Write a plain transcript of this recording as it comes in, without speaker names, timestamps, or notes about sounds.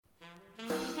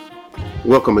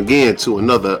Welcome again to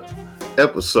another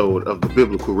episode of the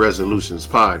Biblical Resolutions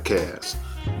Podcast,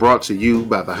 brought to you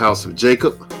by the House of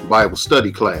Jacob Bible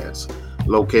Study Class,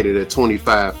 located at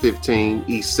 2515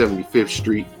 East 75th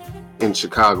Street in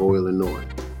Chicago, Illinois.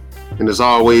 And as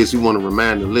always, we want to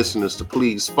remind the listeners to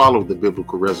please follow the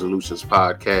Biblical Resolutions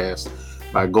Podcast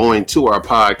by going to our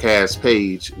podcast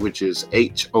page, which is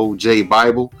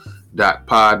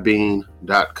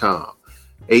hojbible.podbean.com.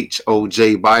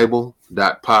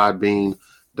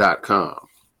 hojbible.podbean.com.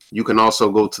 You can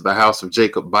also go to the House of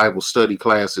Jacob Bible Study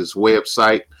Classes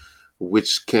website,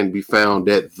 which can be found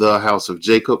at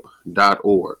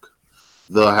thehouseofjacob.org.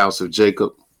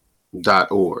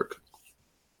 thehouseofjacob.org.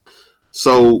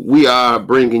 So we are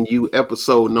bringing you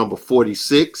episode number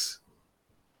 46,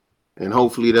 and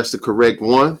hopefully that's the correct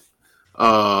one.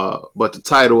 But the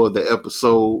title of the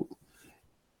episode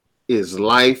is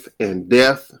Life and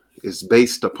Death is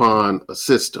Based Upon a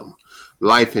System.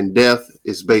 Life and death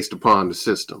is based upon the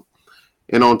system.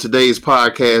 And on today's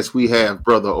podcast, we have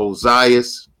Brother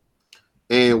Ozias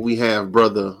and we have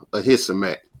Brother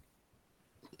Ahisamach.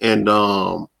 And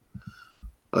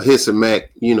Ahisamach,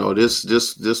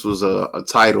 this was a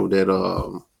title that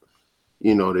that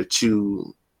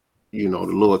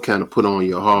the Lord kind of put on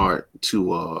your heart to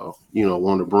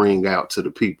want to bring out to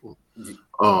the people.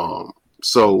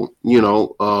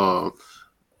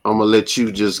 I'm gonna let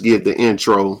you just give the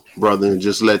intro, brother, and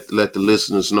just let the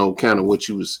listeners know kind of what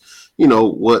you was,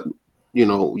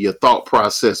 your thought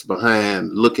process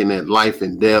behind looking at life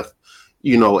and death,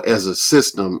 as a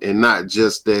system and not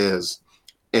just as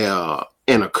an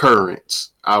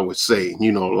occurrence. I would say,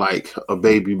 like a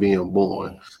baby being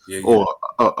born or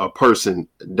a person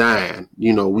dying.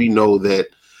 We know that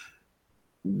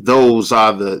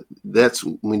that's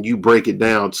when you break it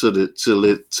down to its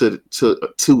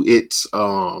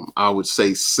I would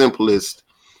say simplest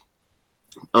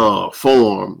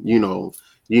form.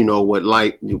 What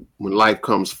life, when life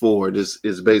comes forward,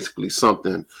 is basically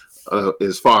something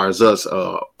as far as us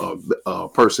a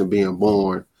person being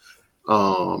born,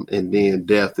 and then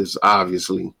death is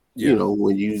obviously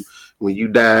when you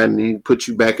die and he put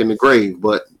you back in the grave.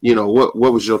 But what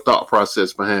was your thought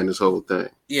process behind this whole thing?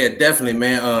 Yeah, definitely,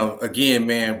 man. Again,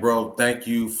 man, bro, thank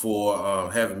you for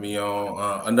having me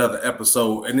on another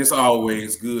episode. And it's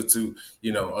always good to,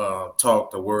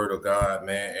 talk the word of God,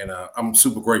 man. And I'm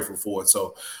super grateful for it.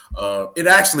 So it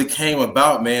actually came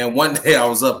about, man. One day I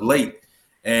was up late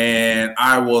and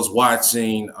I was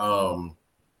watching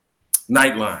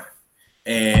Nightline.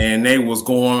 And they was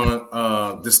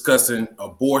going discussing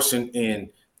abortion in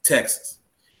Texas.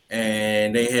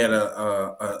 And they had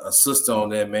a sister on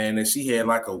there, man, and she had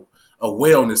like a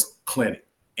wellness clinic,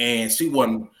 and she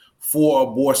wasn't for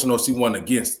abortion or she wasn't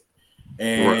against it.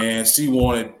 And she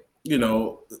wanted,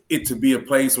 it to be a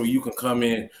place where you can come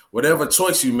in, whatever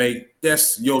choice you make,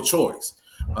 that's your choice.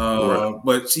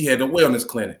 But she had a wellness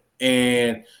clinic,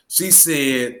 and she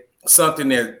said something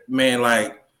that,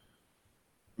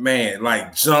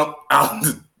 jumped out,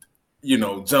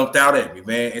 jumped out at me,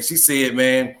 man. And she said,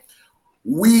 man,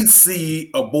 we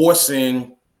see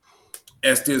abortion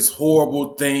as this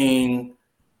horrible thing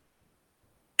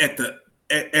in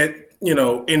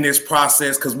this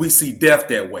process because we see death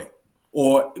that way.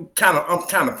 Or I'm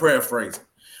kind of paraphrasing.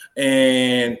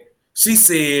 And she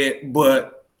said,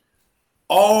 but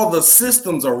all the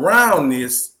systems around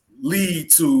this lead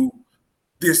to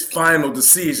this final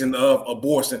decision of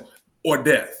abortion or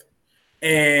death.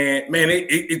 And man,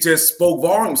 it just spoke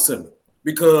volumes to me,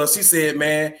 because she said,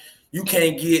 man, you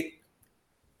can't get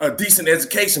a decent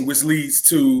education, which leads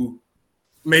to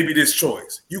maybe this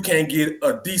choice. You can't get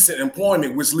a decent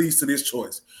employment, which leads to this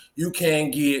choice. You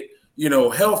can't get,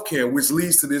 healthcare, which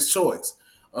leads to this choice.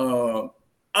 The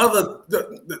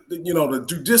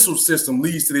judicial system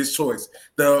leads to this choice.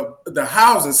 The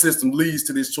housing system leads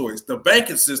to this choice. The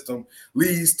banking system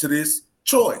leads to this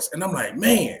choice. And I'm like,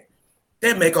 man,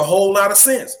 that make a whole lot of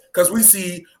sense, because we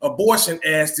see abortion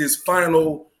as this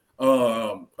final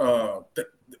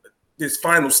this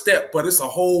final step, but it's a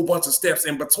whole bunch of steps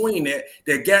in between that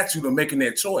got you to making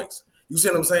that choice. You see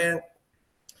what I'm saying?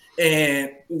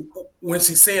 And when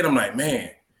she said, I'm like, man,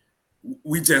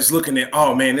 we just looking at,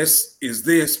 oh man, this is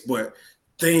this, but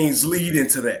things lead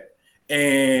into that.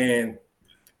 And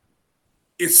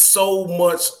it's so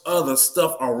much other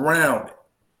stuff around it.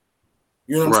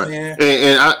 You know what I'm saying?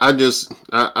 And I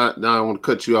don't want to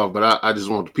cut you off, but I just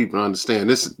want the people to understand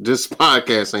this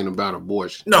podcast ain't about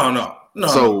abortion. No.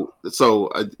 So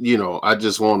I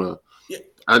just want to,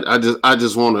 I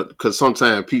just want to, because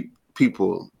sometimes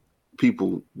people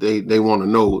they want to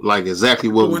know like exactly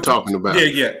what we're talking about.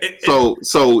 Yeah. So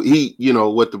he,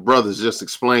 what the brother's just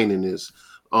explaining is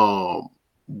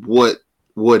what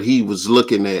he was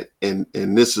looking at, and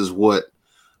this is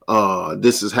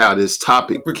how this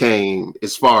topic came,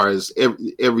 as far as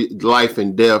every life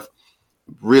and death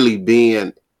really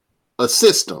being a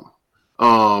system.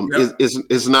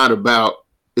 It's not about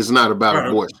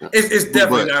abortion. It's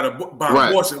definitely not about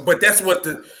abortion. But that's what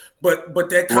but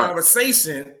that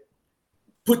conversation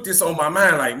put this on my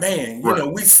mind. Like, man, you know,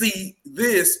 we see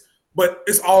this, but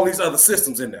it's all these other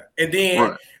systems in there. And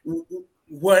then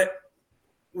when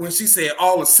she said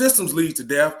all the systems lead to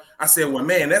death, I said, well,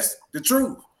 man, that's the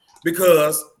truth,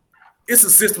 because it's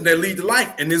a system that lead to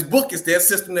life, and this book is that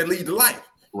system that lead to life.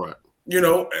 Right. You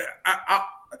know,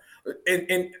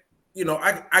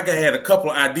 I had a couple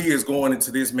of ideas going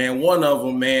into this, man. One of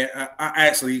them, man, I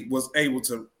actually was able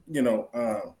to,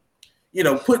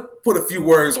 put a few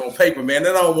words on paper, man.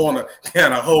 I don't want to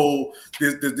kind of hold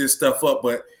this stuff up,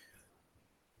 but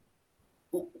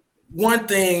one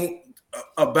thing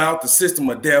about the system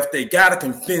of death, they got to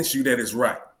convince you that it's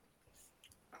right.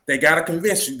 They got to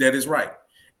convince you that it's right.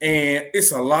 And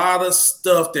it's a lot of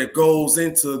stuff that goes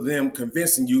into them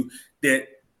convincing you that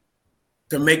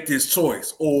to make this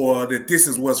choice, or that this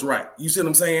is what's right. You see what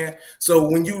I'm saying? So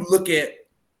when you look at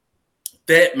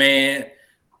that, man,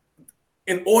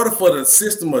 in order for the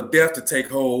system of death to take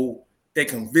hold, they're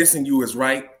convincing you is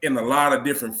right in a lot of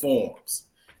different forms.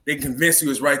 They convince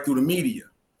you it's right through the media.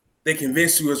 They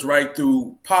convince you it's right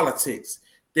through politics.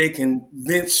 They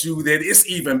convince you that it's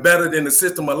even better than the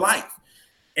system of life.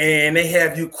 And they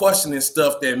have you questioning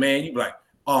stuff that, man, you be like,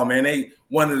 oh, man,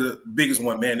 one of the biggest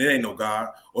one, man, it ain't no God.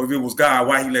 Or if it was God,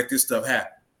 why he let this stuff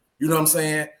happen? You know what I'm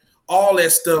saying? All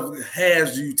that stuff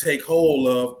has you take hold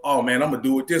of, oh, man, I'm going to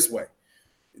do it this way.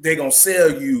 They're going to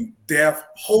sell you death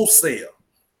wholesale.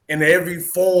 In every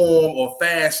form or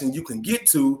fashion you can get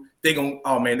to, they're going to,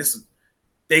 oh, man, this is,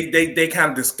 They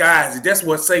kind of disguise it. That's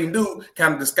what Satan do,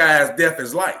 kind of disguise death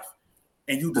as life.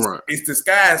 And it's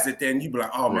disguised it, then you be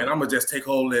like, oh, man, I'm going to just take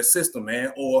hold of that system,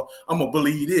 man. Or I'm going to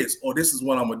believe this, or this is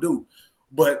what I'm going to do.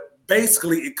 But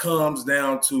basically it comes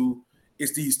down to,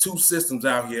 it's these two systems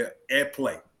out here at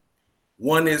play.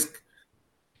 One is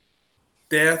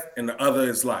death and the other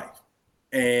is life.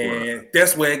 And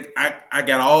that's where I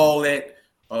got all that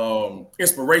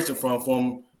inspiration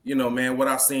from, you know, man, what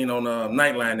I seen on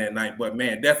Nightline that night. But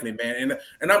man, definitely, man,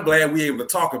 and I'm glad we're able to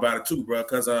talk about it too, bro,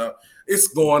 because it's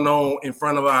going on in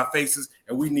front of our faces,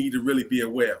 and we need to really be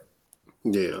aware.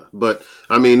 Yeah, but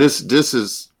I mean, this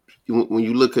is, when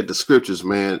you look at the scriptures,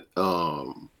 man,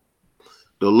 the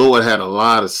Lord had a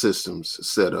lot of systems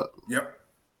set up. Yep.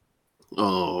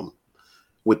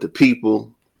 With the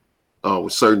people,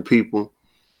 with certain people,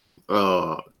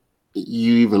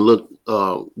 you even look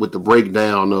with the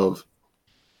breakdown of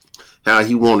how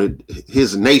he wanted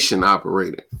his nation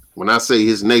operated. When I say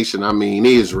his nation, I mean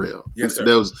Israel. Yes, sir.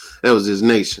 That was his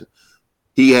nation.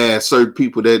 He had certain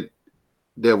people that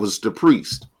was the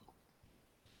priest.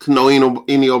 To know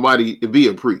anybody to be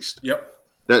a priest. Yep.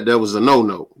 That was a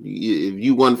no-no. If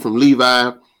you weren't from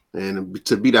Levi, and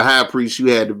to be the high priest, you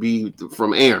had to be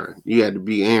from Aaron. You had to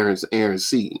be Aaron's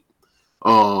seed.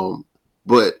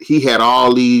 But he had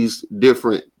all these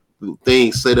different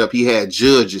things set up. He had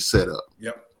judges set up.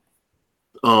 Yep.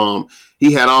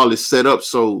 He had all this set up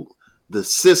so the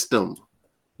system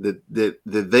that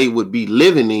they would be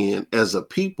living in as a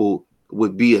people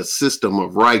would be a system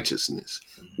of righteousness,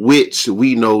 which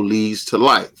we know leads to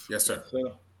life. Yes, sir.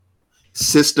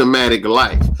 Systematic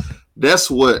life. That's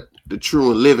what the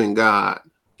true and living God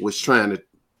was trying to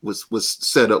was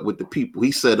set up with the people.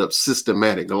 He set up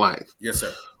systematic life. Yes,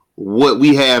 sir. What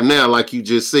we have now, like you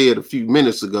just said a few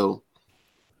minutes ago,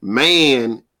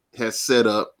 man has set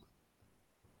up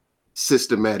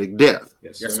systematic death.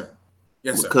 Yes, sir.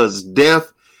 Yes, sir. Because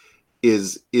death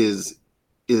is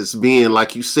being,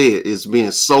 like you said, is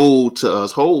being sold to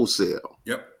us wholesale.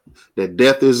 Yep. That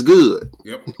death is good.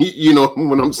 Yep. You know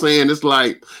what I'm saying? It's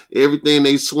like everything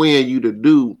they swaying you to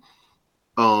do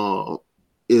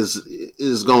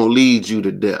is gonna lead you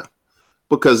to death.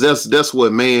 Because that's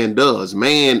what man does.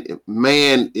 Man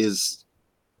is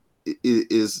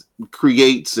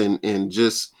creates and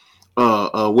just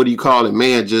what do you call it?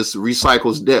 Man just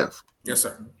recycles death. Yes,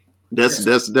 sir.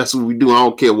 That's what we do. I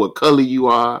don't care what color you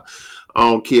are. I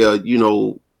don't care, you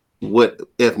know, what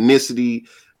ethnicity.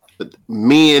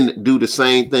 Men do the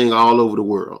same thing all over the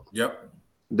world. Yep.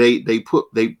 They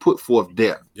put forth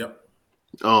death. Yep.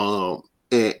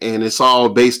 And it's all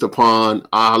based upon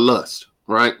our lust,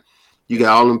 right? You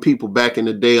got all them people back in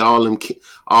the day, all them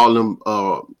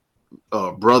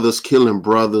brothers killing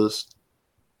brothers,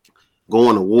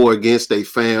 going to war against their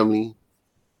family,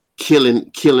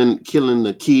 killing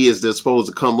the kids that's supposed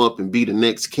to come up and be the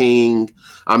next king.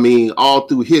 I mean, all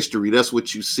through history, that's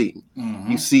what you see.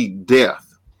 You see death.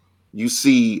 You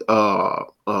see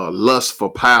lust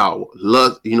for power,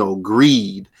 lust,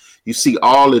 greed. You see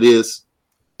all of this,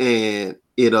 and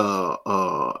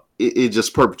it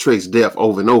just perpetrates death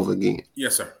over and over again.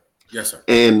 Yes, sir. Yes, sir.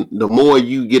 And the more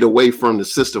you get away from the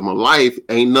system of life,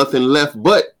 ain't nothing left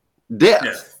but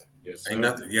death. Yes, ain't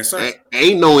nothing. Yes, sir.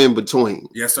 Ain't no in between.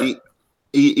 Yes, sir.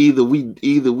 Either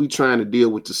we trying to deal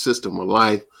with the system of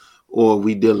life, or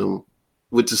we dealing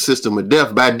with the system of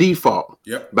death by default.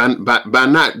 Yep. By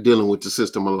not dealing with the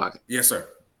system of life. Yes, sir.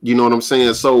 You know what I'm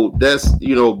saying? So that's,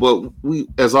 but we,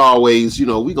 as always,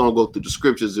 we gonna go through the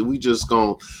scriptures, and we just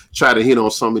gonna try to hit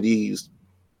on some of these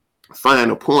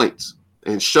finer points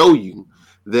and show you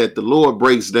that the Lord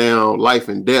breaks down life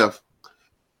and death,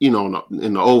 in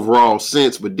the overall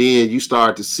sense. But then you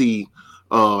start to see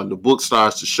the book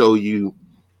starts to show you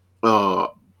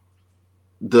the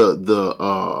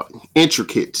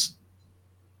intricacies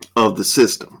of the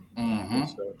system.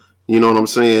 You know what I'm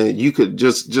saying? You could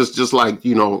just like,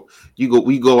 we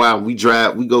go out and we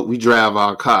drive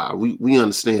our car. We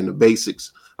understand the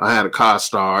basics. I had a car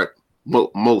start.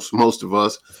 Most of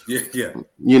us. Yeah.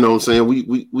 You know what I'm saying?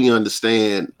 We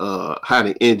understand how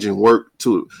the engine worked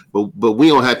to it, but we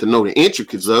don't have to know the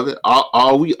intricacies of it.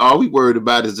 All we worried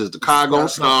about is the car gonna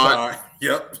start.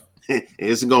 Yep.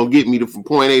 It's gonna get me from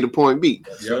point A to point B.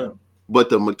 Yep. But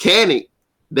the mechanic,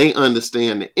 they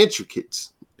understand the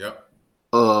intricacies. Yep.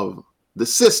 Of the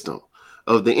system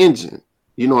of the engine.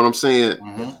 You know what I'm saying?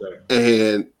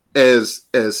 And as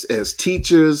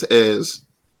teachers, as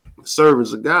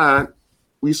servants of God,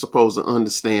 we supposed to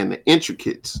understand the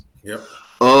intricacies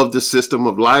of the system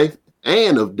of life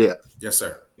and of death. Yes,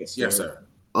 sir. Yes, sir.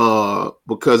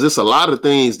 Because it's a lot of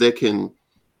things that can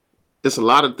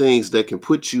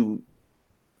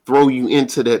throw you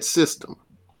into that system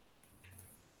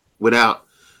without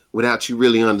you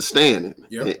really understanding.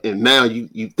 Yep. And now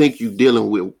you think you're dealing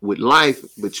with life,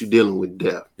 but you're dealing with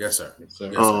death. Yes, sir. Yes,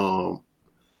 sir.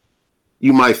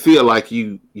 You might feel like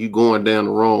you going down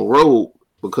the wrong road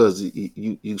because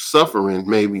you suffering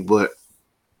maybe, but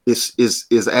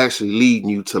it's actually leading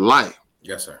you to life.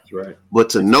 Yes, sir. That's right. But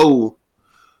to know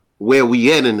where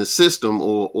we at in the system,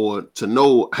 or to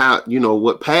know how,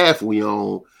 what path we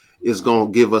on, is going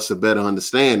to give us a better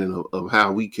understanding of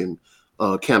how we can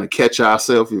kind of catch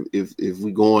ourselves if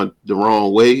we going the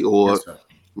wrong way, or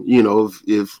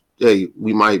if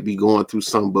we might be going through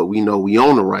something, but we know we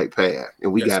on the right path,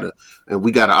 and we gotta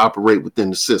operate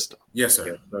within the system. Yes,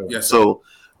 sir. Yes, sir. So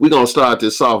we're gonna start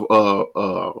this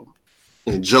off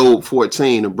in Job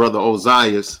 14, and Brother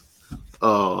Ozias.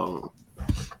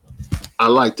 I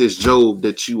like this Job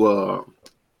that you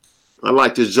I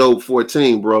like this Job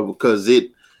 14, bro, because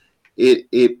it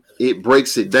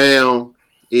breaks it down.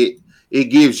 It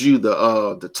gives you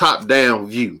the top down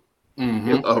view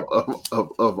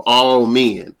of all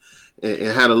men,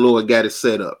 and how the Lord got it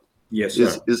set up. Yes,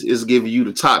 sir. It's giving you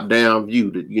the top down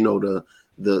view,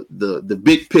 the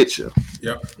big picture.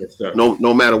 Yep. Yes, sir.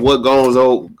 No matter what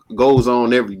goes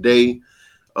on every day,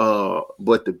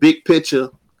 but the big picture.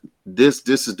 This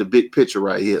is the big picture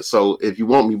right here. So if you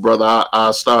want me, brother,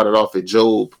 I'll start it off at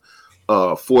Job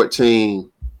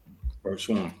 14, verse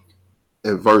 1.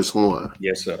 And verse 1.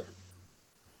 Yes, sir.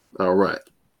 All right.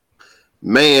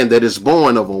 Man that is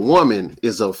born of a woman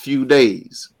is a few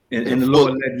days. And the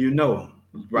Lord letting you know,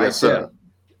 right, yes, there, sir.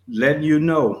 letting you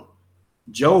know.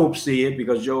 Job see it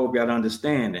because Job got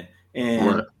understanding.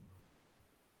 And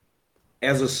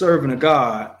as a servant of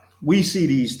God, we see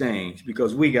these things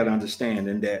because we got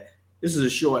understanding that this is a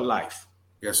short life.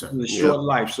 Yes, sir. It's a short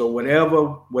life. So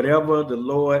whatever the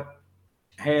Lord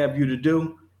have you to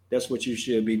do, that's what you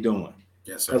should be doing.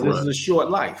 Yes, sir. Because this is a short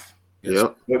life.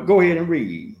 Yep. But go ahead and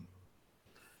read.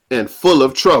 And full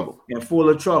of trouble. And full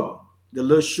of trouble. The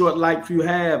little short life you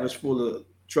have is full of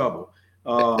trouble.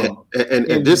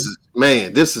 And this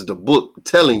is the book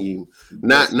telling you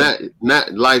not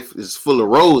life is full of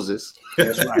roses.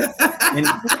 That's right.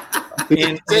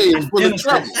 And full of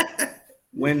trouble.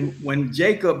 When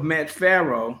Jacob met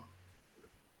Pharaoh,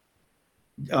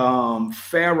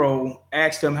 Pharaoh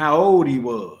asked him how old he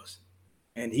was,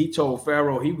 and he told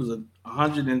Pharaoh he was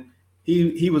 100 and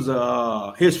he was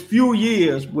his few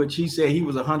years, which he said he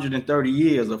was 130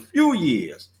 years, a few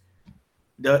years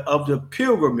of the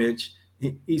pilgrimage.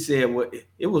 He said, well,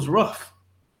 it was rough.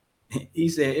 He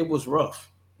said it was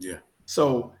rough. Yeah.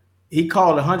 So he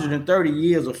called 130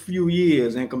 years a few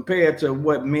years, and compared to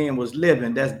what men was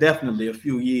living, that's definitely a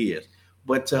few years.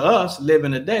 But to us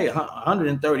living today,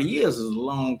 130 years is a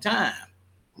long time.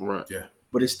 Right. Yeah.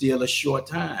 but it's still a short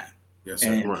time. Yes,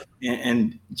 sir. And,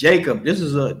 and Jacob, this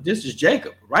is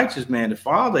Jacob, righteous man, the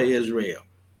father of Israel,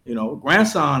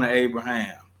 grandson of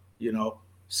Abraham,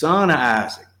 son of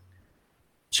Isaac,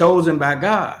 chosen by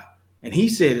God. And he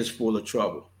said it's full of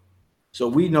trouble. So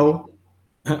we know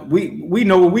we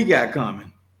know what we got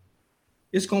coming.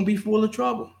 It's going to be full of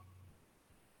trouble.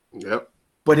 Yep.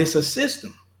 But it's a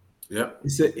system. Yep.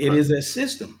 It is a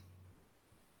system.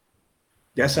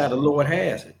 That's how the Lord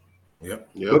has it. Yep.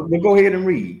 But go ahead and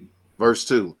read. Verse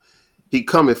 2. He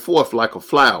cometh forth like a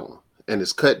flower and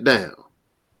is cut down.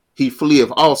 He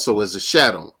fleeth also as a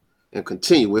shadow and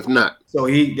continueth not. So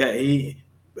he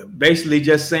basically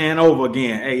just saying over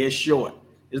again, hey, it's short.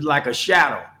 It's like a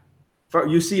shadow.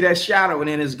 You see that shadow and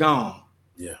then it's gone.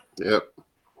 Yeah. Yep.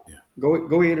 Yeah.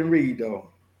 Go ahead and read though.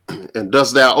 And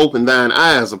dost thou open thine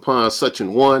eyes upon such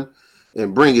an one,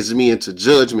 and bringest me into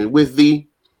judgment with thee?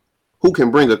 Who can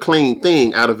bring a clean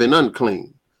thing out of an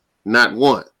unclean? Not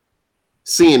one.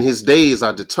 Seeing his days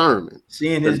are determined.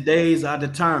 And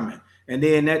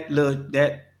then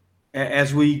that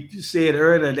as we said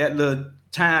earlier, that little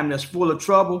time that's full of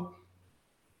trouble,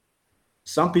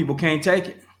 some people can't take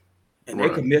it. And they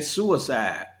commit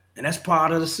suicide. And that's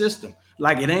part of the system.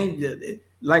 Like it ain't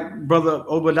like Brother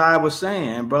Obadiah was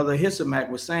saying, Brother Hisamak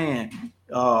was saying,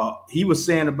 he was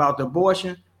saying about the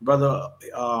abortion. Brother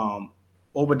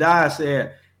Obadiah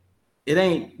said, this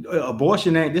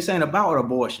ain't about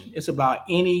abortion. It's about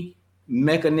any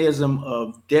mechanism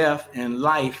of death and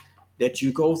life that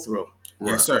you go through.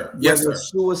 Yes, sir. Yes, whether sir.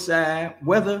 Suicide,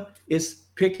 whether it's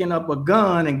picking up a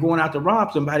gun and going out to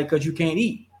rob somebody because you can't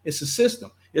eat. It's a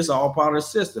system. It's all part of the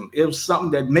system. It was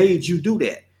something that made you do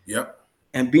that. Yep.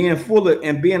 And being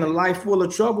a life full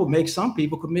of trouble makes some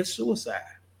people commit suicide.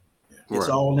 Yeah. It's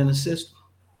all in the system.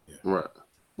 Yeah. Right.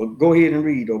 But go ahead and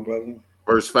read, though, brother.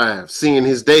 Verse 5. Seeing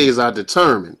his days are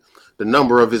determined, the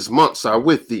number of his months are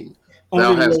with thee.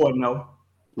 Only the Lord know.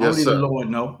 Yes, Only sir. the Lord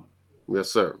know. Yes,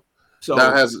 sir. So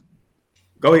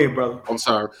go ahead, brother. I'm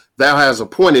sorry. Thou hast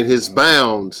appointed his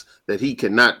bounds that he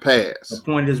cannot pass.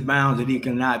 Appointed his bounds that he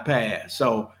cannot pass.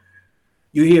 So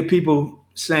you hear people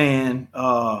saying,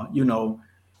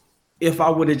 if I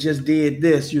would have just did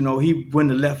this, he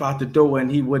wouldn't have left out the door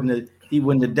and he wouldn't have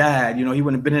died. He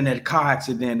wouldn't have been in that car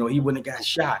accident, or he wouldn't have got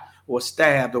shot or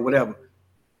stabbed or whatever.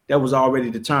 That was already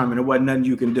determined. There wasn't nothing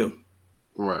you can do.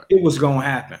 Right. It was going to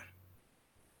happen.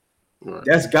 Right.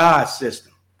 That's God's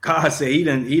system. God said he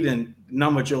didn't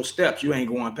number your steps. You ain't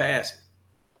going past it.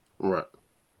 Right.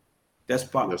 That's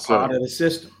part of the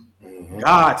system. Mm-hmm.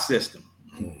 God's system.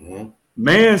 Mm-hmm.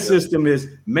 Man's system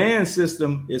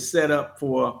is set up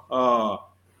for,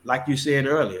 like you said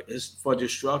earlier, it's for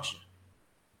destruction.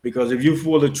 Because if you're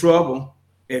full of trouble,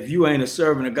 if you ain't a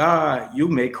servant of God, you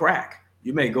may crack.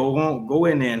 You may go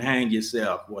in there and hang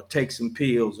yourself, or take some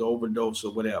pills, or overdose,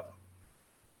 or whatever.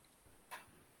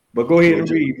 But go ahead and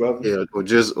read, brother. Yeah, or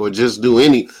just do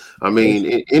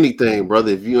anything,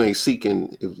 brother. If you ain't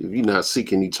seeking, if you're not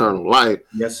seeking eternal life,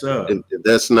 yes, sir. If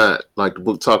that's not, like the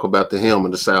book talk about the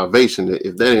helmet of salvation,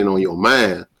 if that ain't on your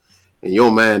mind, and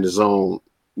your mind is on,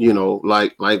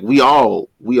 like we all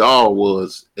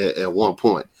was at one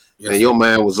point, yes, and your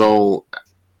mind was on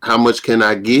how much can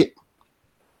I get?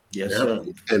 Yes, sir.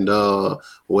 And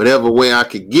whatever way I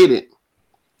could get it,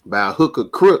 by hook or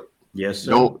crook. Yes,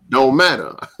 sir. Don't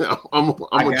matter. I'm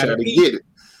gonna try to get it.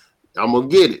 I'm gonna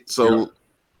get it. So,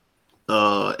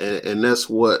 and that's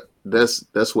what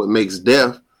makes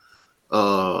death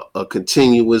a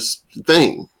continuous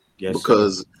thing. Yes,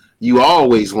 because sir, you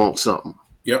always want something.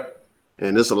 Yep.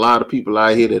 And there's a lot of people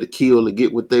out here that kill to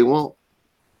get what they want.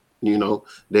 They'll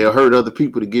hurt other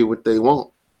people to get what they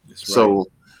want. That's right. So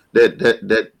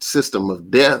that system of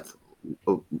death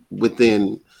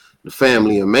within the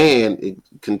family of man, it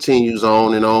continues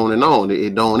on and on and on.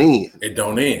 It don't end. It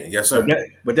don't end. Yes, sir.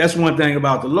 But that's one thing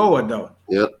about the Lord, though.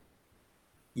 Yep.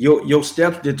 Your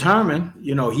steps determine,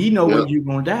 he know when you're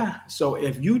gonna die. So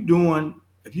if you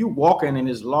walking in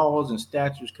his laws and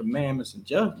statutes, commandments, and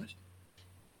judgments,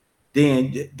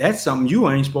 then that's something you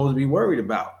ain't supposed to be worried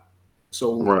about.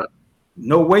 So right.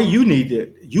 No way you need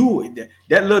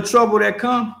that little trouble that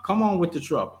come on with the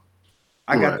trouble.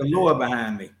 I got the Lord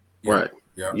behind me. Right.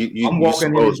 Yeah. I'm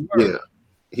walking in his word. Yeah.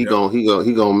 He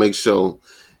gonna make sure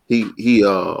he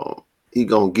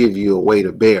gonna give you a way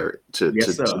to bear it, to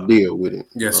deal with it.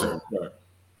 Yes, sir. But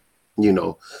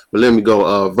let me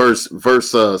go verse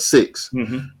 6.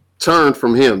 Mm-hmm. Turn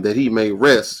from him that he may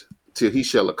rest till he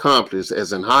shall accomplish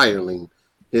as an hireling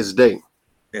his day.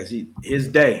 His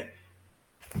day.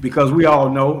 Because we all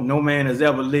know no man has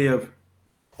ever lived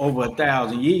over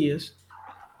 1,000 years.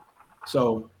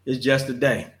 So it's just a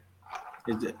day.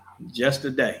 just a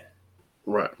day.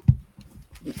 Right.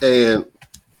 And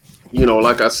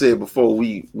like I said before,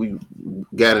 we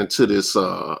got into this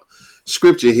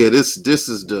scripture here. This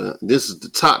is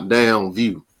the top down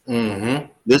view. Mm-hmm.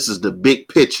 This is the big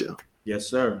picture. Yes,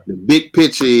 sir. The big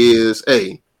picture is,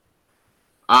 hey,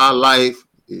 our life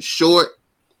is short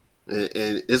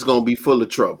and it's gonna be full of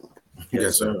trouble.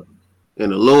 Yes, sir.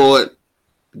 And the Lord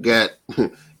got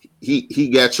he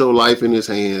got your life in his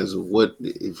hands. What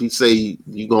if he say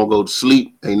you gonna go to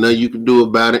sleep? Ain't nothing you can do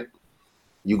about it.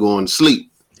 You going to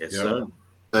sleep. Yes, sir.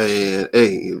 And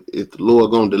hey, if the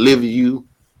Lord gonna deliver you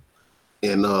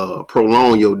and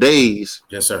prolong your days,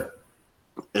 yes, sir.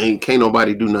 Can't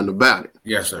nobody do nothing about it.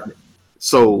 Yes, sir.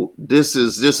 So this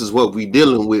is what we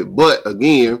dealing with. But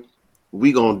again,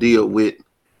 we gonna deal with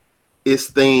it's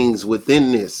things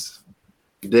within this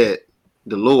that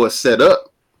the Lord set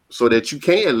up so that you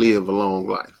can live a long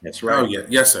life. That's right. Oh yeah,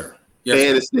 yes, sir. Yes,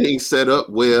 and it's things set up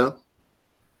where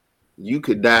you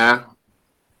could die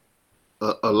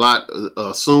a lot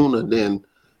sooner than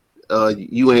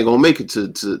you ain't gonna make it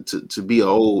to be an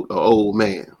old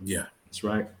man. Yeah, that's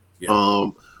right. Yeah.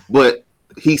 But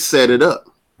he set it up.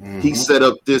 Mm-hmm. He set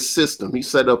up this system. He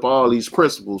set up all these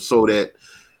principles so that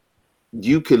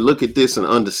you can look at this and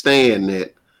understand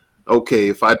that, okay,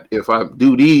 if I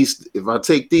do these, if I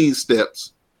take these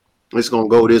steps, it's gonna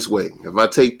go this way. If I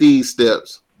take these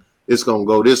steps, it's gonna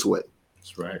go this way.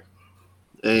 That's right.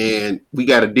 And we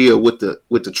got to deal with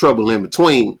the trouble in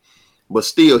between, but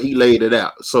still he laid it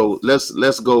out. So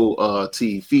let's go to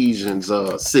Ephesians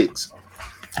 6,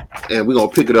 and we're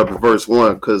gonna pick it up at verse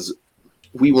 1 because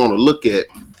we want to look at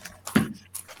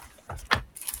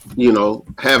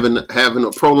having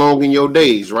a prolonging your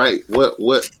days, right?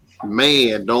 What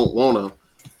man don't want to,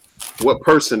 what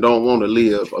person don't want to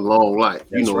live a long life?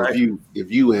 That's right.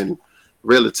 if you in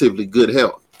relatively good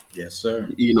health. Yes, sir.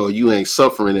 You ain't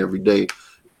suffering every day.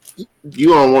 You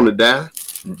don't want to die.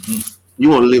 Mm-hmm. You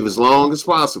want to live as long as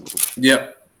possible.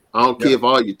 Yep. I don't care if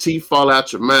all your teeth fall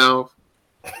out your mouth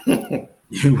and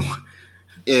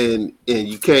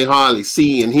you can't hardly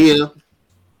see and hear.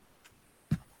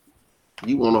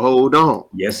 You want to hold on.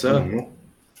 Yes, sir. Mm-hmm.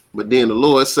 But then the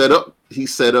Lord set up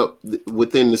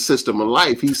within the system of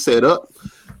life, he set up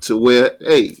to where,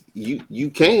 hey,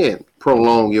 you can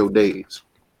prolong your days.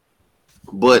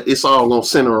 But it's all gonna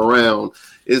center around,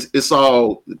 it's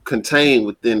all contained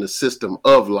within the system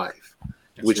of life.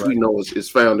 That's which right. We know is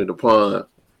founded upon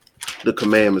the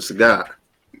commandments of God.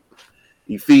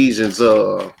 Ephesians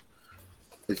 6,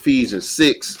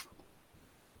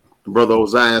 Brother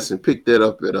Ozias, and pick that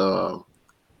up at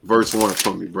verse 1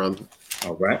 for me, brother.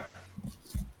 All right.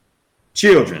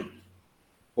 Children,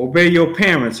 obey your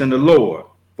parents in the Lord,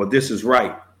 for this is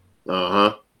right.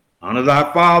 Uh-huh. Honor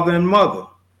thy father and mother,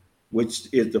 which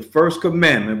is the first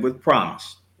commandment with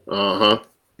promise. Uh-huh.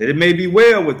 That it may be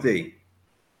well with thee,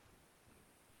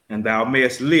 and thou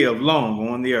mayest live long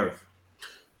on the earth.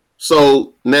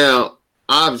 So now,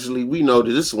 obviously, we know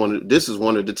that this is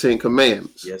one of the 10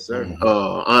 commandments. Yes, sir.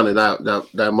 Honor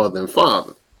thy mother and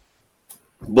father.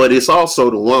 But it's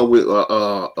also the one with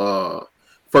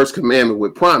first commandment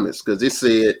with promise, because it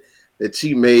said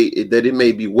that it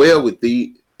may be well with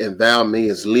thee, and thou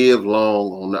mayest live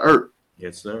long on the earth.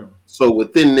 Yes, sir. So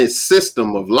within this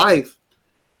system of life,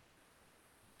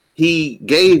 he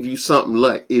gave you something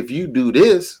like, if you do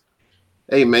this,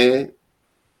 hey man,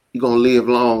 you're gonna live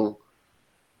long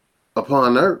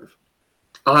upon earth.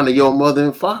 Honor your mother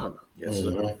and father. Yes,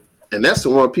 sir. And that's the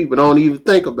one people don't even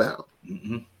think about.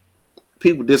 Mm-hmm.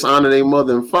 People dishonor their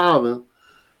mother and father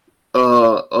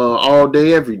all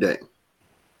day, every day.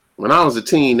 When I was a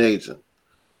teenager,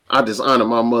 I dishonored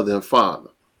my mother and father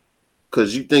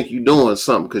because you think you're doing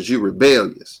something because you're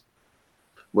rebellious.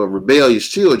 But rebellious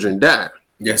children die.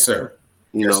 Yes, sir.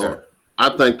 Sir.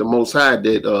 I thank the Most High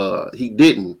that he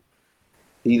didn't.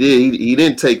 He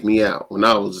didn't take me out when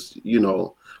I was,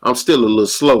 I'm still a little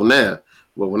slow now,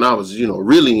 but when I was,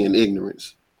 really in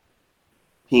ignorance,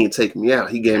 he didn't take me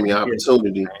out. He gave me an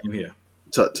opportunity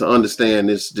to understand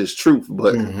this truth.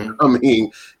 But I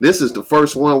mean, this is the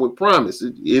first one with promise.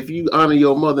 If you honor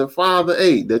your mother and father,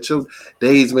 hey, that your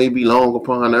days may be long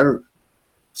upon earth.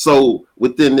 So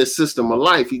within this system of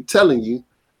life, he's telling you,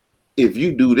 if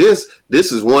you do this,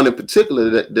 this is one in particular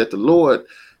that the Lord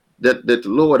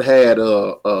had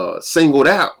singled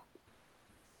out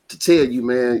to tell you,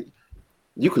 man,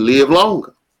 you can live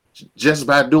longer just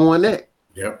by doing that.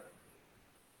 Yep.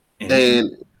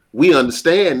 And we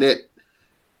understand that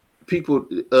people,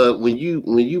 when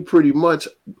you pretty much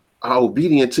are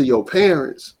obedient to your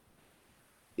parents,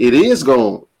 it is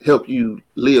going to help you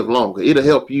live longer. It'll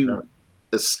help you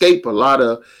escape a lot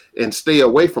of and stay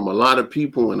away from a lot of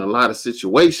people in a lot of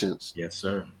situations. Yes,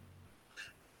 sir.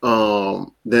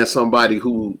 Than somebody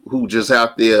who just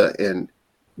out there and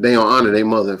they don't honor their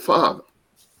mother and father.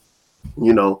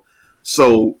 You know,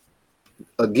 so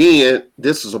again,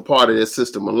 this is a part of their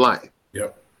system of life.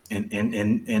 Yep.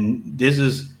 And this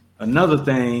is another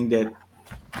thing that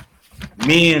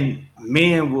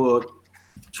men would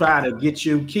try to get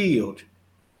you killed,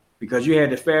 because you had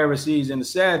the Pharisees and the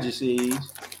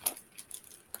Sadducees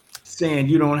saying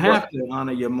you don't have to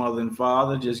honor your mother and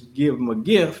father, just give them a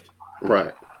gift,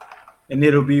 right, and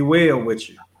it'll be well with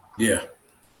you. Yeah.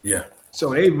 So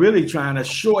they really trying to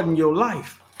shorten your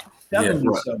life. Telling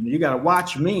you right. something. You got to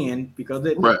watch men, because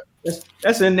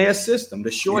that's in their system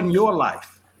to shorten your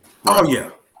life. Oh yeah.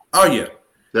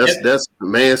 That's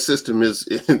man's system is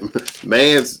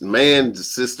man's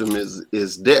system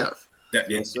is death.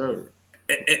 Yes, sir.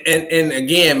 And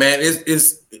again, man,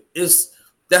 it's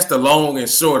that's the long and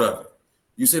short of it.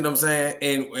 You see what I'm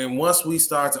saying? And once we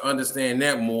start to understand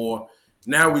that more,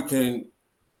 now we can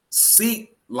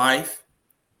seek life.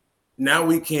 Now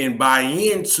we can buy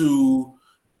into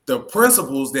the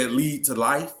principles that lead to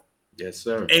life. Yes,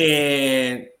 sir.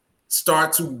 And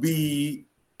start to be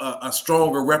a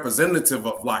stronger representative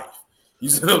of life. You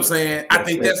see what I'm saying?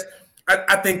 Yes,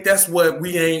 I think that's what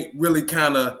we ain't really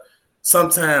kind of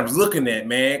sometimes looking at,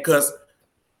 man. Because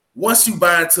once you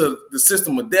buy into the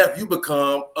system of death, you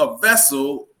become a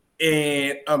vessel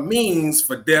and a means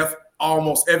for death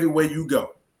almost everywhere you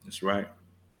go. That's right.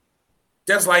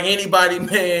 Just like anybody,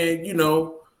 man, you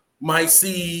know, might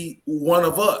see one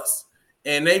of us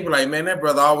and they be like, man, that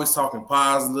brother always talking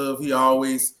positive. He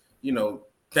always, you know,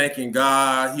 thanking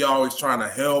God. He always trying to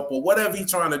help or whatever he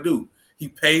trying to do. He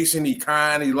patient, he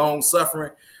kind, he long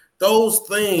suffering. Those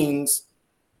things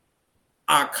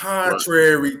are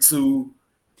contrary to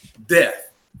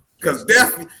death. Because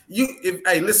death, you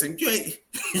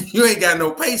ain't got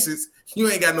no patience. You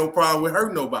ain't got no problem with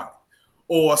hurting nobody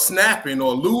or snapping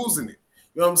or losing it.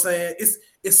 You know what I'm saying?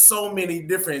 It's so many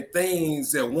different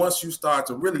things that once you start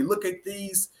to really look at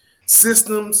these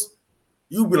systems,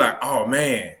 you be like, oh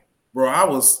man, bro, I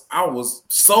was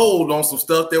sold on some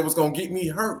stuff that was gonna get me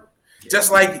hurt. Yeah.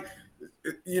 Just like,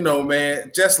 you know,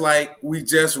 man, just like we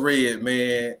just read,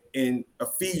 man, in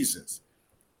Ephesians.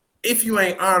 If you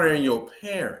ain't honoring your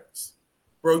parents,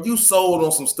 bro, you sold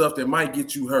on some stuff that might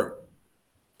get you hurt.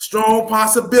 Strong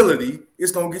possibility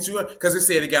it's gonna get you hurt because it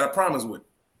said it got a promise with it.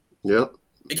 Yep.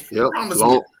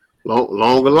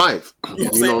 Longer life. You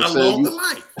know what I'm saying? Longer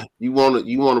life. You want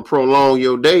to prolong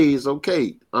your days,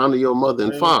 okay. Honor your mother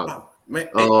and father. Man,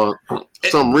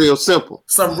 something real simple.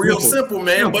 Something real simple,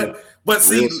 man. But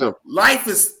see, life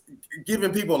is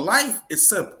giving people life is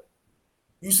simple.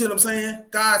 You see what I'm saying?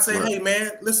 God say, hey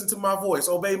man, listen to my voice,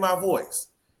 obey my voice.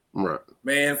 Right.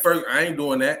 Man, first I ain't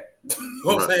doing that. You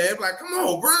know what I'm saying? Like, come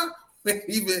on, bro. We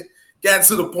even got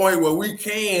to the point where we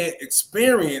can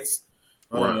experience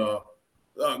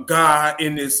God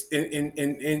in this in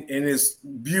his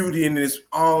beauty and his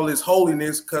all his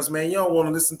holiness, because man, you don't want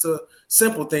to listen to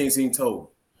simple things he told.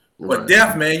 Right. But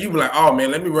death, man, you be like, oh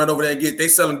man, let me run over there and get. They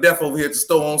selling death over here at the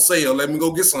store on sale. Let me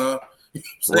go get some. You know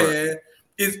what I'm saying?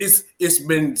 It's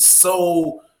been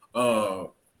so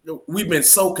we've been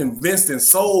so convinced and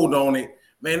sold on it,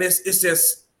 man.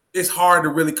 It's hard to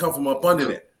really come from up under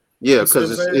that. Yeah,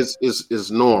 because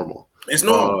it's normal. It's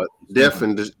normal. Death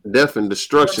and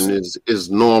destruction is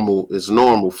normal. It's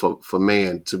normal for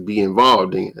man to be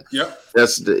involved in. Yep.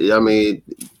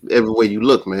 Every way you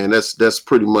look, man, that's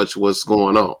pretty much what's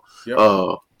going on. Yep.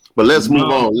 But let's move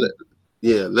on.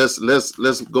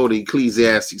 Let's go to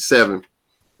Ecclesiastes 7.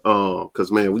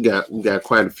 Because man, we got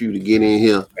quite a few to get in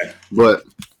here, but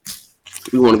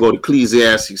we want to go to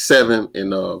Ecclesiastes 7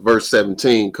 and verse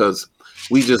 17, because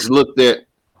we just looked at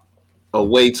a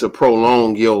way to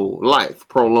prolong your life,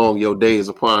 prolong your days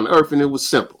upon earth, and it was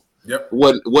simple. Yep.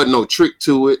 Wasn't no trick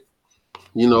to it,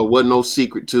 wasn't no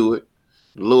secret to it.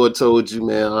 The Lord told you,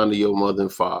 man, honor your mother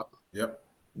and father. Yep.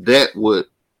 And that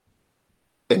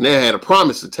had a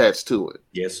promise attached to it.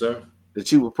 Yes, sir. That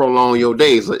you would prolong your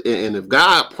days. And if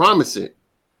God promised it,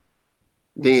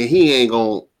 then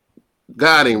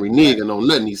God ain't reneging on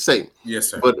nothing he say.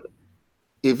 Yes, sir. But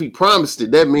if he promised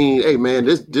it, that means, hey man,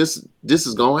 this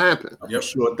is gonna happen. Yep.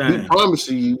 Sure thing. He promised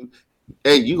you,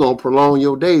 hey, you gonna prolong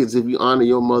your days if you honor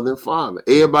your mother and father.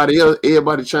 Everybody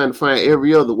trying to find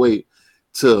every other way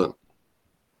to,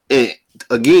 and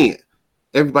again,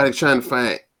 everybody trying to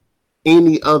find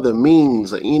any other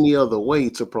means or any other way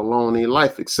to prolong their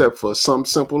life except for something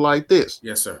simple like this.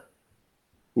 Yes, sir.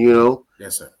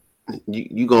 Yes, sir.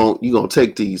 You gonna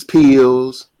take these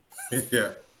pills.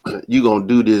 Yeah. you're gonna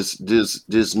do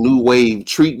this new wave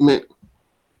treatment.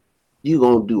 You're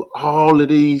gonna do all of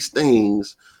these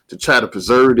things to try to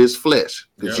preserve this flesh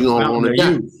because you don't want to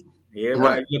die.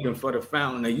 Everybody looking for the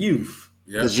fountain of youth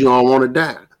because you don't want to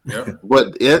die.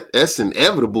 But that's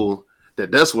inevitable.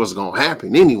 That's what's gonna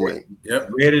happen anyway.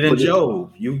 Better than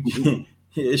Job.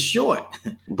 It's short.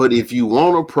 But if you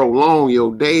want to prolong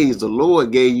your days, the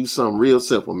Lord gave you something real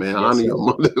simple, man. Honor your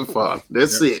mother and father.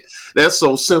 That's it. That's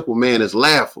so simple, man. It's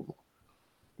laughable.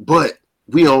 But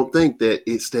we don't think that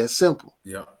it's that simple.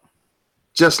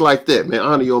 Just like that, man.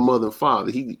 Honor your mother and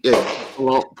father.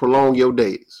 Prolong your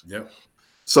days.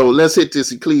 So let's hit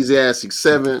this Ecclesiastes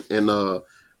 7 and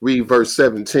read verse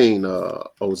 17,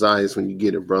 Ozias, when you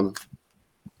get it, brother.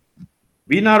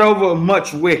 Be not over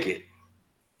much wicked,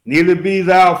 neither be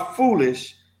thou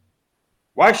foolish.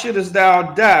 Why shouldest thou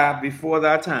die before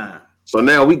thy time? So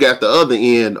now we got the other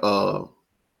end of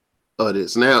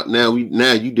this. Now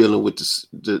you dealing with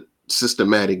the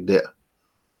systematic death.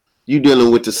 You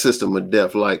dealing with the system of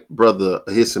death, like Brother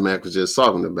Ahisamach was just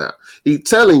talking about. He's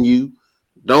telling you,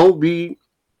 don't be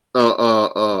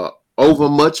over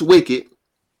much wicked.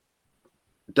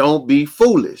 Don't be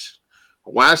foolish.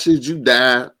 Why should you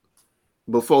die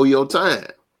before your time?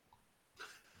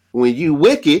 When you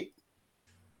wicked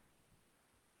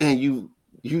and you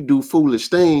do foolish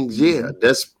things,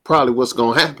 that's probably what's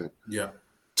gonna happen.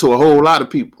 To a whole lot of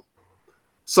people.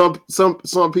 Some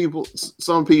people,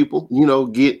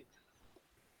 get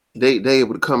they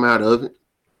able to come out of it.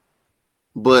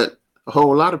 But a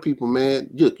whole lot of people, man,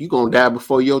 you're gonna die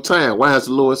before your time. Why is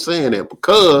the Lord saying that?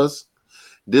 Because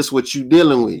this what you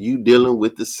dealing with. You dealing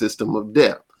with the system of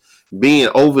death. Being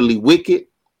overly wicked.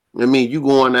 I mean, you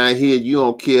going out here, you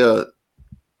don't care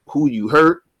who you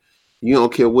hurt, you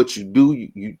don't care what you do,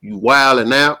 you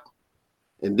wilding out,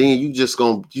 and then you just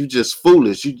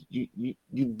foolish.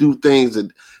 You do things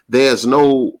that there's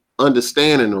no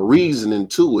understanding or reasoning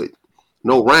to it,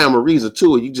 no rhyme or reason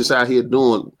to it. You just out here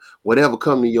doing whatever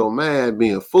come to your mind,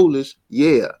 being foolish.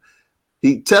 Yeah,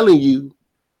 he telling you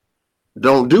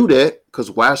don't do that,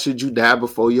 because why should you die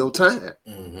before your time?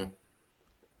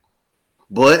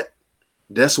 But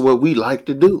that's what we like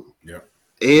to do.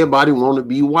 Everybody want to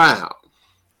be wild.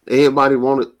 Everybody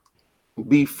want to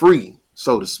be free,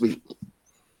 so to speak.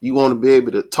 You want to be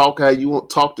able to talk how you want,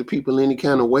 talk to people any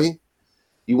kind of way.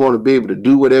 You want to be able to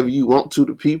do whatever you want to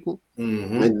the people.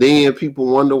 And then people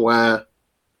wonder why,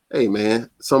 hey man,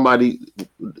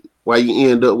 why you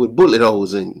end up with bullet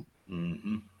holes in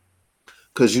you.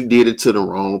 Because you did it to the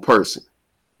wrong person.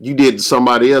 You did it to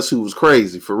somebody else who was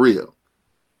crazy, for real.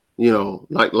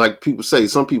 Like people say,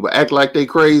 some people act like they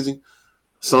crazy.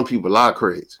 Some people are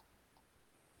crazy.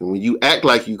 And when you act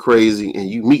like you crazy and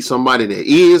you meet somebody that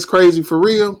is crazy for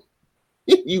real,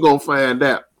 you're going to find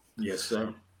out. Yes,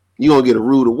 sir. You're going to get a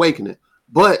rude awakening.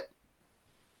 But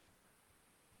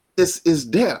it's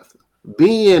death.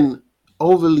 Being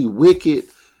overly wicked,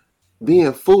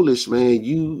 being foolish, man,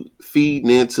 you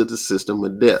feeding into the system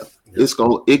of death.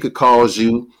 It could cause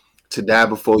you to die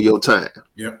before your time.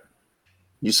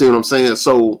 You see what I'm saying?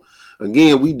 So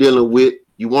again, we dealing with,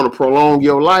 you want to prolong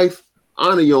your life,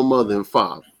 honor your mother and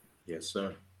father. Yes,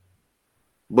 sir.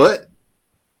 But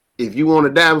if you want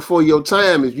to die before your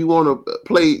time, if you want to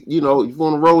play, you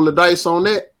want to roll the dice on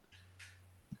that,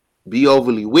 be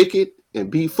overly wicked and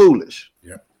be foolish.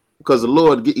 Because the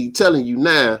Lord, He telling you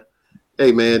now,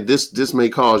 hey man, this may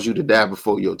cause you to die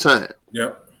before your time.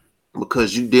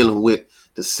 Because you dealing with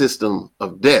the system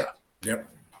of death.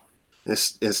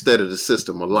 Instead of the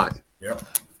system of life.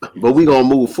 But we're gonna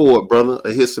move forward, brother.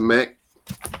 Ahisamach.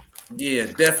 Yeah,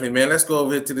 definitely, man. Let's go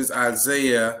over here to this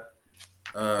Isaiah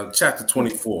chapter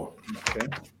 24. Okay.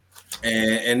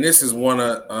 And this is one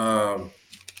of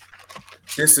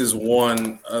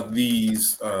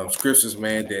these scriptures,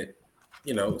 man, that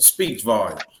speaks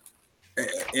volumes.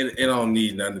 It don't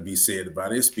need nothing to be said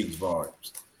about it. It speaks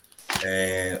volumes.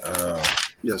 And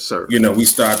yes, sir. We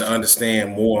start to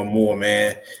understand more and more,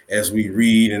 man, as we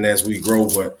read and as we grow.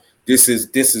 But this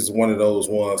is one of those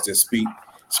ones that speak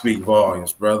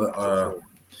volumes, brother.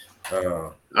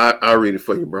 I'll read it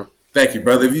for you, bro. Thank you,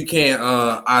 brother. If you can,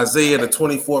 Isaiah the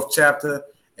 24th chapter,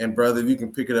 and brother, if you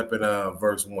can pick it up in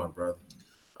verse 1, brother.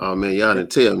 Oh man, y'all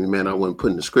didn't tell me, man. I wasn't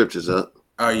putting the scriptures up.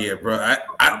 Oh yeah, bro.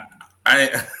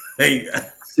 I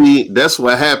see. That's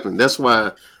what happened. That's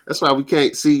why we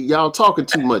can't see y'all talking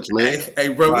too much, man. Hey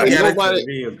bro, ain't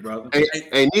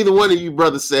neither one of you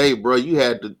brothers say, hey, bro, you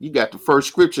got the first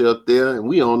scripture up there, and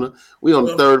we on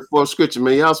the third, fourth scripture,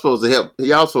 man. Y'all supposed to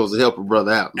help a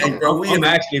brother out, man. Hey, bro, I'm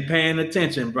actually paying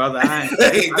attention, brother.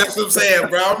 Hey, that's what I'm saying,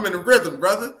 bro. I'm in the rhythm,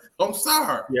 brother. I'm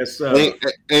sorry. Yes, sir.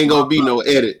 Ain't gonna be no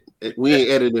edit. We ain't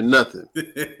editing nothing.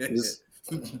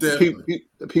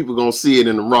 People gonna see it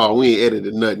in the raw. We ain't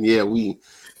edited nothing. Yeah, we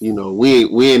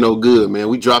ain't no good, man.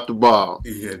 We dropped the ball.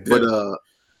 Yeah,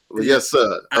 but yes,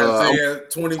 sir. Isaiah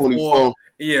 24.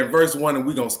 Yeah, verse 1, and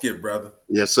we gonna skip, brother.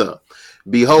 Yes, sir.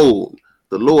 Behold,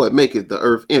 the Lord maketh the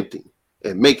earth empty,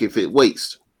 and maketh it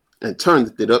waste, and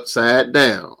turneth it upside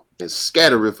down, and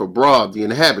scattereth abroad the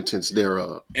inhabitants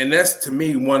thereof. And that's, to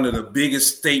me, one of the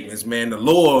biggest statements, man. The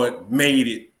Lord made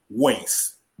it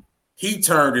waste. He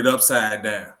turned it upside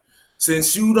down.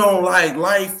 Since you don't like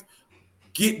life,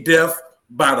 get death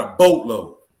by the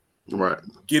boatload. Right.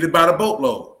 Get it by the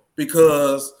boatload,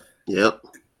 because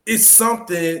it's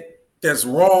something that's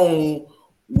wrong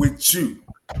with you,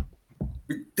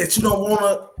 that you don't want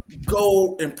to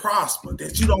go and prosper,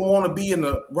 that you don't want to be in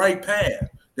the right path,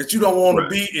 that you don't want to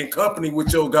be in company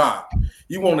with your God.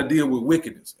 You want to deal with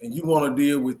wickedness, and you want to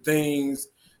deal with things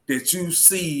that you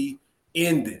see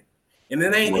ending, and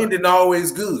it ain't ending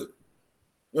always good.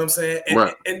 You know what I'm saying?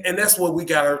 And that's what we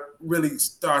got to really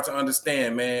start to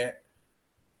understand, man.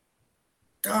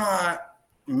 God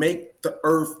make the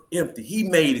earth empty. He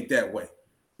made it that way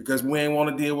because we ain't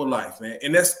want to deal with life, man.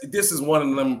 And this is one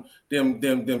of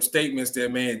them statements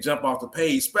that, man, jump off the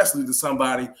page, especially to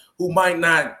somebody who might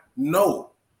not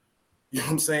know. You know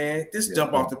what I'm saying?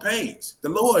 Jump off the page. The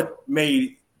Lord made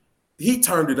it. He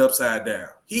turned it upside down.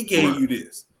 He gave you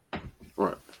this.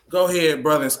 Right. Go ahead,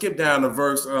 brother, and skip down to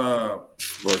verse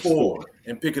 4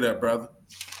 and pick it up, brother.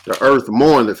 The earth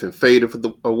mourneth and fadeth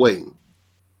away.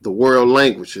 The world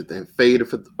languisheth and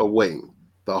fadeth away.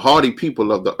 The haughty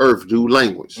people of the earth do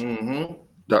languish. Mm-hmm.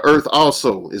 The earth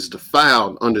also is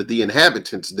defiled under the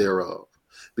inhabitants thereof,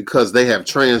 because they have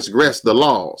transgressed the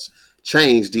laws,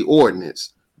 changed the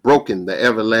ordinance, broken the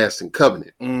everlasting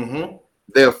covenant. Mm-hmm.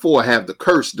 Therefore have the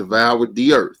curse devoured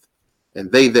the earth,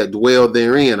 and they that dwell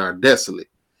therein are desolate.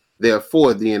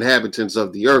 Therefore the inhabitants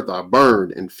of the earth are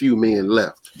burned, and few men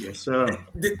left. Yes, sir.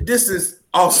 This is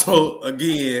also,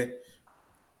 again,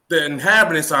 the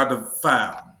inhabitants are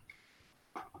defiled.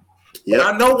 Yep.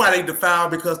 I know why they defile,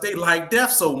 because they like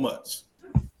death so much.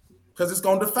 Because it's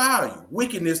going to defile you.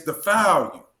 Wickedness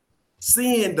defile you.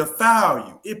 Sin defile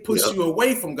you. It pushes you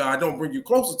away from God, don't bring you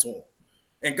closer to him.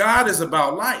 And God is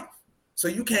about life. So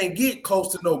you can't get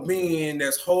close to no being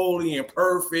that's holy and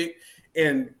perfect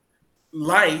and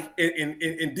life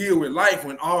and deal with life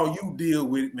when all you deal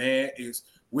with, man, is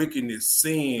wickedness,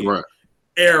 sin,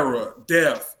 error,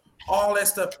 death. All that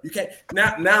stuff you can't.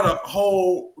 Now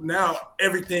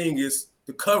everything is,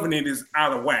 the covenant is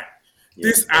out of whack.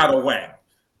 This out of whack.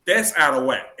 That's out of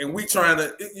whack. And we trying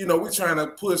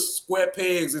to push square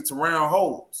pegs into round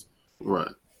holes. Right.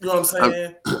 You know what I'm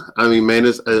saying? I mean, man,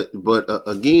 it's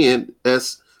again,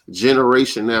 that's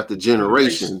generation after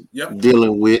generation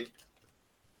dealing with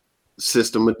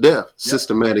system of death,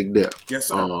 systematic death. Yes,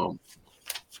 sir.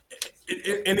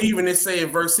 And even it say in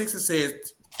verse 6, it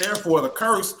says, therefore the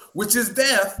curse, which is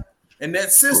death, and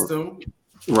that system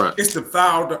is to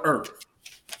defile the earth.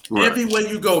 Right. Everywhere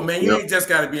you go, man, you ain't just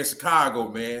got to be in Chicago,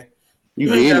 man.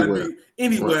 You ain't got to be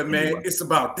anywhere, man. Anywhere. It's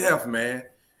about death, man.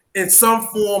 In some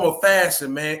form or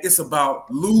fashion, man, it's about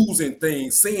losing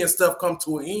things, seeing stuff come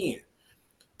to an end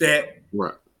that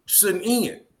shouldn't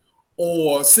end,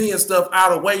 or seeing stuff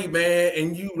out of way, man,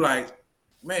 and you like,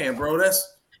 man, bro,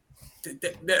 that's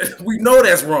we know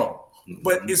that's wrong.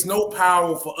 But it's no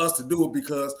power for us to do it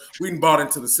because we bought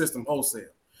into the system wholesale.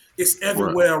 It's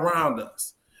everywhere around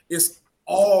us. It's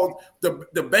all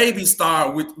the baby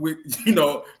start with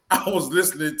I was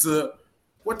listening to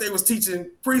what they was teaching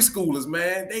preschoolers,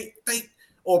 man. They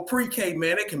or pre-K,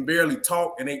 man, they can barely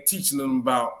talk, and they teaching them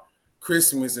about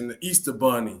Christmas and the Easter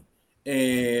Bunny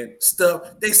and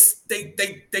stuff.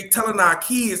 They telling our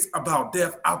kids about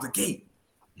death out the gate,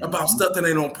 about stuff that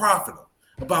ain't on profit them,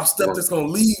 about stuff that's gonna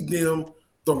lead them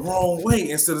the wrong way,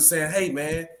 instead of saying, hey,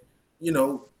 man,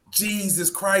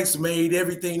 Jesus Christ made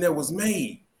everything that was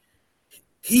made.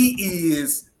 He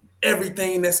is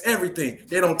everything that's everything.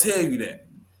 They don't tell you that.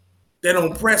 They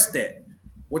don't press that.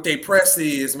 What they press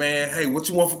is, man, hey, what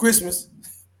you want for Christmas?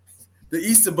 The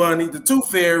Easter Bunny, the Tooth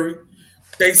Fairy.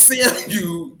 They sell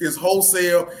you this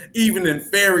wholesale, even in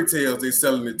fairy tales, they're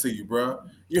selling it to you, bro.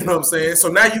 You know what I'm saying? So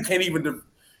now you can't even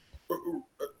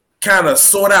kind of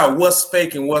sort out what's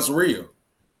fake and what's real,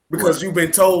 because you've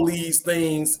been told these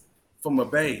things from a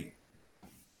babe.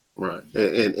 Right.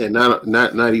 And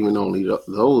not even only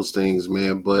those things,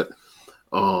 man, but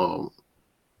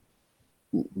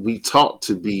we taught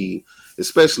to be,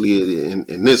 especially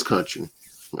in this country.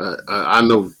 I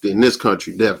know in this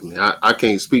country, definitely. I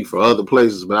can't speak for other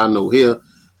places, but I know here,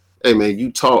 hey, man,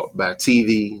 you taught by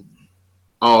TV,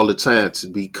 all the time to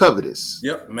be covetous.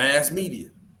 Yep, mass media.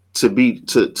 To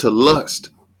lust,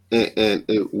 and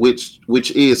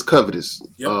which is covetous.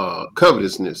 Yep.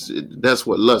 Covetousness. That's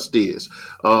what lust is.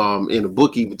 In the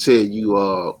book, even tell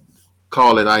you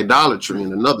call it idolatry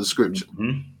in another scripture.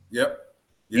 Mhm. Yep.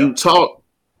 You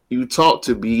taught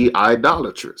to be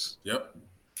idolatrous. Yep.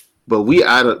 But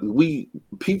we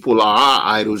people are our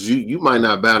idols. You might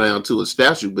not bow down to a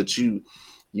statue, but you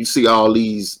see all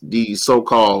these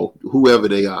so-called whoever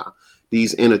they are,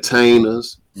 these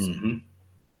entertainers, Mm-hmm.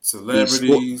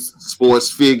 celebrities,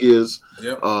 sports figures,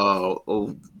 yep.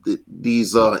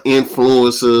 These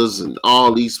influencers, and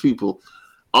all these people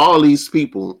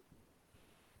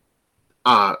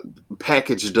are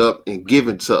packaged up and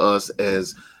given to us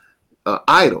as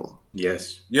idol.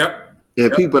 Yes. Yep.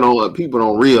 And Yep. people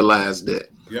don't realize that.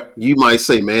 Yep. You might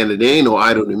say, man, there ain't no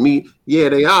idol to me. Yeah,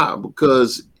 they are,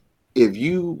 because if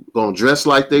you gonna dress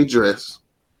like they dress,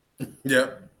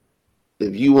 Yep.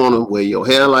 if you want to wear your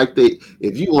hair like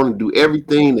if you want to do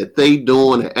everything that they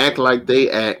doing and act like they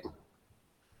act,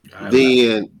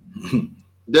 then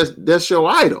that's your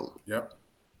idol. Yep.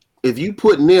 If you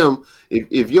putting them,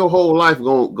 if your whole life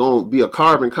gonna be a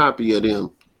carbon copy of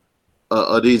them,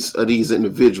 of these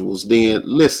individuals, then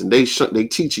listen, they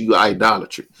teach you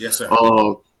idolatry. Yes, sir.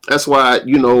 That's why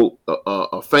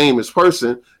a famous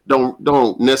person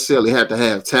don't necessarily have to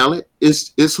have talent.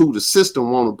 It's who the system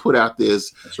want to put out there.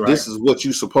 That's right. This is what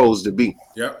you're supposed to be.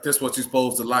 Yep. That's what you're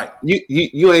supposed to like.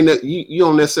 You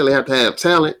don't necessarily have to have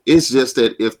talent. It's just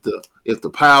that if the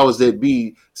powers that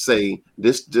be say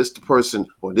this the person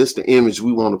or this the image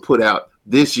we want to put out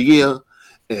this year,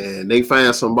 and they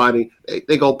find somebody,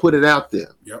 they gonna put it out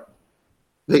there. Yep.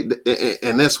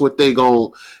 And that's what they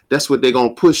gonna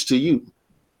push to you.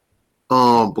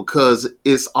 Because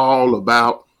it's all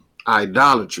about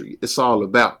idolatry. It's all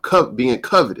about being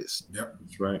covetous. Yep.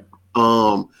 That's right.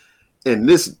 And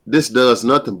this does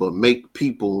nothing but make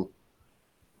people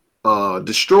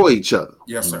destroy each other.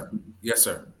 Yes, sir. Yes,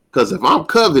 sir. Because if I'm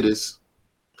covetous,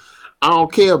 I don't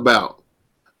care about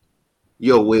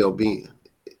your well-being.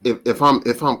 If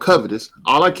I'm covetous,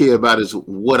 all I care about is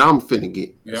what I'm finna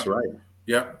get. Yep. That's right.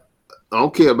 Yep. I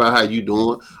don't care about how you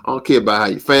doing. I don't care about how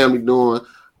your family doing.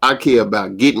 I care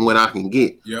about getting what I can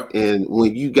get. Yep. And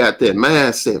when you got that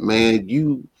mindset, man,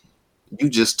 you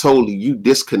just totally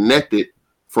disconnected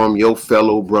from your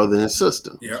fellow brother and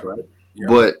sister. Yep. That's right.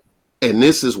 Yep. And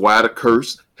this is why the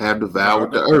curse have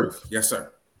devoured the earth. Yes,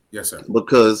 sir. Yes, sir.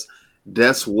 Because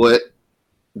that's what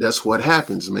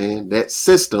happens, man. That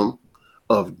system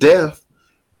of death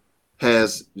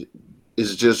is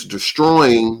just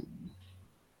destroying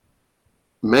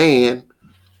man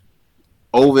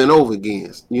over and over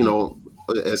again.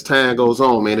 As time goes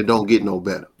on, man, it don't get no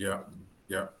better. Yeah.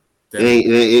 Yeah.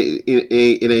 It's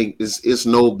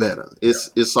no better.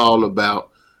 It's all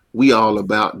about, we all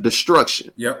about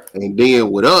destruction. Yep. And then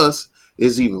with us,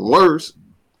 it's even worse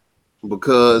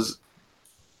because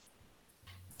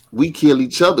we kill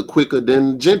each other quicker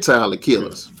than Gentile kill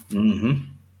us. Mm-hmm.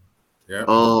 Yep.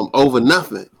 Over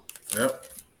nothing. Yep.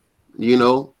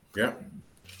 Yep.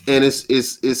 And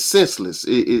it's senseless.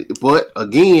 But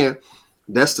again,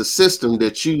 that's the system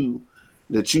that you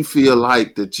feel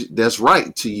like that's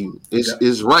right to you.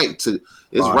 It's right to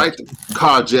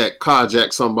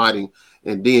carjack somebody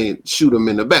and then shoot them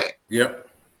in the back. Yep.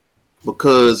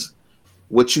 Because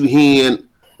what you hearing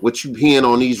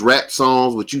on these rap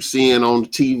songs, what you seeing on the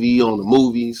TV, on the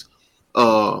movies,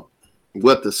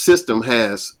 what the system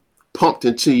has pumped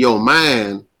into your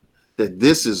mind that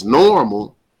this is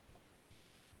normal.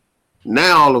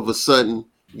 Now all of a sudden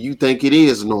you think it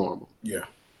is normal. Yeah.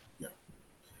 Yeah.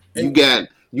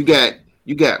 You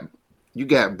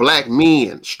got black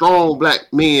men, strong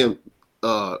black men,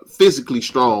 physically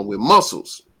strong with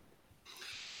muscles.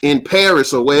 In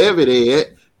Paris or wherever they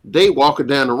at, they walking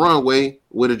down the runway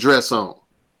with a dress on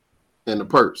and a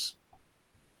purse.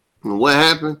 And what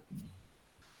happened?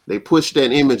 They pushed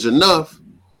that image enough,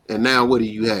 and now what do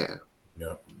you have?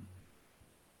 Yeah.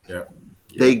 Yeah.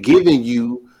 They giving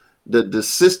you the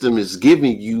system is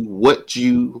giving you what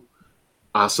you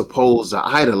are supposed to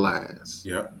idolize.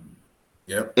 Yeah.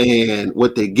 Yep. And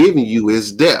what they're giving you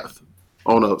is death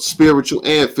on a spiritual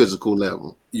and physical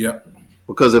level. Yep.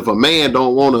 Because if a man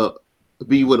don't want to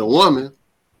be with a woman,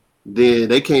 then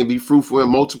they can't be fruitful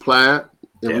and multiply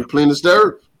and replenish the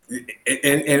earth.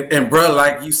 And bro,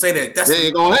 like you say that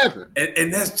ain't gonna happen.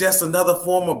 And that's just another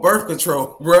form of birth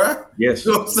control, bro. Yes.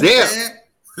 You know what I'm saying?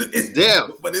 It's death.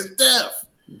 But it's death.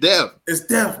 Death. It's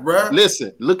death, bro.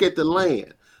 Listen, look at the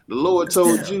land. The Lord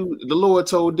told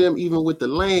them, even with the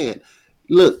land,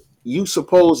 look, you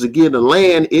supposed to give the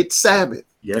land its Sabbath.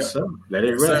 Yes, sir. Let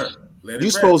it rest.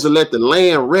 You're supposed to let the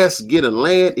land rest, get a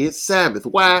land its Sabbath.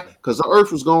 Why? Because the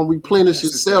earth was going to replenish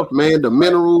itself, man. The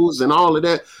minerals and all of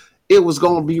that, it was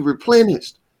going to be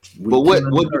replenished. But what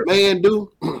did man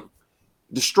do?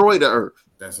 Destroy the earth.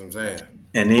 That's what I'm saying.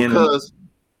 And then because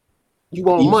you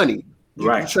want money,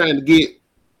 right?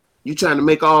 You're trying to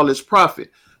make all this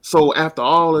profit. So after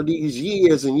all of these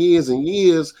years and years and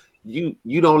years, you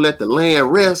don't let the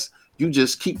land rest. You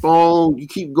just keep on. You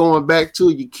keep going back to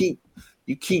it.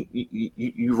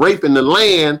 You raping the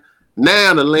land.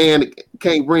 Now the land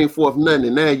can't bring forth nothing.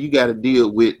 And now you got to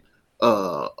deal with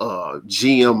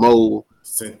GMO,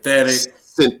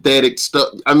 synthetic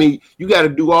stuff. I mean, you got to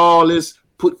do all this.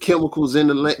 Put chemicals in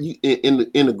the land,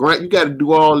 in the ground. You got to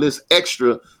do all this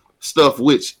extra stuff,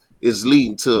 which is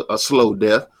leading to a slow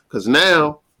death. Because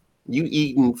now you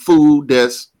eating food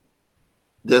that's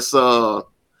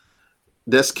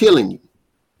killing you.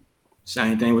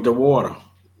 Same thing with the water.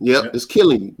 Yep, it's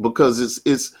killing you because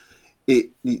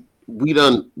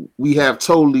we have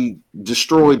totally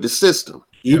destroyed the system.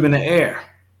 Even the air.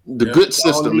 The good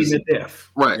system is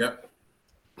death. Right. Yep.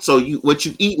 So what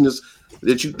you eating is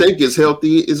that you think is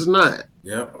healthy is not.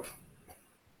 Yep.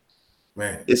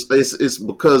 Man. It's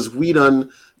because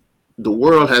the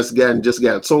world has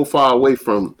gotten so far away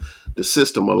from the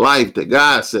system of life that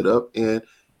God set up, and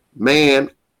man,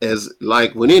 as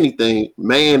like with anything,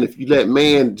 man, if you let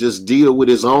man just deal with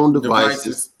his own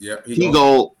devices, he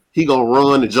gonna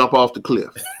run and jump off the cliff.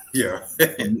 Yeah.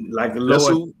 Like the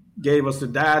Lord gave us the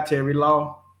dietary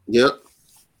law. Yep.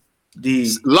 The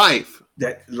life.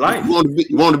 That life.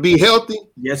 You want to be healthy?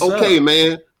 Yes, sir. Okay,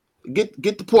 man. Get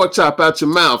the pork chop out your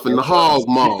mouth and the hog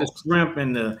maw. The shrimp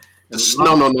and no.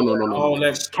 All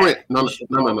that scrimp. No,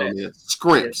 man.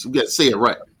 Scrimps. You got to say it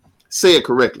right. Say it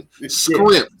correctly.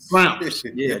 Scrimps.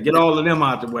 Yeah, get all of them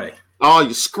out the way. All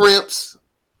your scrimps,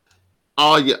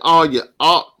 all your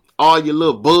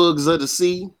little bugs of the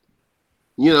sea,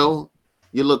 your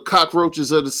little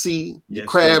cockroaches of the sea, your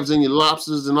crabs and your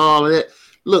lobsters and all of that.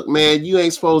 Look, man, you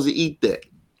ain't supposed to eat that.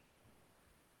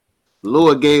 The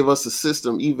Lord gave us a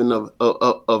system even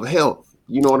of health.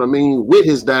 You know what I mean? With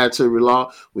his dietary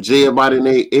law, which everybody and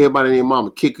their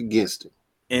mama kick against it.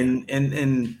 And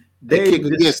they kick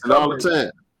against it all the time.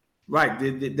 Right.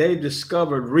 They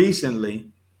discovered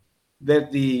recently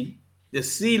that the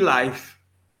sea life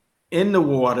in the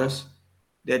waters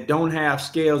that don't have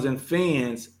scales and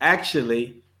fins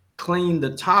actually clean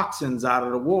the toxins out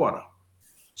of the water.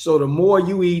 So the more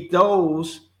you eat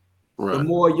those, the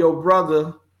more your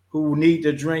brother who need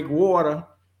to drink water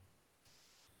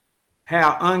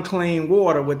have unclean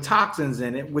water with toxins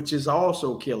in it, which is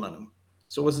also killing them.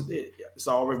 So it's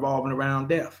all revolving around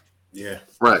death. Yeah.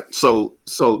 Right. So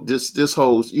this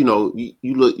whole, you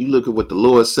look at what the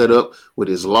Lord set up with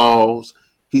his laws.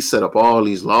 He set up all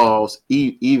these laws.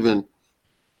 He even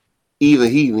got,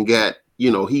 he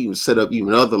even set up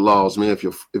even other laws, man.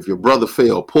 If your brother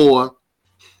fell poor,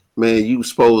 man, you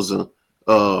supposed to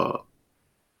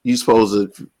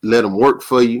let him work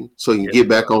for you so you can get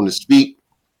back on his feet.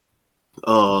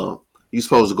 You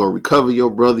supposed to go recover your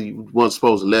brother. You weren't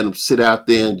supposed to let him sit out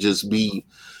there and just be,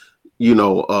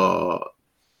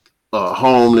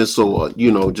 homeless or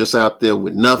just out there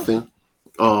with nothing.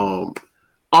 All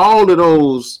of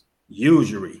those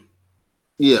usury.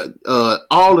 Yeah,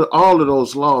 all of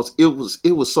those laws. It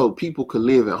was so people could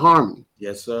live in harmony.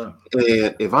 Yes, sir.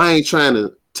 And if I ain't trying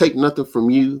to take nothing from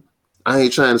you, I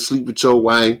ain't trying to sleep with your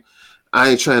wife, I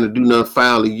ain't trying to do nothing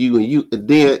foul to you, and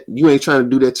then you ain't trying to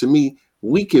do that to me.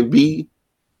 We can be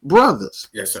brothers.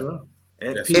 Yes, sir.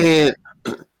 And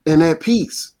at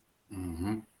peace.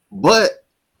 Mm-hmm. But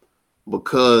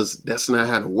because that's not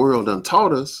how the world done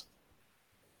taught us,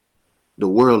 the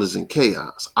world is in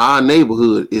chaos. Our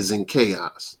neighborhood is in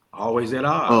chaos. Always at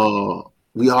odds.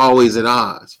 We always at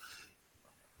odds.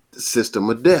 The system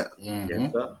of death. Mm-hmm.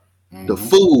 Yes, sir. The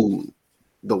food,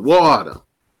 the water,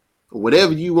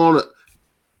 whatever you want to,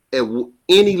 at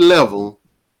any level,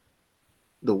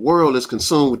 the world is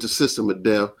consumed with the system of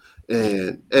death.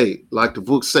 And hey, like the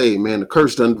book say, man, the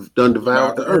curse done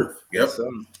devoured the earth. Yep.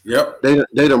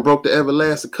 They done broke the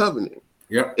everlasting covenant.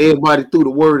 Yep. Everybody threw the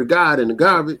word of God in the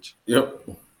garbage. Yep.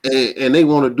 And they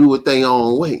want to do it their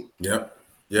own way. Yep.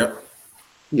 You know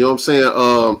what I'm saying?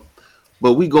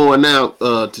 But we going now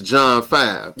to John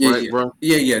 5, right, bro?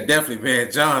 Yeah, definitely,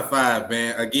 man. John 5,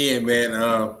 man. Again,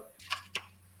 man,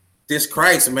 this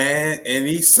Christ, man, and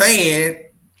he's saying,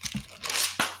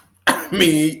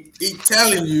 he's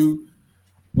telling you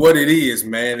what it is,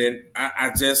 man. And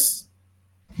I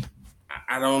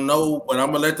don't know, but I'm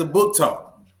gonna let the book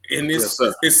talk. And it's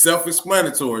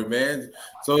self-explanatory, man.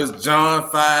 So it's John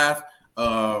 5,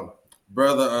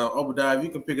 Brother Obadiah, you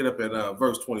can pick it up at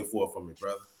verse 24 for me,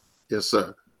 brother. Yes,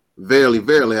 sir. Verily,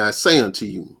 verily, I say unto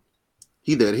you,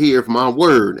 he that heareth my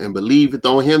word and believeth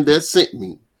on him that sent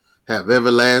me have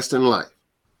everlasting life,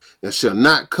 and shall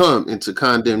not come into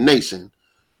condemnation,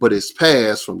 but is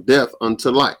passed from death unto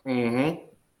life. Mm-hmm.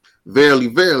 Verily,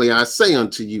 verily, I say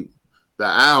unto you, the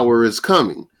hour is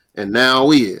coming, and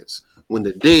now is, when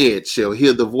the dead shall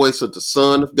hear the voice of the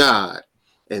Son of God,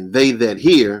 and they that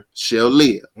hear shall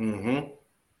live. Mm-hmm.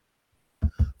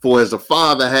 For as the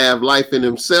Father have life in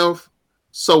himself,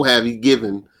 so have he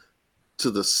given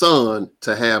to the Son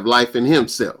to have life in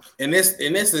himself. And this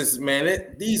is,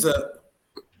 man, these are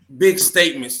big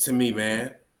statements to me,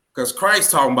 man, because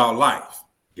Christ talking about life.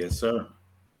 Yes, sir.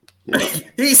 Yep.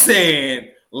 He's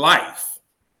saying life.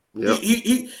 Yep.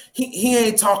 He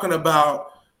ain't talking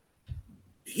about.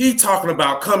 He talking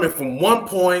about coming from one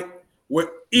point where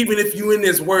even if you in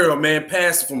this world, man,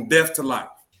 passing from death to life.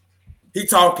 He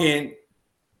talking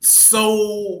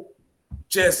so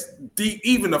just deep.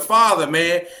 Even the Father,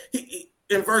 man.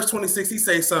 In verse 26, he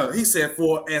say something. He said,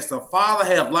 "For as the Father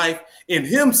have life in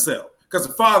himself," because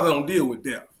the Father don't deal with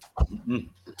death. Mm-hmm.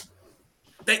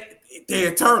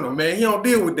 They're eternal, man. He don't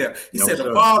deal with death. He said,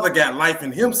 "The Father got life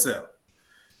in himself.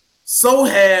 So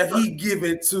have he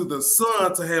given to the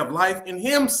Son to have life in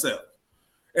himself."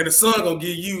 And the Son gonna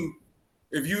give you,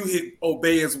 if you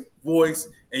obey his voice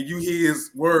and you hear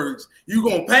his words, you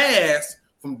gonna pass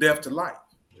from death to life.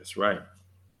 That's right.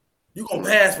 You gonna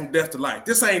pass from death to life.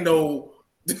 This ain't no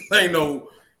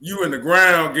you in the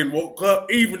ground getting woke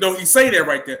up, even though he say that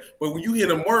right there. But when you hear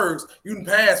them words, you can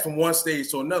pass from one stage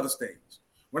to another stage.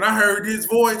 When I heard his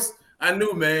voice, I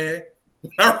knew, man,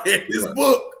 when I read this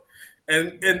book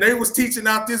and they was teaching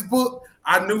out this book,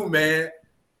 I knew, man,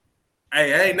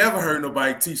 hey, I ain't never heard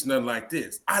nobody teach nothing like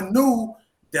this. I knew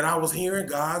that I was hearing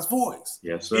God's voice.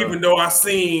 Yes, sir. Even though I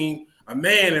seen a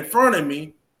man in front of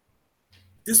me,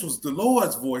 this was the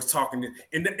Lord's voice talking.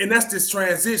 And that's this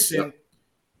transition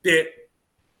that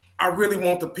I really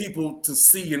want the people to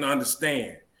see and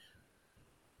understand.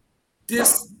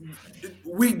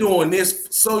 We doing this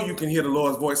so you can hear the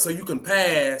Lord's voice, so you can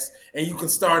pass and you can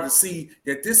start to see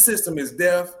that this system is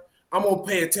deaf. I'm going to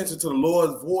pay attention to the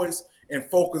Lord's voice and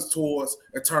focus towards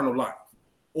eternal life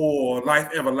or life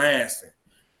everlasting.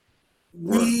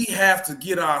 We have to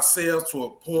get ourselves to a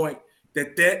point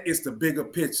that is the bigger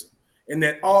picture and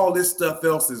that all this stuff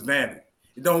else is vanity.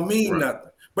 It don't mean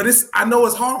nothing. But I know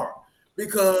it's hard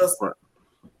because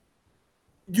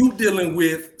you dealing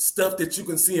with stuff that you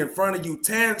can see in front of you,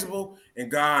 tangible, and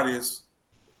God is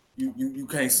you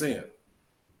can't see him.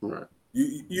 Right.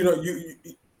 You know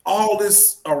all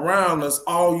this around us,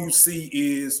 all you see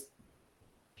is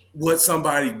what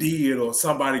somebody did or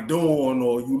somebody doing,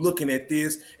 or you looking at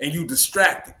this and you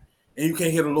distracted and you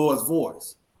can't hear the Lord's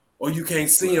voice, or you can't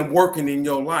see him working in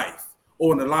your life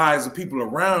or in the lives of people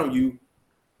around you.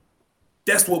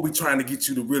 That's what we're trying to get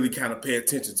you to really kind of pay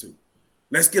attention to.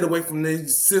 Let's get away from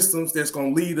these systems that's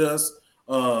going to lead us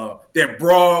that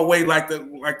broad way, like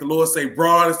the Lord say,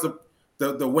 broad is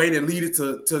the way that leads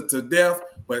to death,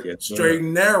 but straight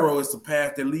and narrow is the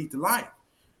path that leads to life.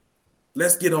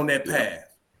 Let's get on that path.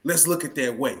 Let's look at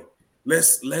that way.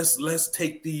 Let's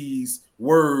take these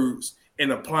words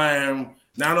and apply them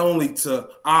not only to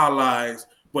our lives,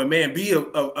 but man, be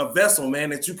a vessel,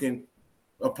 man, that you can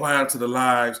apply them to the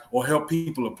lives or help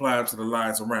people apply them to the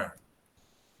lives around.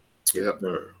 Yeah.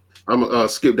 I'm gonna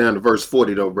skip down to verse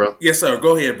 40 though, bro. Yes, sir.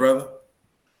 Go ahead, brother.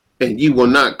 And you will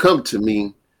not come to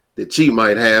me that ye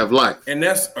might have life. And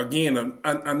that's again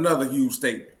another huge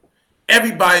statement.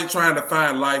 Everybody trying to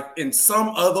find life in some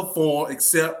other form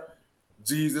except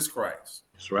Jesus Christ.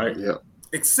 That's right. Yeah.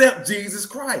 Except Jesus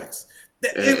Christ.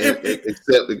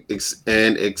 Except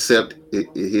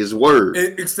his word.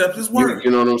 Except his word.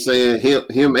 You know what I'm saying?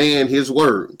 Him and his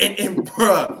word. And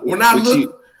bro, when I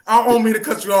look, I don't mean to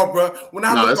cut you off, bro. When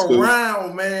I look around,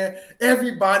 cool, man,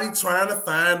 everybody trying to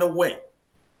find a way.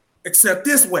 Except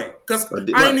this way. Because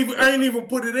I ain't even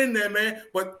put it in there, man.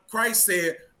 But Christ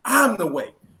said, I'm the way.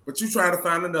 But you trying to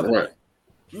find another way.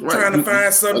 You trying to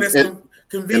find something that's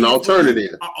convenient. An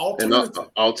alternative.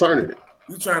 Alternative.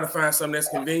 You trying to find something that's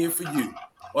convenient for you.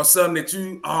 Or something that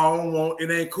you, I don't want,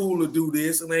 it ain't cool to do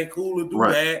this, it ain't cool to do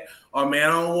that. Or man,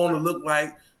 I don't want to look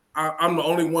like I'm the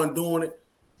only one doing it.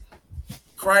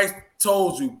 Christ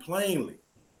told you plainly,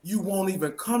 you won't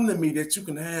even come to me that you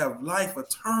can have life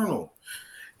eternal.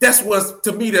 That's what's,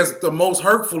 to me, that's the most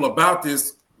hurtful about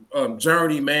this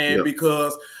journey, man,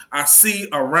 because I see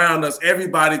around us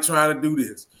everybody trying to do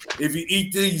this. If you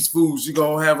eat these foods, you're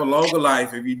going to have a longer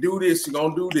life. If you do this, you're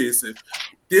going to do this. If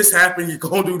this happens, you're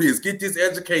going to do this. Get this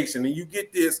education and you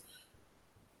get this.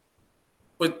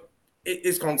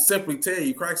 it's gonna simply tell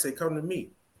you, Christ said, "Come to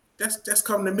me." That's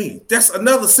come to me. That's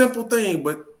another simple thing,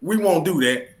 but we won't do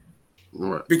that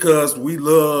because we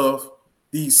love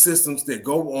these systems that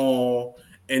go on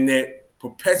and that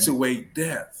perpetuate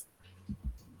death.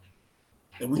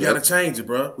 And we got to change it,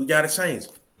 bro. We got to change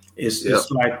it.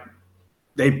 It's like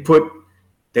they put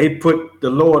the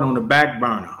Lord on the back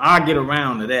burner. I'll get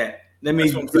around to that. Let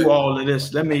me do all of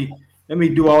this. Let me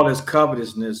do all this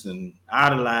covetousness and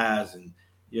idolize and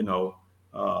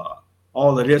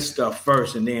all of this stuff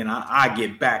first, and then I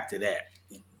get back to that.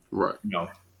 Right.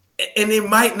 And it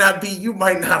might not be, you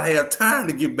might not have time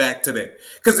to get back to that.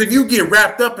 Because if you get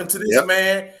wrapped up into this,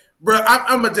 man, bro,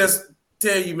 I'm going to just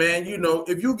tell you, man,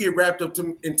 if you get wrapped up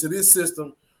into this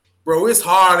system, bro, it's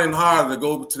harder and harder to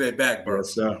go to that back burner.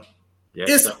 Yes, sir.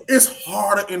 Yes, it's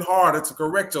harder and harder to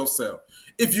correct yourself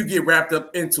if you get wrapped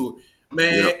up into it.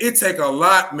 Man, it take a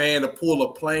lot, man, to pull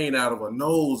a plane out of a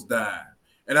nosedive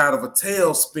and out of a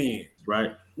tailspin.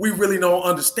 Right. We really don't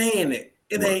understand it.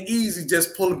 It ain't easy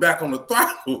just pulling back on the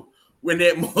throttle when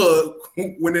it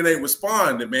ain't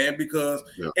responding, man, because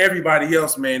everybody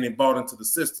else, man, they bought into the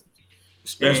system.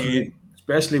 Especially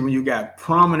when you got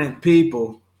prominent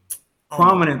people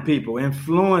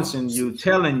influencing you,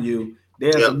 telling you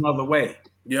there's another way.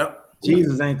 Yep.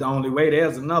 Jesus ain't the only way.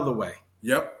 There's another way.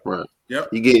 Yep. Right. Yep.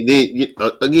 You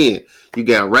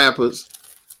got rappers.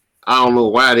 I don't know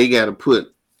why they got to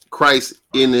put Christ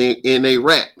in their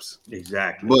raps.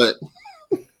 Exactly.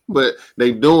 But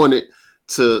they doing it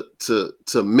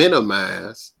to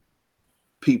minimize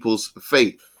people's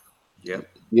faith. Yep.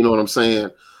 You know what I'm saying?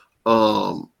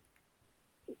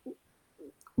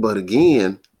 But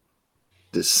again,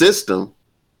 the system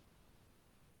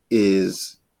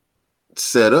is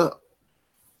set up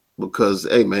because,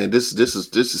 hey man, this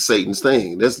is Satan's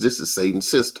thing. This is Satan's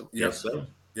system. Yes, sir.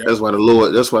 Yep. That's why the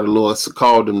Lord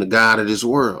called him the God of this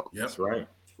world. Yep. That's right.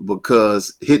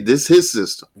 Because this his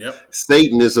system. Yep.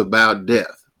 Satan is about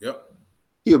death. Yep.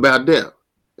 He about death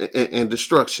and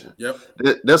destruction. Yep.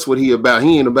 That's what he about.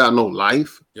 He ain't about no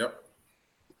life. Yep.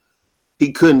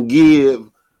 He couldn't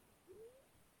give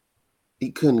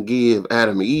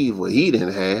Adam and Eve what he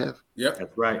didn't have. Yep.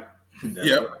 That's right.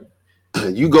 Yep.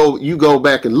 Right. You go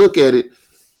back and look at it.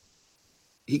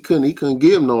 He couldn't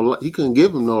give him no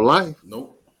life.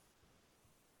 Nope.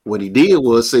 What he did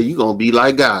was say, you're gonna be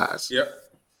like guys. Yep.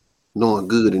 Knowing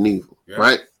good and evil. Yep.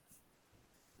 Right?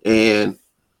 And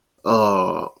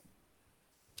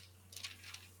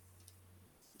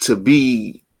to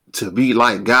be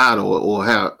like God, or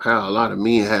how a lot of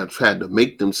men have tried to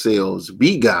make themselves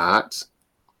be gods,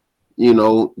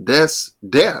 that's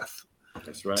death.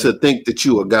 That's right. To think that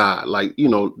you are God, like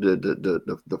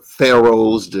the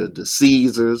pharaohs, the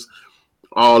Caesars,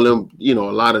 all them, a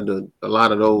lot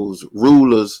of those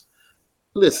rulers.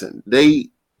 Listen, they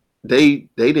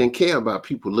didn't care about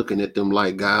people looking at them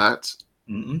like gods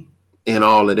and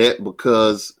all of that,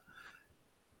 because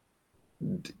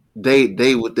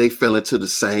they fell into the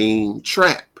same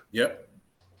trap. Yep.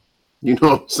 You know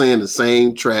what I'm saying? The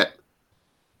same trap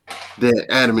that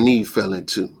Adam and Eve fell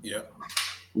into. Yep.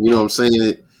 You know what I'm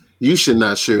saying? You should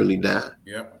not surely die.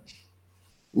 Yep.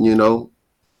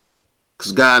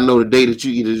 Because God know the day that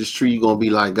you eat of this tree, you're gonna be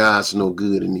like God's no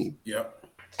good in evil. Yep.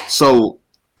 So,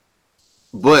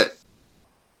 but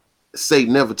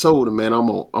Satan never told him, man, I'm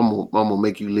gonna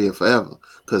make you live forever.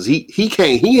 Because he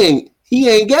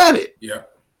ain't got it. Yeah.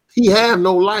 He have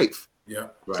no life. Yeah.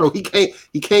 Right. So he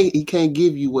can't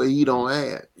give you what he don't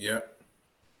have. Yeah.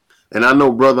 And I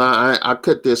know, brother, I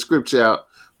cut that scripture out,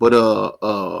 but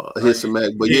here's some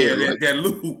Mac. But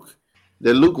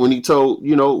that Luke, when he told,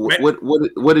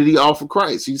 what did he offer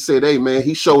Christ? He said, hey man,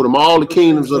 he showed him all the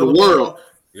kingdoms of the world.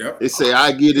 Yep. It said,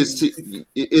 I give this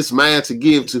it's mine to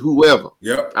give to whoever.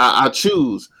 Yep. I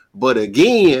choose. But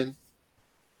again,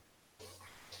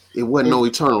 it wasn't no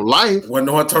eternal life. Wasn't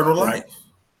no eternal life.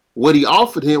 What he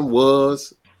offered him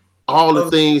was all the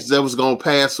things that was gonna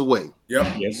pass away.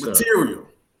 Yep. Yes, material.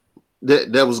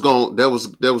 That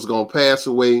was gonna pass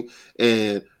away.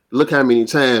 And look how many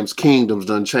times kingdoms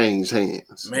done changed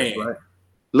hands. Man. Right.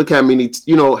 Look how many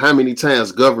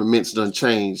times governments done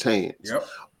changed hands. Yep.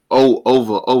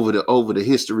 Over the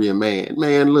history of man.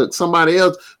 Man, look, somebody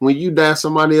else, when you die,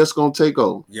 somebody else gonna take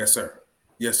over. Yes, sir.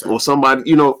 Yes, sir. Or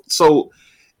somebody, so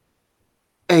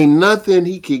ain't nothing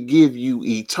he could give you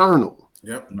eternal.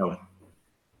 Yep. No.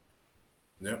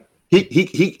 Yep. He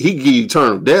give you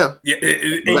eternal death. Yeah,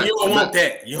 and you don't want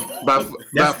that. By following,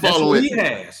 that's what he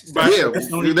has.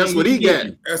 That's what he got.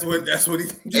 That's what he.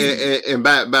 And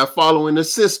by following the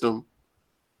system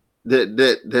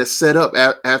that's set up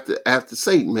after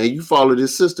Satan, man, you follow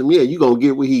this system, yeah, you gonna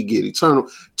get what he get,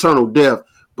 eternal death.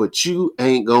 but you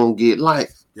ain't gonna get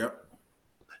life. Yep.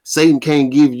 Satan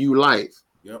can't give you life.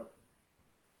 Yep.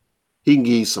 He can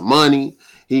give you some money.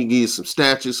 He can give you some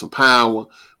stature, some power,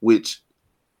 which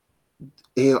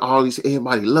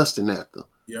everybody lusting after.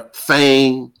 Yep.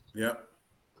 Fame. Yep.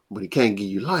 But he can't give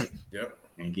you life. Yep.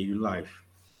 And give you life.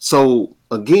 So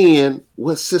again,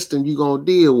 what system you gonna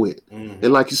deal with? Mm-hmm.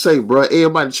 And like you say, bro,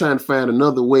 everybody trying to find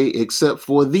another way except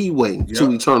for the way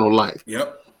to eternal life.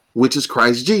 Yep. Which is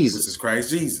Christ Jesus. Which is Christ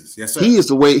Jesus. Yes, sir. He is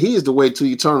the way. He is the way to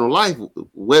eternal life,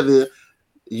 whether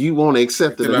you want to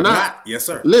accept it or not. Yes,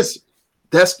 sir. Listen,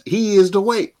 he is the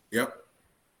way. Yep.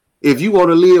 If you want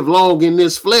to live long in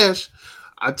this flesh,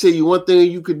 I tell you one thing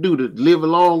you could do to live a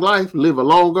long life, live a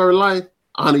longer life,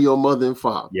 honor your mother and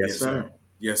father. Yes, sir.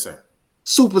 Yes, sir.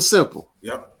 Super simple.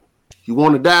 Yep. You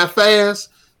want to die fast,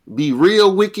 be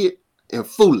real wicked and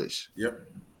foolish. Yep.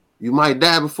 You might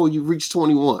die before you reach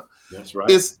 21. That's right.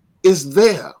 It's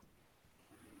there.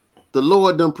 The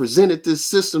Lord done presented this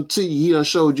system to you. He done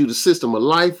showed you the system of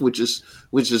life, which is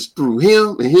through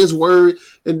him and his word.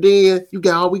 And then we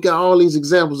got all these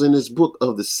examples in this book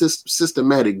of the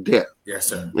systematic death. Yes,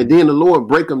 sir. And then the Lord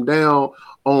break them down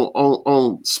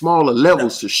on smaller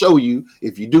levels to show you,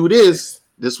 if you do this,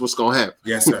 this what's gonna happen.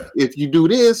 Yes, sir. If you do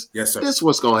this, yes, sir, this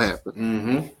what's gonna happen.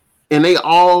 Mm-hmm. And they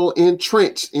all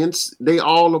entrenched, they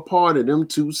all a part of them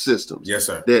two systems. Yes,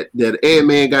 sir. That every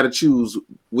man got to choose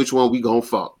which one we gonna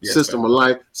follow. Yes, system sir. of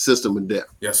life, system of death.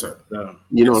 Yes, sir.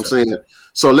 You know what I'm saying?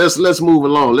 So let's move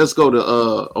along. Let's go to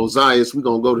Ozias. We're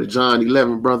gonna go to John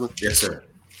 11, brother. Yes, sir.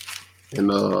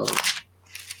 And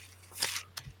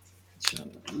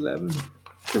John 11.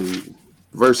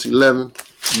 Verse 11.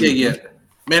 Yeah.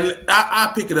 Man,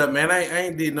 I pick it up, man. I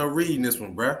ain't did no reading this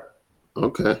one, bro.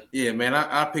 Okay. Yeah, man.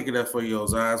 I pick it up for you,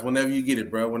 Ozias. Whenever you get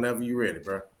it, bro. Whenever you ready,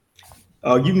 bro.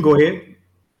 You can go ahead.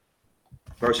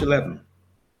 Verse 11.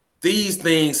 These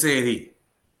things said he,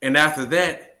 and after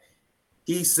that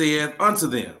he said unto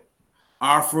them,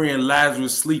 our friend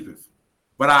Lazarus sleepeth,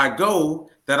 but I go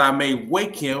that I may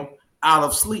wake him out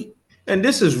of sleep. And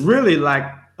this is really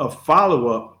like a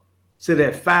follow-up to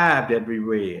that 5 that we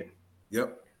read.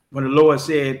 Yep. When the Lord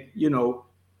said,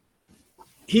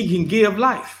 he can give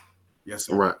life. Yes,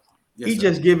 sir. Right. Yes, He sir.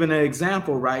 just giving an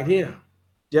example right here,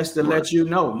 just to let you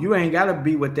know, you ain't got to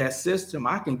be with that system.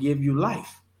 I can give you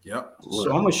life. Yep.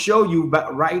 So I'm going to show you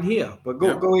right here, but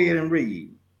go ahead and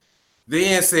read.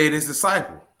 Then said his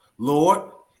disciple, Lord,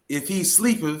 if he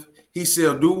sleepeth, he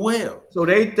shall do well. So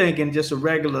they thinking just a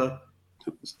regular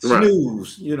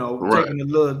snooze, taking a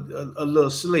little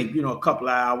sleep, a couple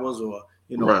of hours or,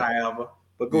 however.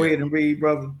 But go ahead and read,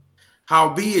 brother.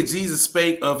 Howbeit Jesus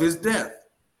spake of his death,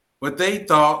 but they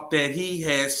thought that he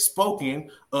had spoken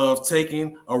of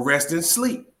taking a rest and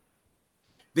sleep.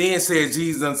 Then said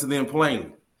Jesus unto them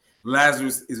plainly,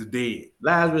 Lazarus is dead.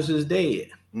 Lazarus is dead.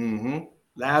 Mm-hmm.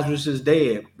 Lazarus is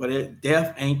dead, but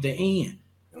death ain't the end.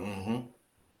 Mm-hmm.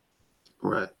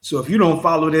 Right. So if you don't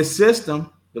follow this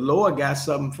system, the Lord got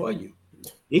something for you.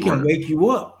 He can wake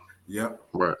you up. Yep.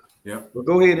 Right. Yep. But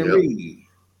go ahead and read.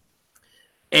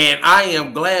 And I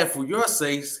am glad for your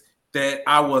sakes that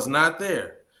I was not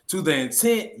there, to the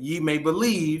intent ye may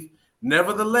believe.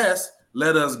 Nevertheless,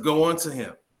 let us go unto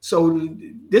him. So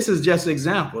this is just an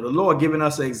example. The Lord giving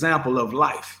us an example of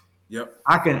life. Yep.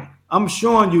 I'm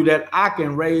showing you that I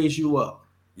can raise you up.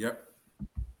 Yep.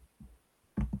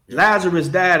 Lazarus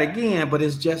died again, but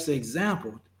it's just an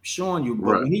example showing you.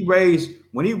 But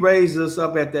when he raised us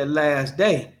up at that last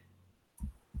day,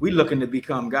 we looking to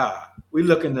become God. We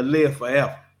looking to live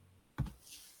forever.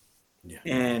 Yeah.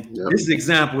 And this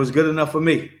example is good enough for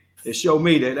me to show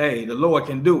me that, hey, the Lord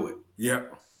can do it.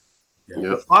 Yep.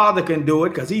 The Father can do it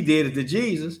because he did it to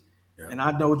Jesus. Yep. And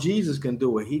I know Jesus can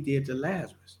do it. He did to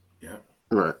Lazarus. Yep.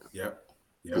 Right.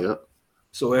 Yep.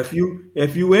 So if you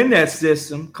in that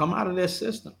system, come out of that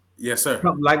system. Yes, sir.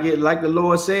 Like the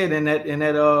Lord said in that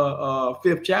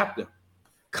 5th chapter,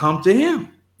 come to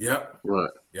him. Yep. Right.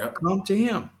 Yep. Come to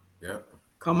him. Yep.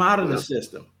 Come out of the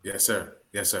system. Yes, sir.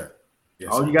 Yes, sir. Yes,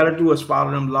 All you got to do is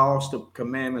follow them laws, the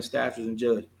commandments, statutes, and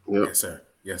judgments. Yep. Yes, sir.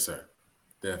 Yes, sir.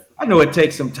 Definitely. I know it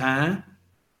takes some time.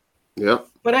 Yep.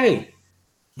 But hey,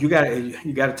 you got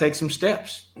to take some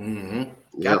steps.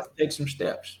 Mm-hmm. Got to take some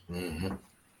steps. Mm-hmm.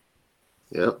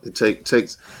 Yep. It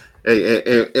takes.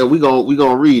 Hey, and we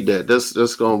gonna read that.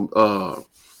 That's gonna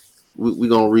we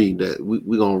gonna read that.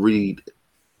 We gonna read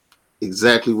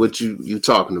exactly what you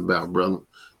talking about, brother.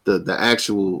 The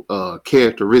actual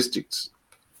characteristics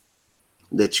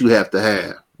that you have to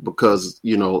have, because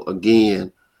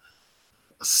again,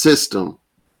 a system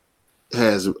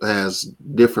has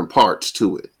different parts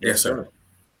to it. Yes, sir.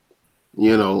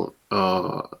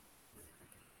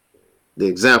 the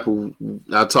example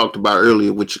I talked about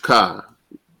earlier with your car.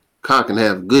 Car can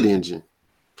have a good engine,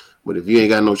 but if you ain't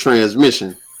got no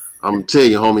transmission, I'm gonna tell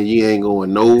you, homie, you ain't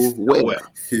going nowhere.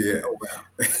 Yeah.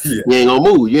 You ain't gonna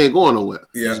move. You ain't going nowhere.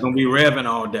 It's gonna be revving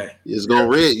all day. It's gonna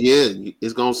rev. Yeah,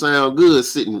 it's gonna sound good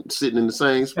sitting in the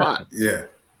same spot. Yeah.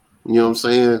 You know what I'm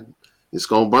saying? It's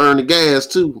gonna burn the gas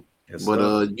too,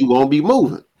 but you gonna be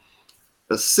moving.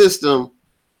 The system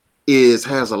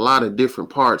has a lot of different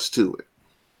parts to it.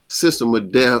 System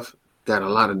of death got a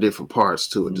lot of different parts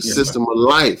to it. The system of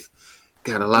life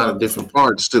got a lot of different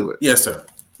parts to it. Yes, sir.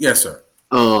 Yes, sir.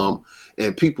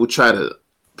 And people try to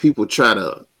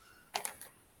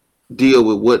deal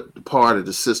with what part of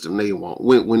the system they want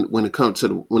when it comes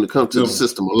to the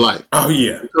system of life. Oh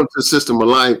yeah. When it comes to the system of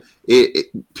life,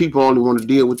 people only want to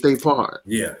deal with their part.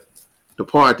 Yeah. The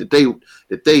part that they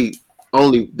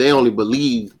only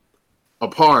believe a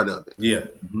part of it. Yeah.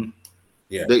 Mm-hmm.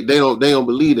 Yeah. They don't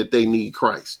believe that they need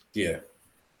Christ. Yeah.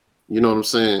 You know what I'm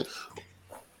saying?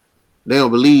 They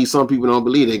don't believe, some people don't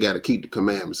believe they got to keep the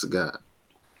commandments of God.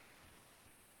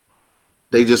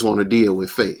 They just want to deal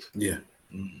with faith. Yeah.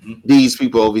 Mm-hmm. These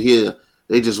people over here,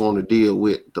 they just want to deal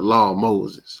with the law of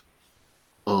Moses.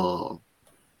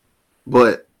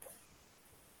 But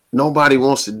nobody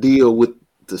wants to deal with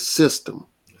the system.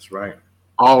 That's right.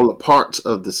 All the parts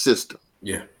of the system.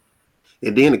 Yeah.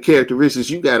 And then the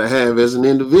characteristics you got to have as an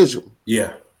individual.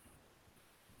 Yeah.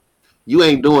 You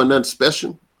ain't doing nothing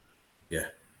special. Yeah.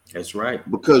 That's right.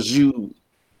 Because you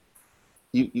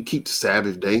keep the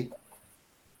Sabbath day.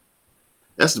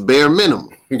 That's the bare minimum.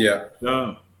 Yeah.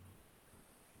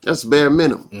 That's the bare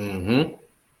minimum. Mm-hmm.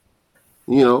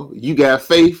 You know, you got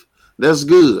faith. That's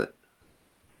good.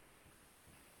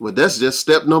 But that's just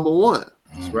step number one.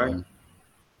 That's right.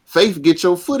 Faith get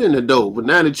your foot in the door. But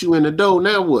now that you in the door,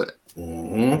 now what?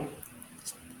 Mm-hmm.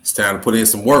 It's time to put in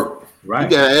some work. Right.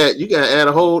 You gotta add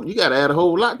a whole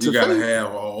lot to faith. You gotta have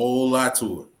a whole lot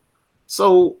to it.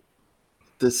 So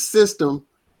the system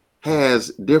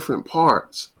has different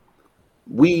parts.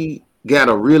 We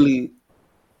gotta really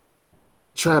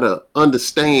try to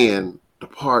understand the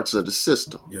parts of the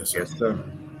system. Yes, sir. Yes, sir.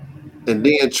 And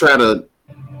then try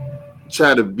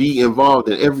to be involved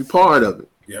in every part of it.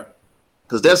 Yeah.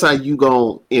 Because that's how you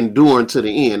gonna endure until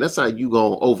the end. That's how you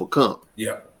gonna overcome.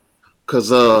 Yeah. Because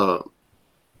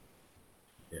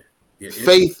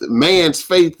faith, man's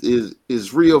faith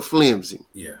is real flimsy.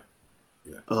 Yeah.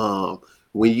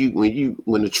 When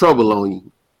the trouble on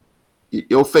you,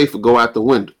 your faith will go out the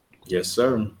window. Yes,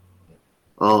 sir.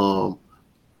 Knowing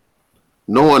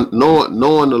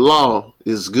the law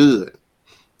is good,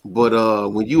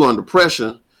 but when you under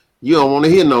pressure, you don't want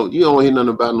to hear nothing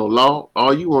about no law.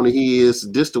 All you want to hear is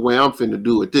this the way I'm finna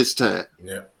do it this time.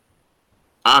 Yeah.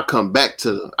 I'll come back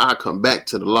to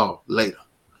the law later,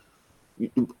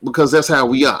 because that's how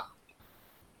we are.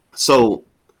 So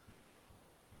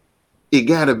it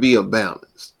gotta be a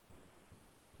balance.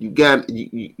 You gotta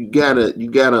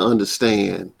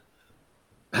understand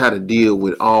how to deal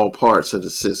with all parts of the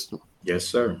system. Yes,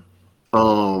 sir.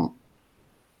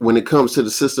 When it comes to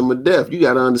the system of death, you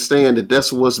got to understand that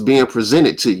that's what's being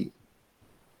presented to you.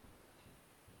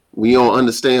 When you don't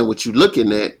understand what you're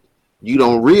looking at, you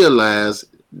don't realize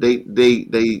they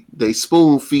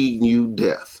spoon feeding you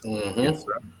death. Mm-hmm. Yes,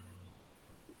 sir.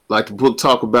 Like the book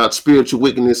talk about spiritual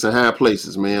wickedness in high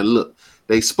places, man. Look,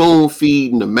 they spoon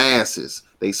feeding the masses.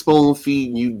 They spoon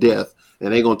feeding you death,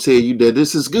 and they gonna tell you that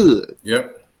this is good.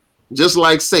 Yep. Just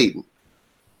like Satan,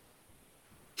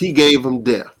 he gave him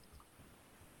death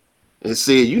and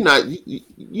said, "You're not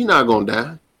gonna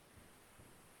die."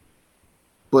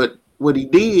 But what he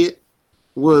did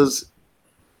was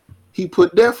he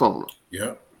put death on them.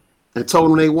 Yep. And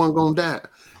told them they weren't gonna die.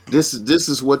 This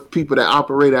is what people that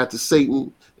operate after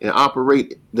Satan and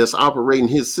that's operating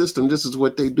his system. This is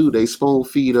what they do. They spoon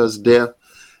feed us death,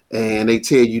 and they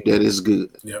tell you that it's good.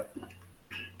 Yep.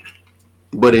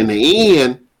 But in the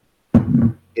end,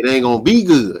 it ain't gonna be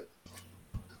good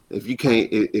if you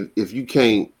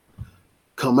can't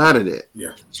come out of that.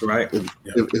 Yeah, that's right.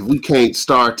 If we can't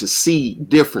start to see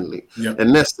differently. Yep.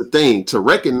 And that's the thing, to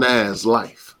recognize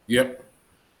life. Yep.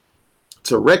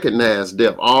 To recognize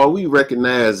death. All we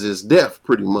recognize is death,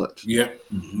 pretty much. Yep.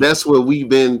 Mm-hmm. That's what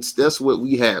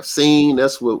we have seen.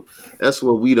 That's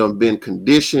what we done been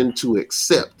conditioned to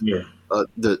accept. Yeah.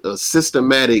 The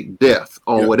systematic death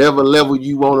on whatever level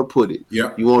you want to put it.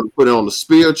 Yeah. You want to put it on the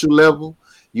spiritual level.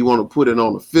 You want to put it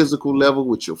on the physical level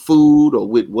with your food or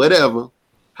with whatever.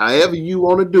 However you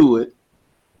want to do it.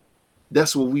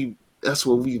 That's what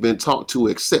we've been taught to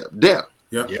accept, death.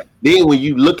 Yeah. Yeah. Then when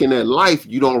you looking at life,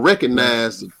 you don't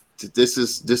recognize that this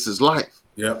is life.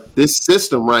 Yeah. This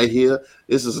system right here,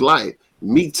 this is life.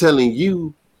 me telling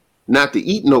you not to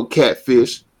eat no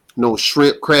catfish, no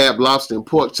shrimp, crab, lobster, and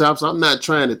pork chops. I'm not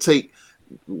trying to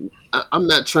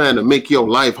make your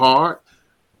life hard.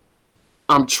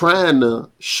 I'm trying to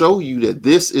show you that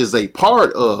this is a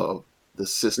part of the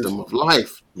system of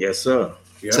life. Yes, sir.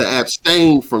 Yeah. To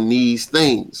abstain from these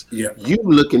things. Yeah. You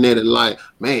looking at it like,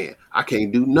 man, I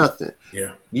can't do nothing.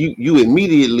 Yeah. You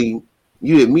immediately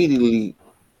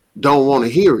don't want to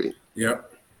hear it. Yeah.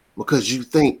 Because you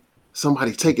think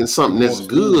somebody taking something that's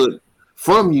good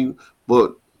from you,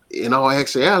 but in all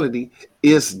actuality,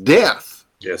 it's death.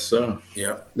 Yes, sir.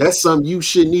 Yeah. That's something you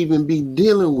shouldn't even be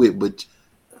dealing with. But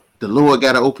the Lord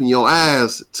got to open your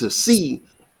eyes to see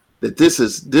that this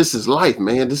is life,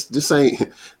 man. This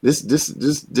ain't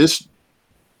this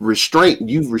restraint.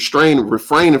 You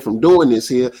refraining from doing this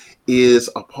here is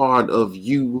a part of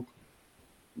you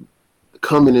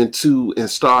coming into and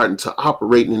starting to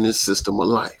operate in this system of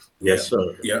life. Yes,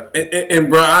 sir. Yeah. And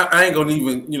bro, I ain't gonna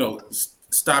even,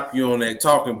 stop you on that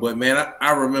talking, but man,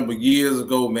 I remember years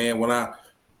ago, man, when I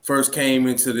first came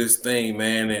into this thing,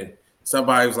 man, and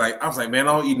somebody was like, I was like, man,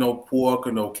 I don't eat no pork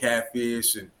or no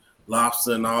catfish and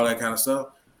lobster and all that kind of stuff.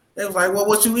 They was like, well,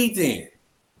 what you eat then?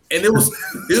 And it was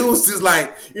just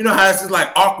like, how it's just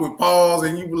like awkward pause,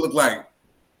 and you would look like,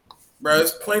 bro,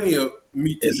 there's plenty of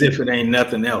meat. As if it ain't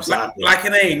nothing else out there. Like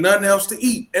it ain't nothing else to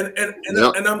eat. And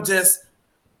I'm just,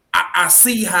 I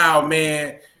see how,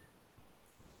 man,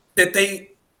 that they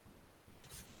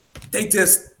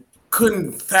just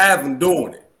couldn't fathom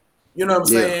doing it. You know what I'm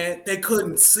saying? They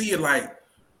couldn't see it like,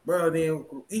 bro, then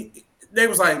they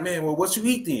was like, man, well, what you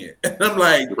eat then? And I'm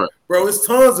like, bro, it's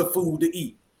tons of food to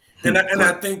eat. And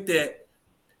I think that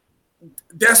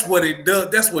that's what it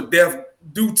does. That's what death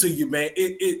do to you, man.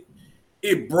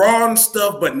 It broadens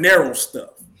stuff but narrows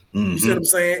stuff. You see what I'm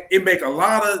saying? It make a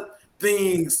lot of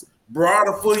things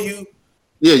broader for you.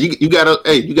 Yeah, you got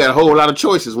a whole lot of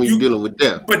choices when you're dealing with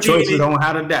death. But choices on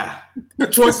how to die.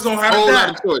 Choices on how to die. Whole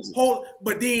lot of choices.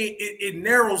 But then it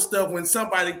narrows stuff when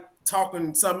somebody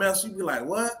talking something else. You be like,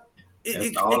 what?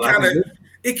 It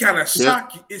kind of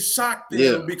shock you. It shocked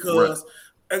them because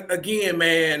again,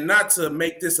 man, not to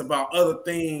make this about other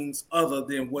things other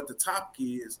than what the topic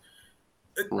is.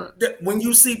 When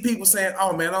you see people saying,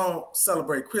 "Oh man, I don't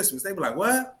celebrate Christmas," they be like,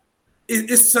 "What?"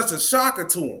 It's such a shocker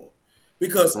to them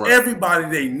because everybody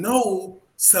they know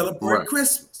celebrate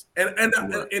Christmas, and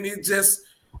it just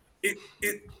it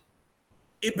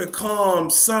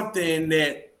becomes something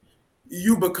that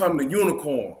you become the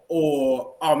unicorn,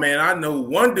 or oh man, I know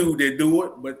one dude that do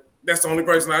it, but that's the only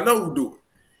person I know who do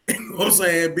it. You know what I'm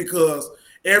saying? Because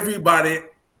everybody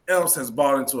else has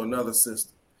bought into another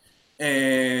system,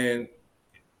 and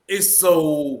it's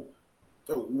so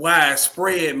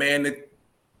widespread, man, that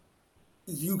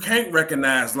you can't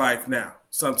recognize life now.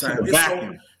 Sometimes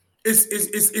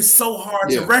it's so hard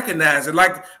to recognize it.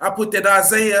 Like I put that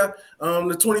Isaiah,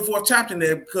 the 24th chapter in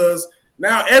there because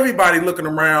now everybody looking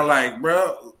around like,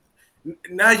 bro,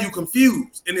 now you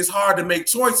confused, and it's hard to make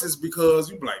choices because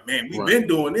you be like, man, we've been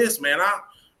doing this, man. I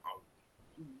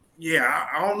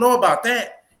don't know about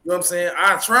that. You know what I'm saying?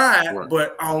 I tried,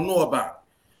 but I don't know about it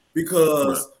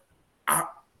because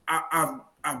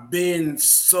I've been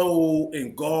so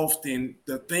engulfed in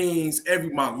the things,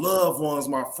 my loved ones,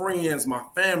 my friends, my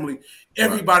family,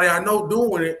 everybody I know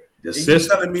doing it. And you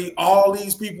telling me all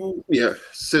these people? Yeah,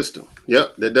 system.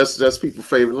 Yep, that's people's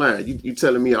favorite line. You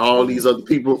telling me all these other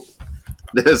people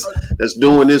that's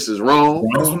doing this is wrong?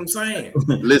 That's what I'm saying.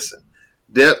 Listen,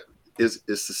 that it's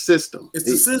the system. It's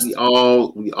the system.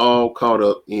 We all caught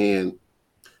up in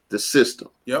the system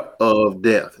of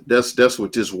death. That's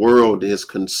what this world is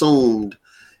consumed,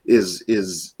 is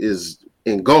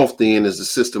engulfed in, is the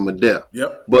system of death.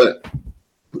 Yep. But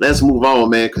let's move on,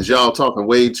 man, because y'all talking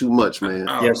way too much, man.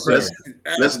 Yes, sir.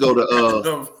 Let's go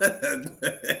to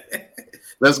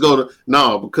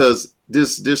because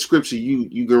this scripture you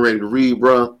getting ready to read,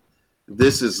 bro.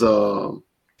 This is what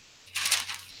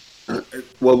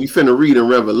we finna read in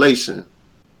Revelation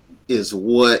is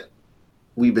what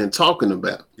we've been talking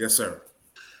about. Yes, sir.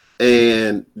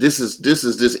 And this is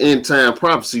this end time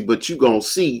prophecy, but you gonna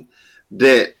see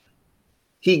that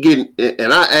he getting,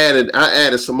 and I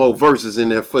added some more verses in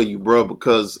there for you, bro,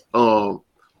 because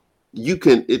you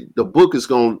can the book is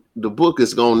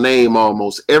gonna name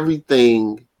almost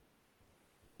everything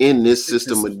in this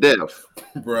system of death.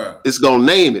 Bruh. It's gonna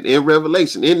name it in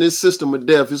Revelation. In this system of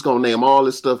death, it's gonna name all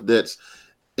this stuff that's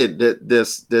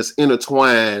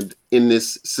intertwined in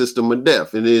this system of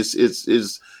death. And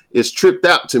it's tripped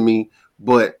out to me,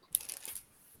 but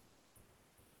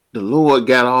the Lord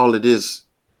got all of this,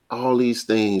 all these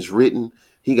things written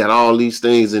He got all these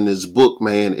things in his book,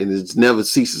 man, and it never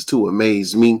ceases to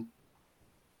amaze me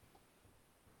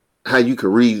how you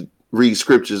can read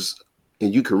scriptures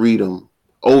and you can read them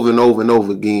over and over and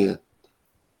over again,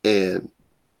 and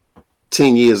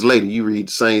 10 years later you read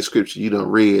the same scripture you done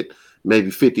read maybe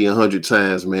 50, 100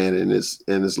 times, man, and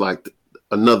it's like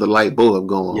another light bulb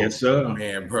going on. Yes, sir.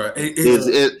 Man, bro.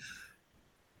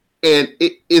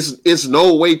 It's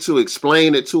no way to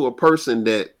explain it to a person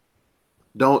that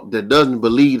doesn't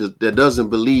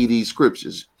believe these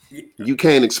scriptures. You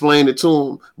can't explain it to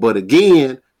them. But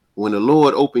again, when the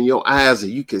Lord opened your eyes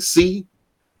and you can see,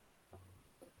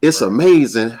 it's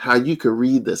amazing how you can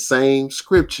read the same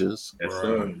scriptures. Yes,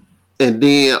 sir. And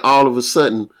then all of a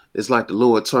sudden, it's like the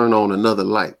Lord turned on another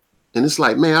light. And it's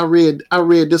like, man, I read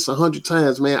this 100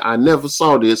 times, man. I never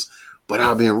saw this, but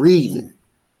I've been reading it.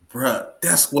 Bro,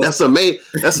 that's amazing.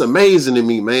 That's amazing to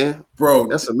me, man. Bro,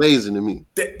 that's amazing to me.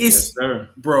 It's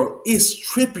bro, it's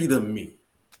trippy to me.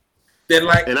 That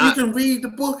like and you can read the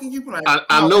book and you be like,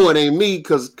 I know it ain't me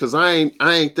because I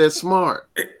ain't that smart.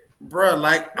 Bro,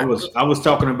 like I was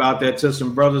talking about that to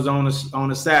some brothers on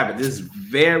the Sabbath. This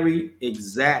very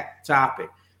exact topic.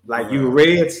 Like you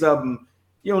read something,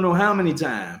 you don't know how many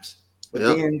times, but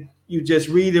then you just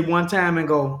read it one time and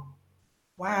go,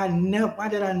 why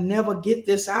did I never get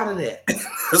this out of that?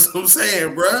 That's what I'm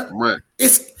saying, bro. Right.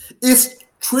 It's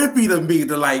trippy to me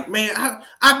to like, man,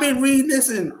 I've been reading this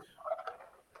and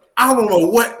I don't know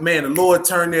what, man. The Lord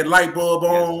turned that light bulb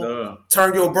on,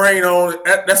 turn your brain on.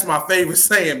 That's my favorite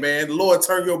saying, man. The Lord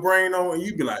turn your brain on, and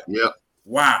you be like,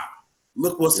 wow,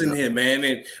 look what's in here, man.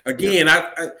 And again,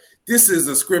 I this is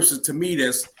a scripture to me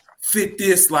that's fit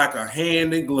this like a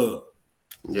hand in glove.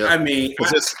 Yeah, I mean,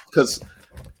 because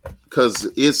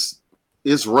it's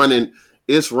running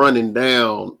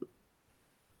down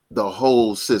the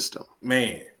whole system,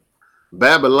 man.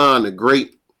 Babylon the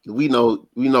Great. We know.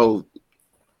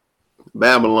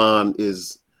 Babylon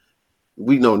is,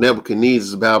 we know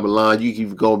Nebuchadnezzar's Babylon. You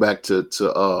can go back to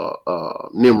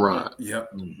Nimrod.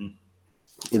 Yep. Mm-hmm.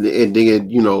 And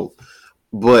then,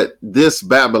 but this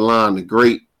Babylon the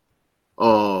Great,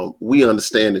 we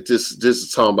understand that this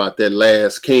is talking about that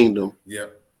last kingdom.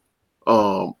 Yep.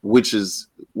 Which is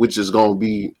going to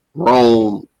be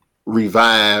Rome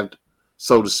revived,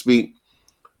 so to speak.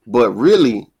 But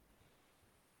really,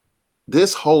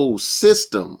 this whole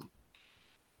system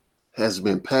has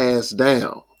been passed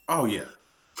down. Oh yeah.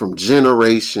 From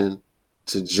generation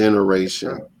to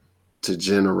generation to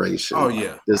generation. Oh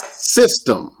yeah. The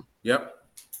system. Yep.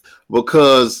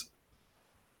 Because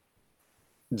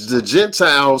the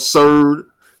Gentiles served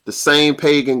the same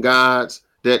pagan gods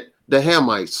that the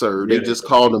Hamites served. They just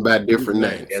called them by different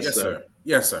names. Yes, sir.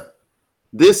 Yes, sir.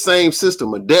 This same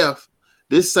system of death,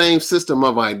 this same system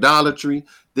of idolatry,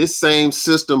 this same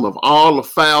system of all the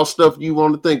foul stuff you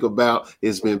want to think about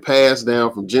has been passed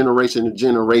down from generation to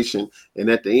generation. And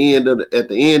at the end of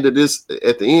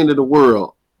the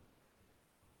world,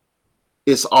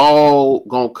 it's all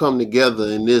gonna come together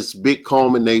in this big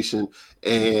culmination,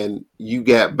 and you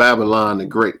got Babylon the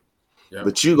Great. Yep.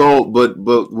 But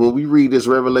when we read this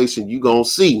Revelation, you gonna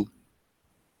see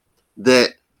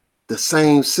that the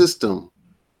same system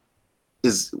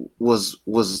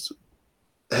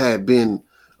had been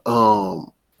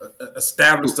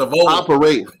established of old,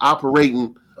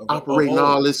 operating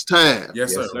all this time.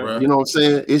 Yes, sir. Bro. You know what I'm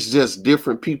saying? It's just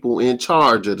different people in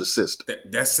charge of the system.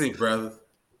 That's it, brother.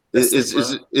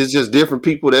 It's just different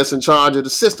people that's in charge of the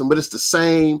system, but it's the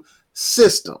same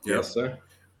system. Yes, sir.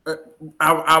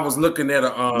 I was looking at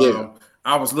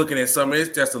I was looking at something.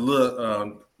 It's just a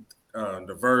little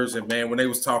diversion, man. When they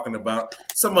was talking about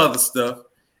some other stuff,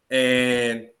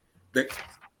 and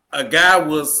a guy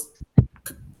was,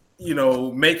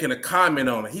 making a comment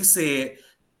on it. He said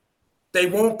they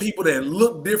want people that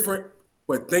look different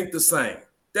but think the same.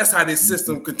 That's how this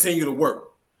system continue to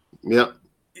work. Yep.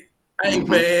 Hey,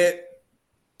 man,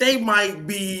 they might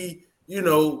be,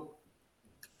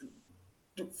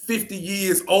 50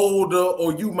 years older,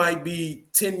 or you might be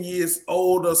 10 years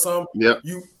older or something. Yep.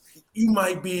 You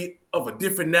might be of a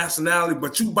different nationality,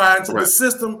 but you buy into the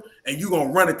system and you're going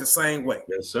to run it the same way.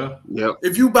 Yes, sir. Yep.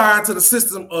 If you buy into the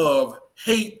system of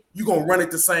hate, you're going to run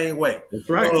it the same way. That's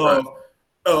right.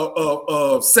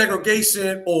 Of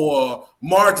segregation or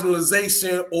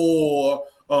marginalization or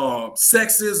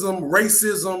sexism,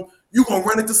 racism, you're going to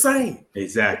run it the same.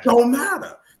 Exactly. It don't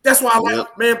matter. That's why I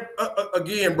like, man,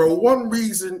 again, bro, one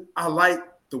reason I like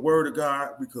the word of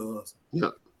God, because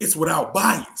it's without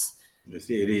bias. Yes,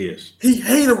 it is. He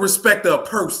hate or respect a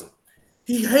person.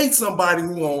 He hates somebody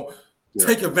who won't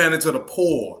take advantage of the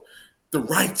poor, the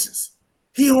righteous.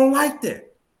 He don't like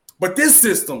that. But this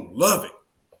system love it.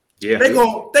 Yeah. They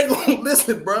gonna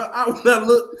listen, bro.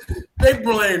 They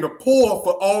blame the poor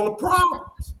for all the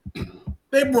problems.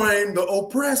 They blame the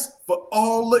oppressed for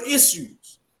all the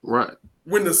issues. Right.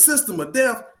 When the system of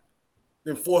death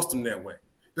then forced them that way.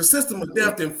 The system of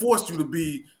death then forced you to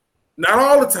be, not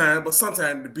all the time, but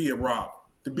sometimes to be a robber,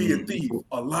 to be a thief,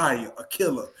 a liar, a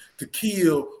killer, to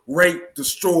kill, rape,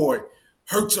 destroy,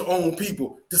 hurt your own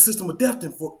people. The system of death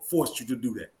then forced you to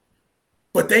do that.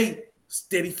 But they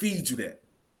steady feed you that.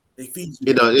 They feed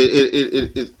you.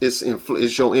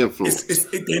 It's your influence.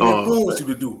 They influence you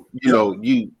to do it. You know,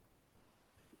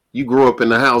 you grew up in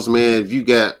the house, man. If you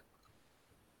got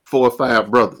 4 or 5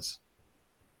 brothers,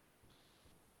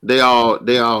 they all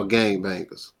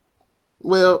gangbangers.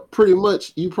 Well, pretty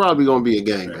much, you probably gonna be a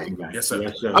gangbanger. Yes,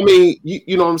 sir. I mean,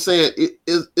 you know what I'm saying?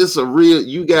 It's a real.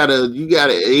 You got a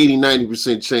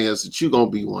 80-90% chance that you gonna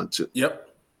be one too. Yep.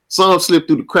 Some slip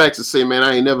through the cracks and say, "Man,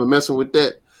 I ain't never messing with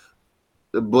that."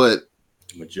 But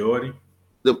majority,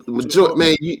 the majority,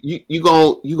 man, you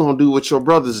gonna do what your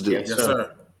brothers do. Yes,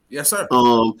 sir. Yes, sir.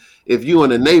 If you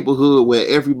in a neighborhood where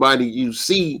everybody you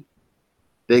see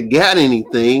that got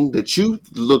anything that you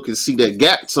look and see that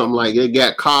got something, like they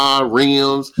got car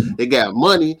rims, they got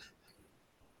money,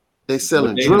 they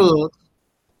selling drugs,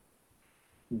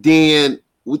 then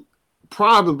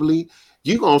probably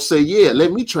you gonna say, yeah,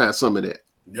 let me try some of that.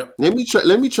 Yep. Let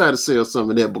me try to sell some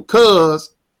of that,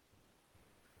 because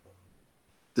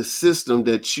the system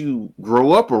that you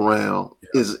grow up around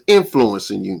is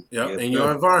influencing you. Yep. In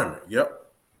your environment. Yep.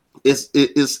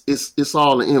 It's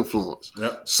all an influence.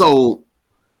 Yep. So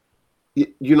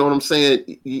you know what I'm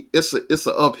saying? It's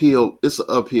an uphill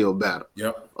battle.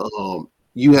 Yep.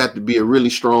 You have to be a really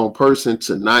strong person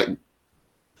to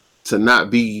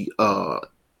not be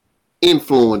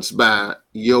influenced by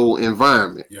your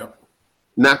environment. Yep.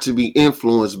 Not to be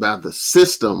influenced by the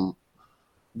system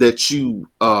that you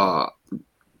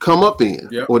come up in,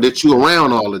 or that you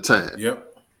around all the time. Yep.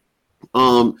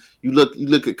 You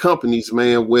look at companies,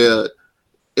 man, where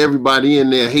everybody in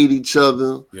there hate each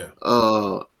other. Yeah.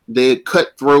 They're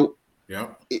cutthroat. Yeah.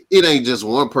 It ain't just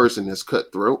one person that's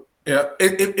cutthroat. Yeah.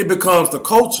 It becomes the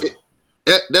culture.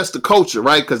 That's the culture,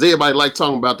 right? Because everybody like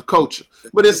talking about the culture,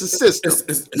 but it's a system.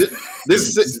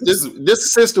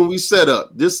 This system we set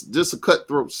up. This a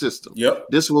cutthroat system. Yep.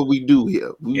 This is what we do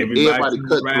here. Everybody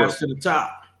cutthroat to the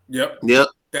top. Yep. Yep.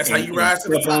 That's how you rise to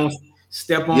the top.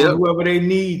 Step on whoever they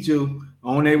need to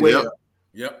on their way up.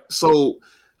 Yep. So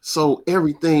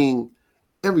everything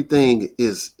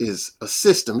is a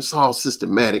system. It's all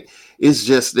systematic. It's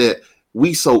just that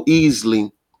we so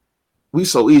easily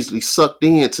sucked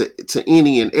into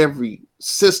any and every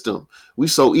system. We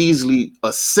so easily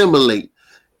assimilate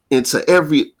into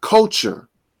every culture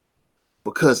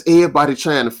because everybody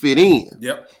trying to fit in.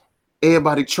 Yep.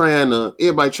 Everybody trying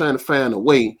to find a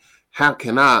way. How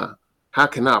can I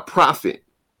profit?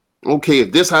 Okay,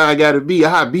 if this how I gotta be,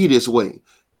 I be this way.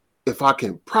 If I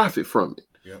can profit from it.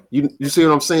 Yep. You see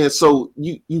what I'm saying? So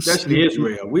you especially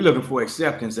Israel, we're looking for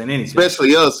acceptance in anything.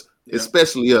 Especially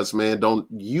us, man.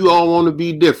 You all want to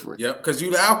be different. Yep, because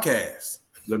you the outcast.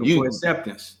 Looking for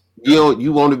acceptance.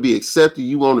 You want to be accepted.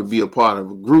 You want to be a part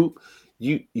of a group.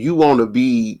 You want to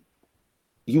be,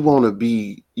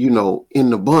 in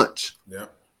the bunch. Yeah.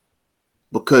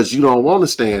 Because you don't want to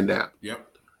stand out. Yep.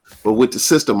 But with the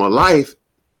system of life,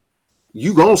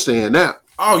 you gonna stand out.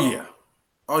 Oh yeah.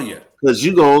 Because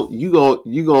you gonna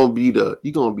be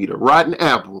the rotten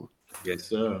apple. Yes,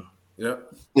 sir.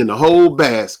 Yep. In the whole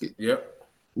basket. Yep.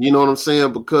 You know what I'm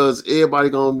saying? Because everybody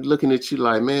gonna be looking at you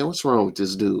like, man, what's wrong with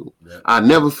this dude? Yep. I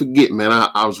never forget, man.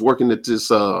 I was working at this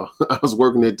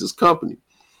company,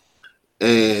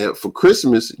 and for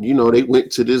Christmas, they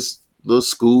went to this little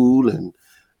school and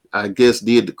I guess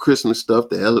did the Christmas stuff,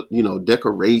 the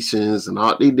decorations and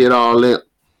all. They did all that.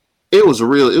 It was a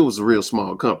real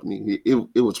small company.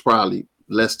 It was probably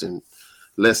less than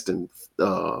 15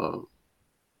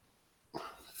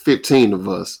 of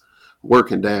us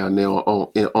working down there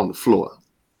on the floor.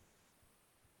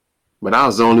 But I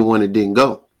was the only one that didn't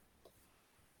go.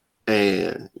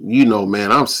 And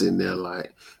man, I'm sitting there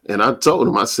like, and I told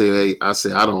him, I said, I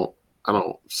don't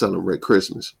celebrate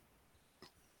Christmas.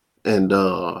 And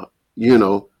they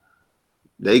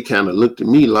kind of looked at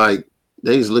me like,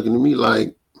 you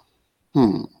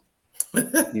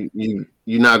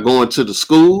not going to the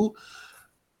school?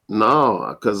 No,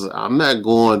 because I'm not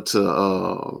going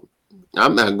to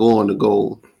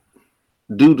go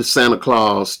do the Santa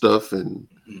Claus stuff and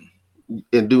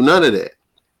do none of that.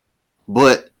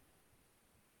 But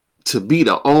to be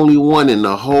the only one in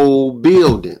the whole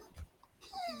building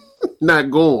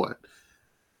not going,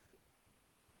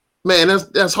 Man,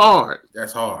 that's hard.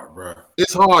 That's hard, bro.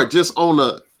 It's hard just on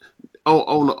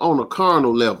a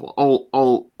carnal level,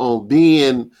 on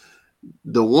being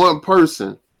the one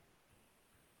person,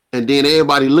 and then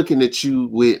everybody looking at you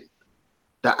with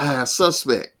the eye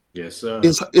suspect. Yes, sir.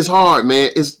 It's hard,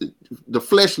 man. It's the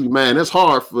fleshly man. It's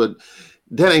hard for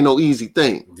that. Ain't no easy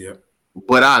thing. Yeah.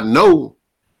 But I know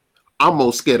I'm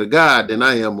more scared of God than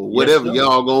I am of whatever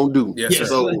y'all gonna do. Yes, sir.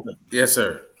 So, yes,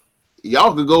 sir.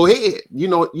 Y'all could go ahead. You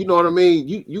know what I mean?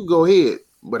 You go ahead,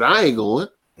 but I ain't going.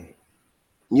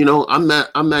 You know, I'm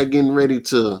not getting ready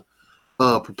to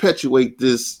perpetuate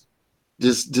this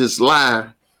lie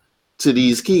to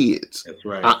these kids. That's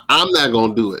right. I'm not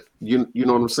gonna do it. You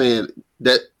know what I'm saying?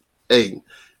 That hey,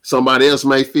 somebody else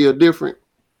may feel different,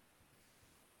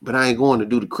 but I ain't going to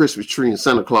do the Christmas tree and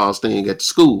Santa Claus thing at the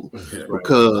school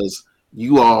because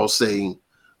you all say,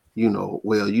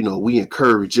 we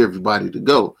encourage everybody to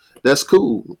go. That's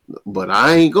cool, but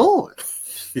I ain't going.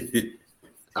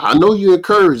 I know you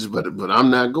encouraged, but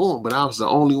I'm not going. But I was the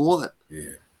only one.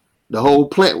 Yeah. The whole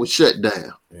plant was shut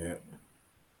down. Yeah.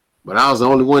 But I was the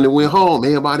only one that went home.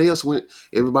 Everybody else went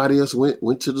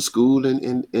to the school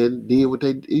and did what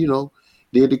they,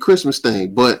 did the Christmas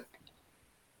thing. But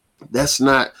that's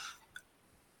not,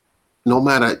 no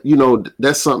matter,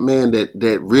 that's something, man,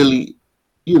 that really,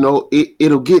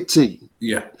 it'll get to you.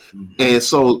 Yeah. And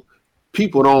so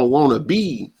people don't want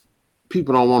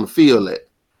to feel that.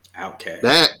 Outcast.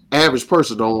 That average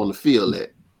person don't want to feel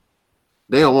that.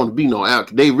 They don't want to be no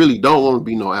outcast. They really don't want to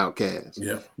be no outcast.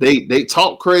 Yeah. They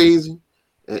talk crazy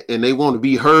and they want to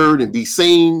be heard and be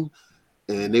seen,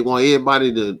 and they want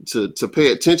everybody to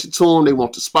pay attention to them. They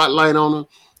want the spotlight on them.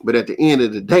 But at the end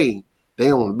of the day, they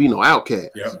don't want to be no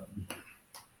outcast. Yeah.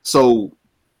 So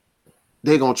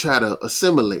they're gonna try to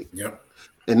assimilate. Yeah.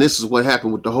 And this is what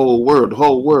happened with the whole world. The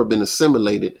whole world been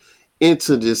assimilated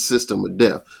into this system of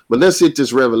death. But let's hit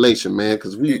this Revelation, man,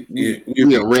 because we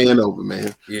ran over,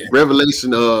 man. Yeah.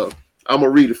 Revelation, I'm gonna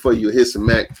read it for you, Hiss and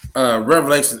Mac.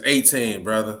 Revelation 18,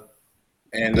 brother.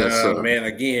 And Yes, man,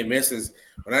 again, this is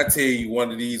when I tell you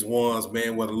one of these ones,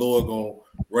 man, where the Lord gonna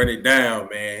run it down,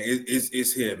 man.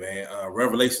 It's here, man.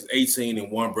 Revelation 18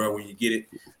 and 1, bro. When you get it,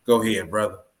 go ahead,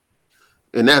 brother.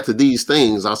 And after these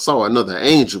things, I saw another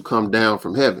angel come down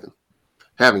from heaven,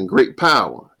 having great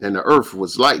power, and the earth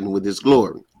was lightened with his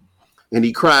glory. And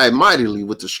he cried mightily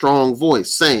with a strong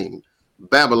voice, saying,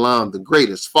 Babylon the great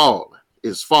is fallen,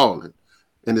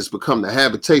 and is become the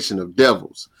habitation of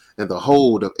devils, and the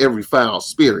hold of every foul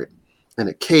spirit, and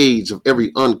a cage of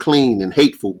every unclean and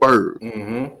hateful bird.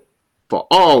 Mm-hmm. For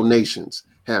all nations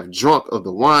have drunk of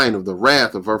the wine of the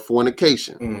wrath of her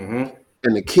fornication. Mm-hmm.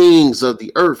 And the kings of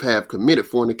the earth have committed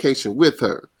fornication with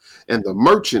her, and the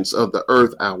merchants of the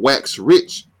earth are waxed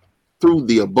rich through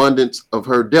the abundance of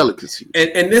her delicacy.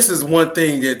 And this is one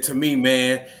thing that, to me,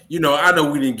 man, I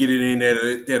know we didn't get it in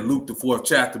that Luke the 4th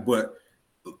chapter, but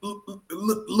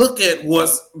look at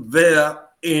what's there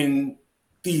in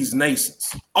these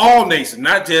nations. All nations,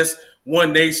 not just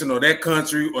one nation or that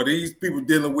country or these people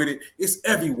dealing with it. It's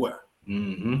everywhere.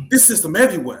 Mm-hmm. This system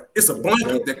everywhere. It's a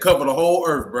blanket that covers the whole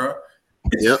earth, bro.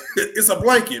 Yep. It's a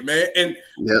blanket, man. And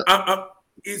yep.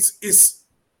 It's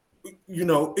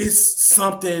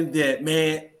something that,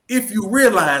 man, if you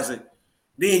realize it,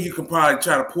 then you can probably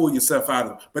try to pull yourself out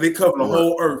of it. But it covers the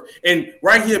whole earth. And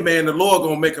right here, man, the Lord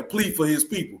gonna make a plea for his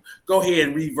people. Go ahead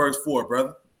and read verse 4,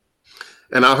 brother.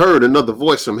 And I heard another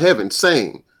voice from heaven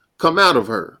saying, Come out of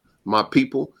her, my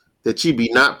people, that ye be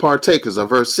not partakers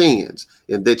of her sins,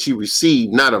 and that ye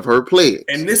receive not of her plagues.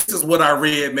 And this is what I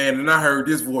read, man, and I heard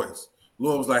this voice.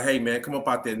 Lord was like, hey, man, come up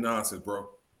out that nonsense, bro. You know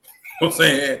what I'm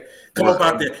saying? Come up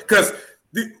out there. Because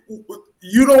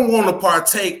you don't want to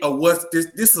partake of what's this.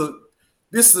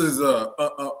 This is a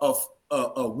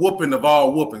whooping of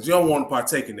all whoopings. You don't want to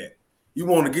partake in that. You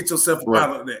want to get yourself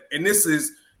out of that. And this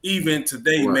is even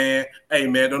today, man. Hey,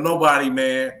 man, don't nobody,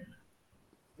 man,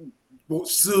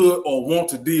 should or want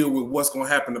to deal with what's going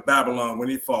to happen to Babylon when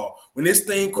it fall. When this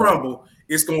thing crumble,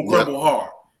 it's going to crumble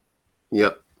hard.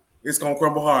 Yep. It's going to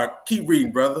crumble hard. Keep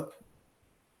reading, brother.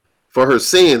 For her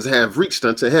sins have reached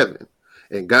unto heaven,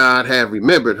 and God have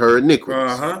remembered her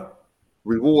iniquities. Uh-huh.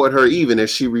 Reward her even as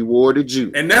she rewarded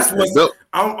you. And that's what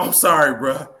I'm sorry,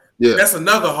 bro. Yeah. That's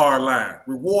another hard line.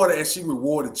 Reward her as she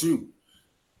rewarded you.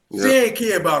 Yeah. She ain't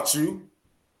care about you.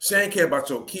 She ain't care about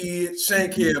your kids. She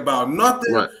ain't care about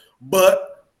nothing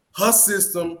but her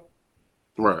system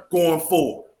going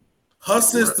forward. Her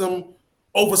system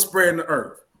overspreading the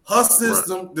earth. Her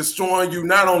system destroying you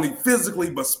not only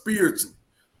physically but spiritually.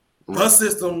 Her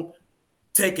system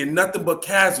taking nothing but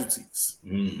casualties.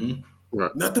 Mm-hmm.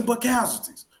 Nothing but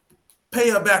casualties.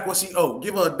 Pay her back what she owed.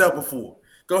 Give her a double for it.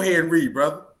 Go ahead and read,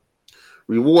 brother.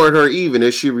 Reward her even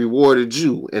as she rewarded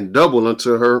you, and double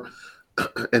unto her,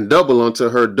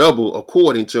 double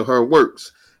according to her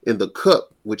works, in the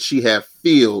cup which she hath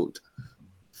filled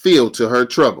to her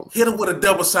trouble. Hit her with a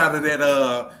double shot of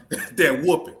that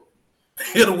whooping.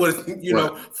 Hit her with,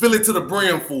 fill it to the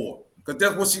brim for her. Because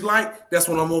that's what she like, that's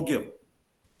what I'm going to give her.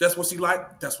 That's what she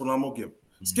like, that's what I'm going to give her.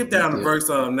 Skip down to verse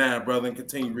 9, brother, and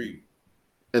continue reading.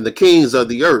 And the kings of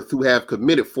the earth who have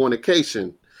committed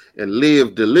fornication and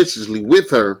lived deliciously with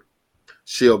her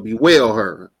shall bewail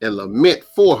her and lament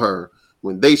for her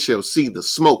when they shall see the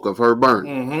smoke of her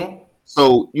burning. Mm-hmm.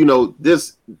 So,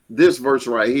 this verse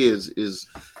right here is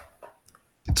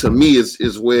to me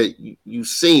is where you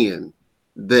seeing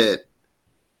that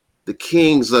the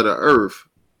kings of the earth,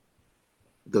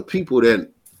 the people that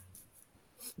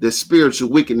spiritual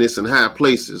wickedness in high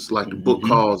places, like the book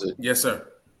calls it. Yes, sir.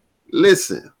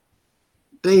 Listen,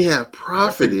 they have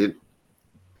profited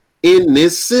in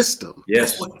this system.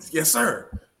 Yes. Yes, sir.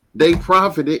 They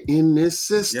profited in this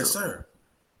system. Yes, sir.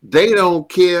 They don't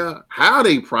care how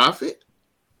they profit.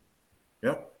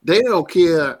 Yep. They don't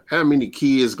care how many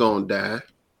kids gonna die,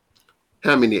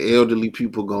 how many elderly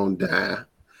people gonna die,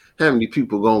 how many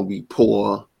people gonna be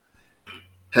poor,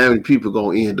 how many people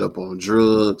gonna end up on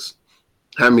drugs,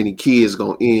 how many kids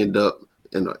gonna end up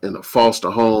in a foster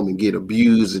home and get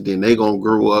abused, and then they gonna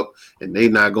grow up and they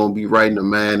not gonna be right in the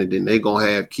mind, and then they gonna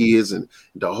have kids, and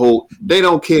they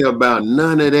don't care about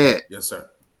none of that. Yes, sir.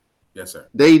 Yes, sir.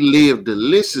 They live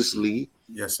deliciously,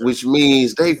 yes, sir. Which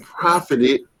means they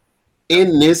profited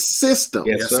in this system.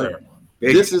 Yes, sir.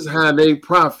 This is how they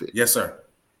profit. Yes, sir.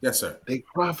 Yes, sir. They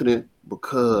profited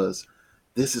because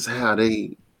this is how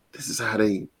they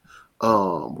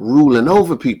ruling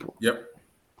over people. Yep.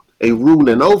 They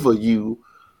ruling over you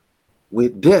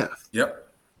with death. Yep.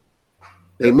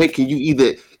 They making you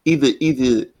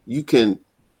either you can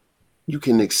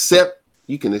accept,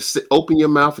 open your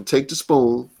mouth and take the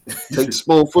spoon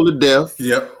full of death.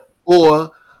 Yep.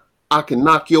 Or I can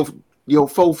knock your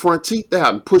faux front teeth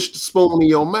out and push the spoon in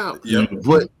your mouth. Yep.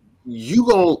 But you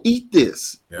gonna eat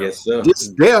this. Yep. Yes, sir. This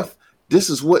death,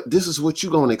 this is what you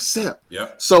gonna accept.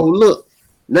 Yep. So look,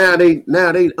 now they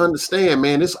understand,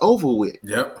 man, it's over with.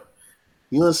 Yep.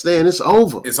 You understand? It's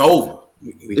over. It's over.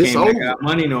 We can't make our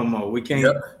money no more. We can't.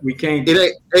 Yep. We can't.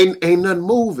 It ain't nothing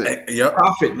moving. Yep.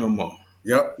 Profit no more.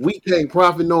 Yep. We can't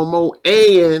profit no more.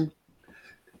 And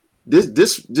this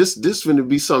gonna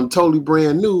be something totally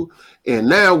brand new. And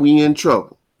now we in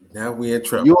trouble. Now we in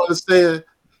trouble. You understand?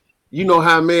 You know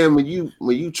how, man, when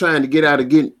you trying to get out of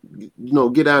getting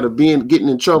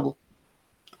in trouble,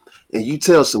 and you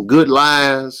tell some good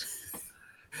lies,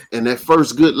 and that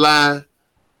first good lie,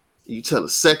 you tell a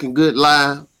second good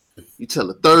lie, you tell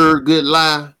a third good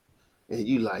lie, and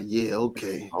you like, yeah,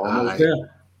 okay, Almost there.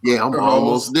 Yeah, I'm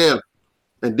almost there.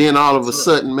 And then all of a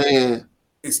sudden, man,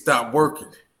 it stopped working.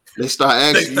 They start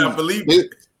asking they stop believing.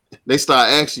 They start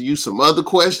asking you some other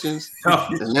questions,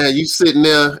 and now you sitting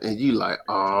there and you like,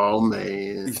 oh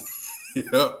man,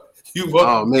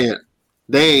 oh man,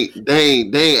 they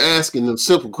ain't asking them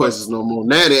simple questions no more.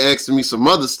 Now they asking me some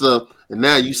other stuff, and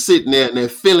now you sitting there and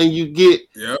that feeling you get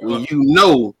when you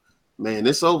know, man,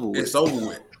 it's over with. It's over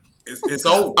with. It's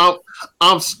over.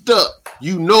 I'm stuck.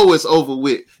 You know it's over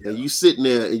with, and you sitting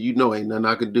there and you know ain't nothing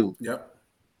I can do. Yep.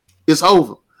 It's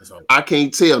over. I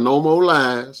can't tell no more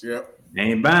lies. Yep. They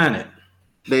ain't buying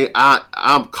it.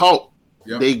 I'm caught.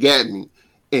 Yep. They got me.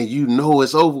 And you know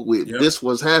it's over with. Yep. This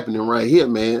was happening right here,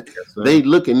 man. Yes, they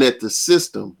looking at the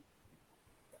system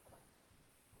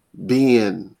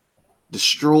being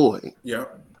destroyed.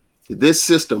 Yep. This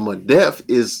system of death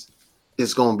is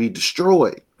gonna be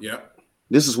destroyed. Yep.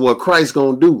 This is what Christ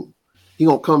gonna do. He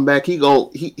gonna come back. He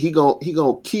gonna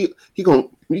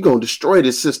destroy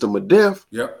this system of death.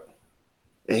 Yep.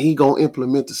 And he gonna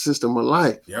implement the system of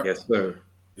life. Yep. Yes, sir.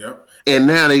 Yep. And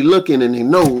now they looking and they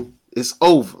know it's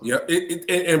over. Yeah.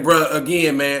 And bro,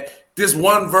 again, man, this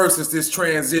one verse is this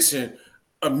transition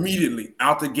immediately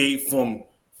out the gate from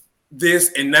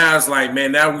this, and now it's like,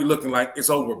 man, now we looking like it's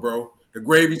over, bro. The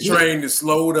gravy train is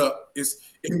slowed up. It's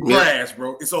in grass,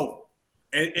 bro. It's over.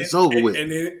 And it's over with.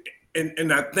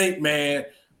 And I think, man,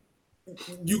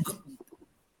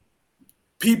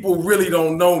 people really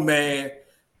don't know, man.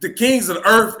 The kings of the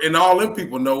earth and all them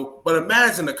people know, but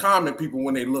imagine the common people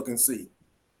when they look and see.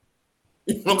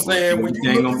 You know what I'm saying? When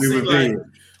you look and see, like,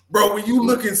 bro, when you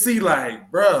look and see, like,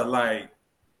 bro, like,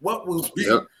 what will be?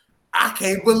 Yep. I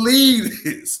can't believe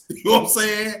this. You know what I'm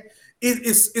saying?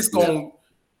 It's gonna,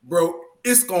 bro.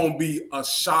 It's gonna be a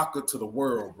shocker to the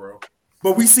world, bro.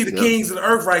 But we see the kings of the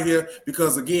earth right here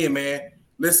because, again, man,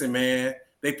 listen, man,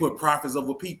 they put prophets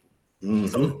over people.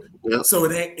 Mm-hmm. So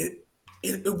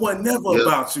it wasn't never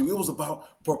about you. It was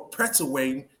about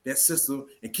perpetuating that system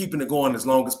and keeping it going as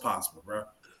long as possible, bro.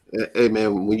 Hey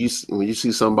man, when you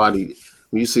see somebody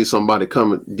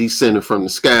coming descending from the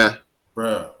sky,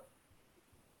 bro,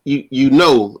 you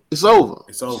know it's over.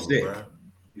 It's over, sick. bro.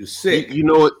 You're sick. You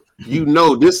know it. You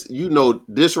know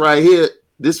this right here.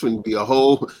 This would be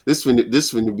this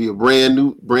would be a brand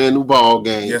new ball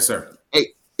game. Yes, sir. Hey,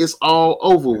 it's all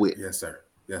over with. Yes, sir.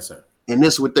 Yes, sir. And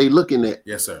that's what they looking at.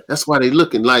 Yes, sir. That's why they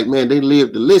looking like, man, they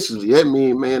live deliciously. That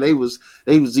mean, man, they was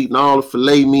eating all the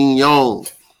filet mignon.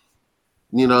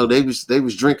 You know, they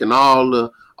was drinking all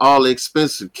the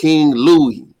expensive King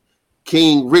Louis,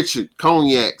 King Richard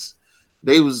cognacs.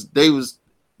 They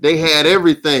had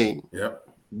everything. Yep.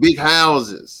 Big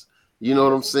houses. You know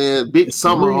what I'm saying? Big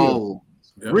summer home.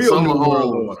 Yep. Real summer New World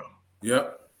home. Order.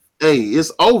 Yep. Hey,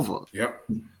 it's over. Yep.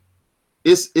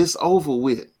 It's over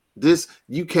with. This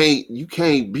you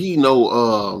can't be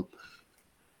no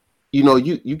you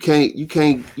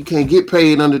can't get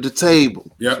paid under the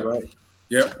table. Yep. Right.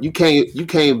 Yep. You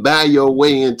can't buy your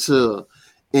way into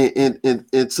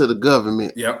the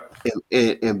government. Yep.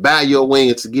 And buy your way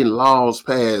into getting laws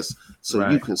passed so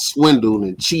Right. you can swindle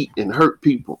and cheat and hurt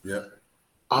people. Yep.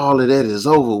 All of that is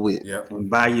over with. Yep. And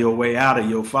buy your way out of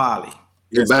your folly.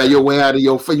 You buy your way out of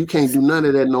your face. You can't do none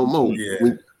of that no more.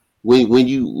 Yeah. When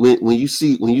you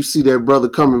see that brother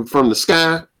coming from the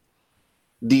sky,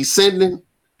 descending,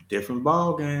 Different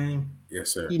ball game.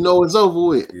 Yes, sir. you know it's over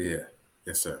with. Yeah.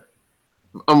 Yes, sir.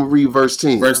 I'm gonna read verse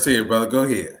 10. Verse 10, brother. Go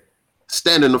ahead.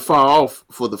 Standing afar off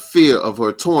for the fear of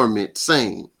her torment,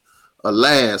 saying,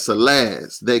 Alas,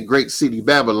 alas, that great city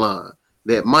Babylon,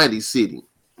 that mighty city,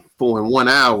 for in 1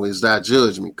 hour is thy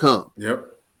judgment come. Yep.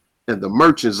 And the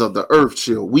merchants of the earth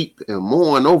shall weep and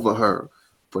mourn over her,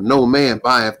 for no man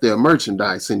buyeth their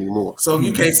merchandise anymore. So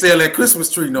you can't sell that Christmas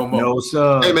tree no more. No,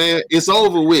 sir. Hey man, it's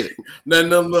over with.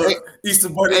 None of them Easter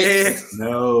bunny heads.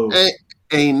 No.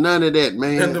 Ain't none of that,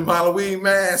 None of man. them Halloween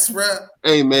masks, bro.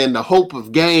 Hey man, the hope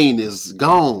of gain is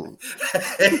gone.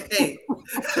 Hey,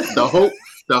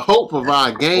 The hope of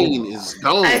our gain is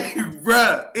gone. hey,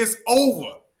 bro, it's over.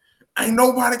 Ain't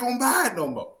nobody gonna buy it no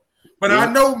more. But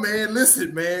I know, man.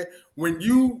 Listen, man. When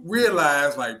you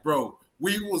realize, like, bro,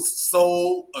 we was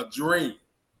sold a dream.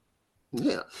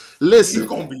 Yeah. Listen, You're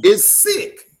gonna be it's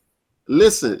sick.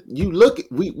 listen, you look at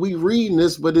we reading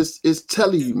this, but it's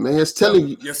telling you, man. It's telling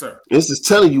you, Yes, sir. this is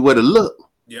telling you where to look.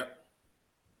 Yep.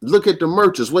 Look at the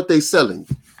merchants, what they selling.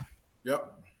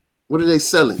 Yep. What are they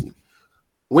selling you?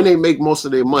 When they make most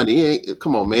of their money,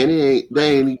 come on, man.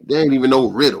 They ain't even no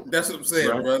riddle. That's what I'm saying,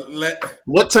 Right. bro.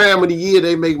 What time of the year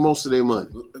they make most of their money?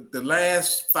 The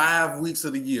last 5 weeks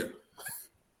of the year,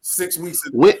 6 weeks,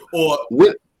 When or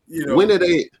when you know, when are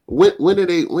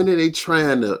they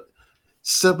trying to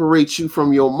separate you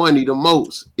from your money the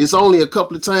most? It's only a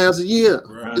couple of times a year.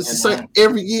 Right. It's the same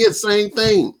every year, same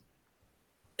thing.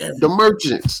 The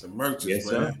merchants. the merchants, Yes,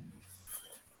 man.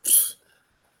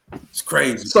 It's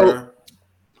crazy, So- bro.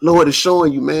 Lord is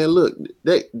showing you, man. Look,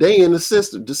 they in the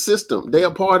system. The system. They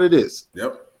are part of this.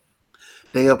 Yep.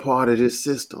 They are part of this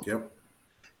system. Yep.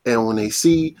 And when they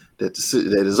see that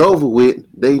that is over with,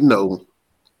 they know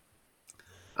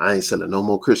I ain't selling no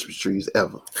more Christmas trees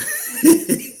ever.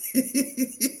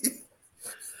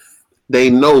 They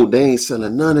know they ain't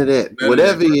selling none of that. None of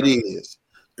Whatever that, it bro. is,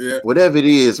 Yeah. whatever it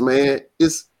is, man,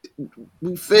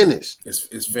 we finished.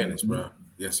 It's finished, bro.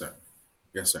 Yes, sir.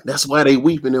 Yes, sir. That's why they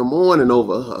weeping and mourning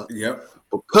over her. Yep.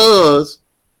 Because,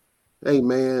 hey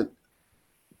man,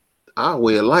 our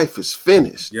way of life is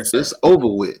finished. Yes, sir. It's over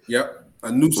with. Yep.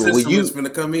 A new Well, when system you- is going to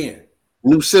come in.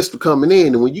 New system coming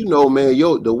in, and when you know, man,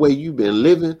 the way you've been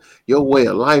living, your way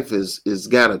of life is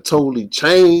got to totally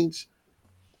change.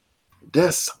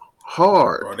 That's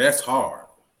hard. Bro, that's hard.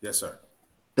 Yes, sir.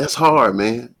 That's hard,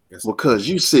 man. Yes, sir. Because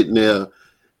you sitting there,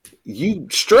 you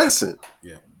stressing.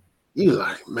 Yeah. You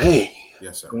like, man.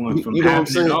 Yes, sir. Going from You know what I'm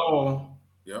having saying? it all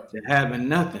Yep. to having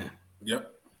nothing.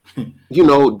 Yep. You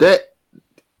know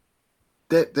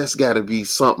that's got to be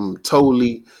something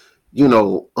totally,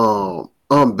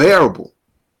 unbearable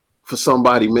for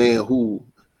somebody, man, who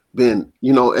been,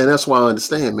 and that's why I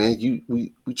understand, man.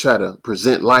 We try to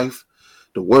present life,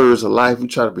 the words of life. We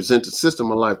try to present the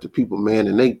system of life to people, man,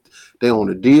 and they want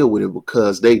to deal with it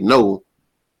because they know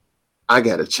I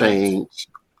got to change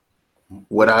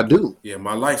what I do. Yeah,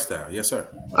 my lifestyle. Yes, sir.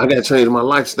 I got to change my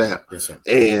lifestyle. Yes, sir.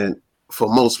 And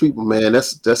for most people, man,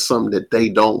 that's something that they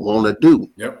don't want to do.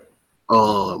 Yep.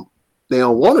 They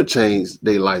don't want to change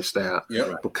their lifestyle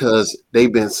Yep. because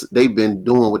they've been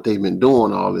doing what they've been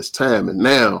doing all this time, and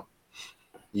now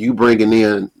you bringing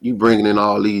in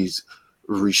all these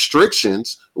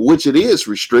restrictions, which it is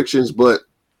restrictions, but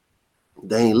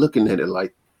they ain't looking at it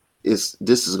like this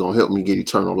is gonna help me get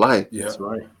eternal life. Yeah, That's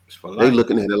right. It's for They life.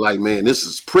 looking at it like, man, this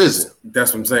is prison.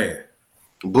 That's what I'm saying.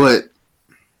 But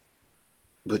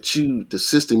the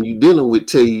system you dealing with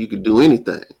tell you can do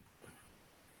anything.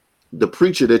 The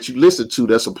preacher that you listen to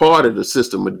that's a part of the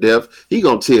system of death, he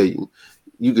gonna tell you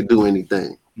can do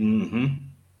anything. Mm-hmm.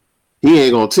 He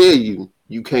ain't gonna tell you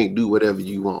can't do whatever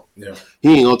you want. Yeah.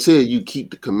 He ain't gonna tell you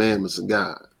keep the commandments of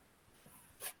God.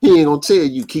 He ain't gonna tell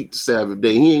you keep the Sabbath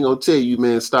day. He ain't gonna tell you,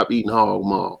 man, stop eating hog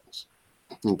maws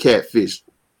and catfish.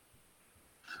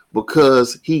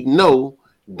 Because he know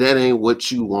that ain't what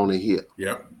you want to hear.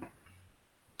 Yep.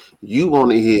 You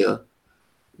want to hear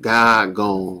God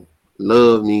gonna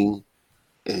love me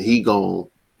and he gonna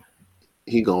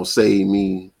save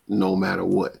me no matter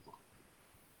what.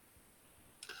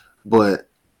 But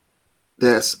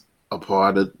that's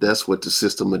what the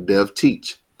system of death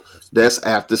teach. That's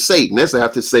after Satan. That's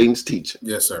after Satan's teaching.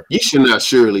 Yes, sir. You should not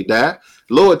surely die.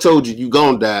 Lord told you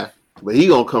gonna die, but he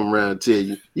gonna come around and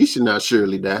tell you should not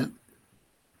surely die.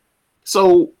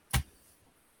 So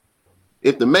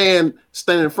if the man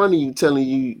standing in front of you telling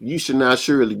you should not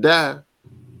surely die,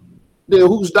 then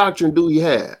whose doctrine do he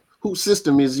have? Whose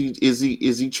system is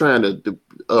he trying to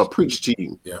preach to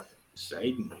you? Yeah,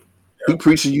 Satan. He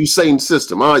preaching you Satan's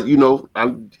system.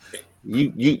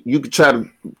 You can try to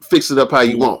fix it up how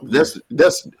you want.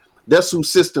 That's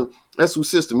whose system. That's whose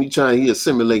system he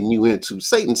assimilating you into.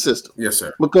 Satan's system. Yes,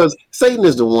 sir. Because Satan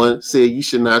is the one said you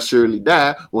should not surely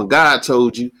die when God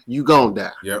told you gonna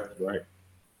die. Yep. Right.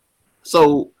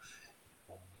 So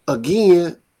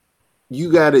again,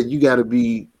 you gotta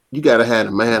have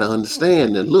the man to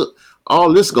understand that look,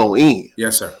 all this gonna end.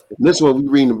 Yes, sir. And this is what we're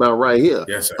reading about right here.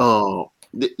 Yes, sir.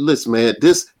 Listen, man,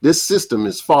 this system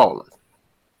is falling.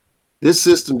 This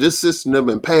system has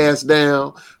been passed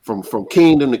down from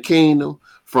kingdom to kingdom,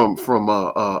 from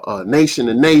nation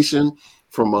to nation,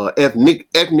 from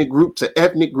ethnic group to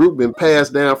ethnic group, been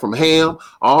passed down from Ham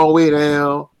all the way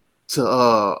down to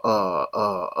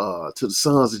the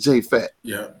sons of Japhet.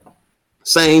 Yeah.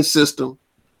 Same system,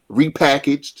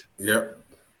 repackaged, Yep.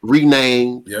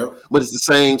 renamed, Yep. but it's the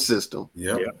same system.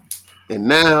 Yep. Yep. And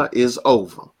now it's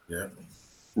over. Yep.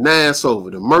 Now it's over.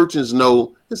 The merchants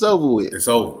know it's over with. It's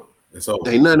over. It's over.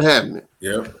 Ain't nothing happening.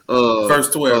 Yep. Verse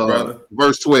 12, brother.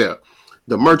 Verse 12.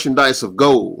 The merchandise of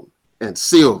gold and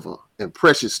silver and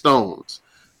precious stones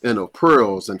and of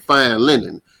pearls and fine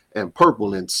linen and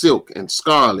purple and silk and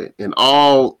scarlet and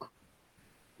all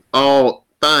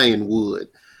fine wood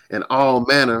and all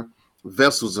manner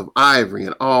vessels of ivory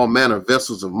and all manner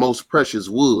vessels of most precious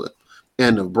wood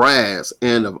and of brass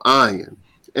and of iron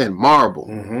and marble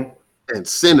and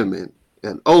cinnamon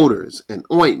and odors and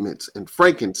ointments and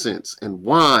frankincense and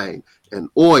wine and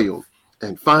oil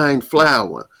and fine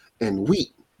flour and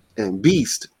wheat and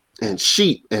beast and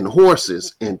sheep and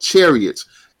horses and chariots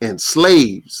and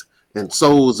slaves and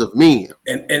souls of men.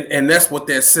 And that's what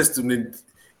that system did.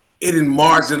 It didn't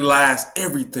marginalize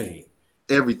everything.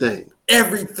 Everything.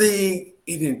 It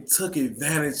didn't took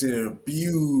advantage and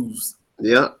abused.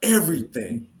 Yeah.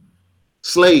 Everything.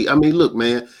 Slave. I mean, look,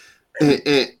 man.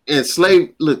 And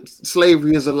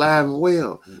slavery is alive and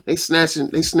well. They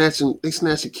snatching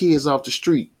kids off the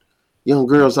street, young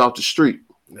girls off the street.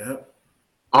 Yeah.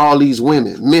 All these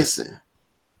women missing.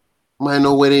 Might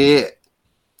know where they at.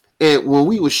 And when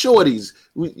we were shorties,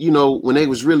 when they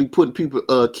was really putting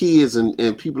people, kids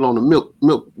and people on the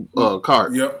milk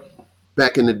cart. Yep.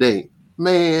 Back in the day,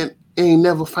 man, ain't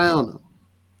never found them.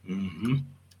 Mm-hmm.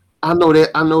 I know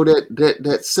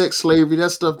that sex slavery, that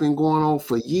stuff been going on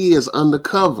for years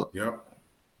undercover. Yep.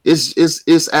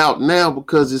 It's out now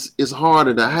because it's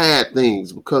harder to hide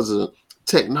things because of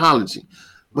technology.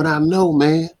 But I know,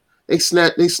 man, they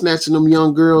snatching them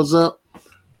young girls up,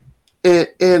 and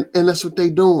that's what they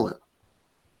doing.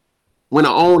 When the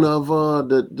owner of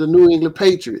the New England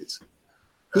Patriots,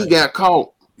 he got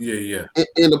caught. Yeah.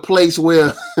 In a place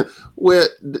where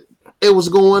it was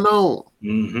going on.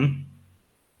 Mm-hmm.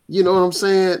 You know what I'm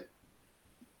saying?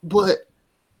 But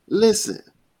listen,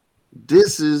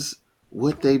 this is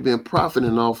what they've been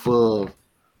profiting off of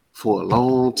for a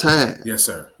long time. Yes,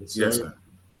 sir. Yes, sir.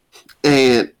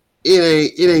 And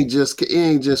it ain't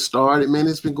just started, man.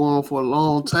 It's been going on for a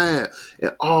long time.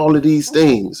 And all of these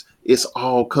things, it's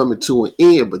all coming to an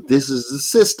end. But this is the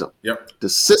system. Yep. The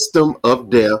system of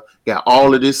death got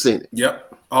all of this in it. Yep.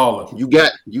 All of them. You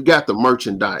got the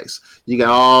merchandise. You got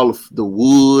all of the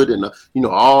wood and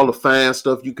all the fine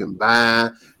stuff you can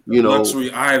buy. Luxury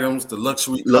items, the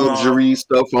luxury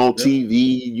stuff on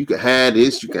TV. You can have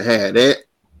this, you can have that.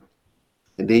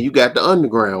 And then you got the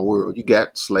underground world. You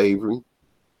got slavery.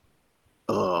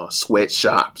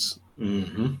 sweatshops.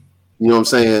 Mm-hmm. You know what I'm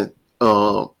saying?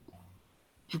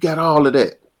 You got all of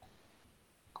that.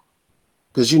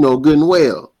 Because you know good and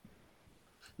well,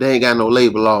 they ain't got no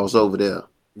labor laws over there.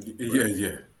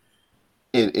 Yeah.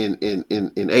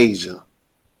 In Asia,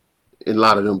 in a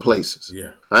lot of them places.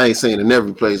 Yeah. I ain't saying in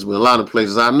every place, but a lot of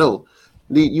places I know,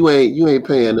 you ain't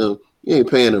paying them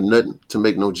nothing to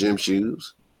make no gym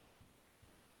shoes.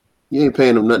 You ain't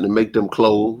paying them nothing to make them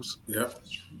clothes. Yeah.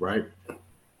 Right.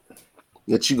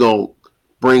 That you gonna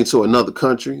bring to another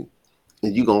country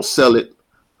and you gonna sell it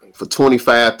for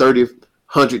 25, 30,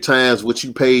 100 times what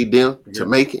you paid them to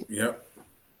make it. Yeah.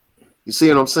 You see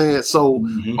what I'm saying? So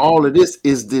all of this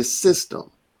is this system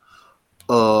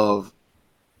of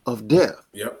death.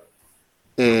 Yep.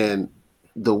 And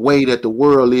the way that the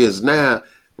world is now,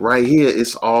 right here,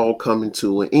 it's all coming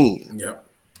to an end. Yep.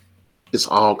 It's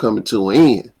all coming to an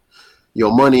end.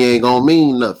 Your money ain't gonna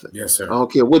mean nothing. Yes, sir. I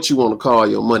don't care what you want to call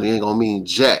your money, ain't gonna mean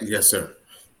jack. Yes, sir.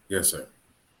 Yes, sir.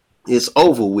 It's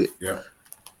over with. Yeah.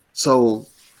 So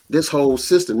this whole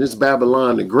system, this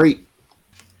Babylon the Great,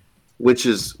 which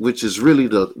is really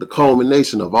the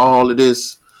culmination of all of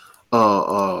this,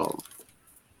 all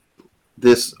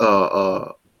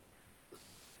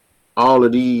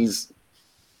of these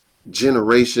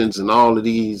generations and all of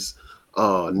these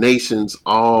nations,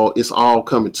 it's all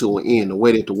coming to an end. The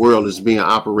way that the world is being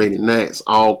operated now, it's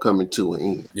all coming to an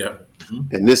end. Yeah.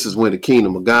 And this is when the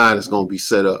kingdom of God is going to be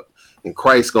set up, and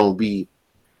Christ's going to be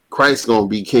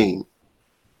king.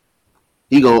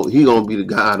 He gonna be the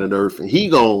God of the earth, and he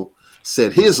gonna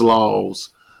set his laws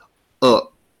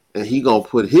up, and he gonna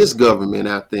put his government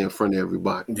out there in front of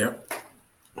everybody. Yeah.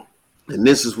 And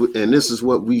this is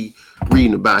what we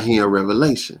reading about here in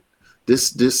Revelation.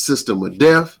 This system of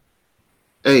death,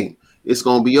 hey, it's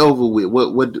gonna be over with.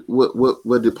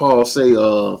 What did Paul say?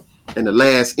 In the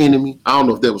last enemy. I don't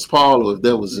know if that was Paul or if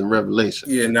that was in Revelation.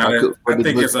 Yeah, I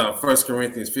think it's 1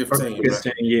 Corinthians 15.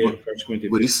 15, yeah. 1 Corinthians.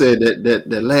 But he said that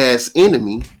the last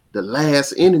enemy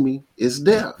is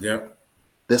death. Yeah.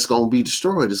 That's gonna be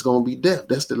destroyed. It's gonna be death.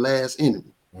 That's the last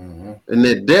enemy. And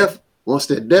that death, once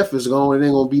that death is gone, it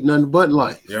ain't gonna be nothing but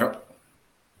life. Yeah.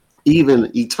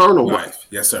 Even eternal life.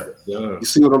 Yes, sir. Yeah. You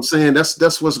see what I'm saying?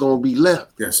 That's what's gonna be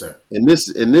left. Yes, sir. And this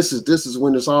is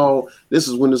when it's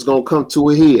gonna come to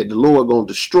a head. The Lord gonna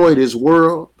destroy this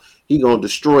world. He gonna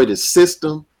destroy this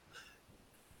system,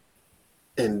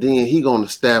 and then he gonna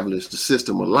establish the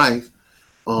system of life.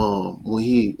 When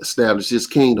he established his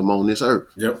kingdom on this earth.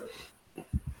 Yep.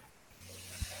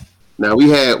 Now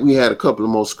we had a couple of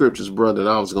more scriptures, brother, that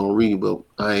I was gonna read, but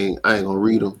I ain't gonna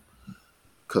read them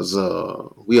because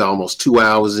we almost 2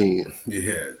 hours in.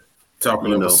 Yeah,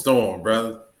 talking of a storm,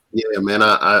 brother. Yeah, man.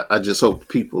 I just hope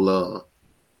people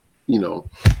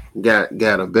got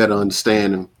a better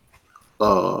understanding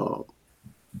from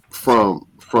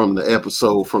the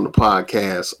episode, from the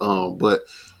podcast. But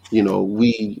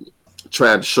we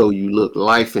tried to show you, look,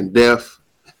 life and death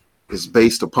is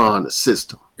based upon the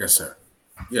system. Yes, sir.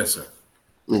 Yes, sir.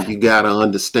 And you got to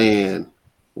understand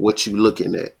what you're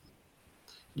looking at.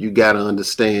 You got to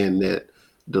understand that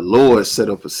the Lord set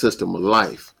up a system of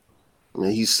life,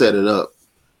 and he set it up,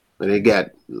 and it got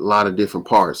a lot of different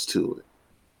parts to it.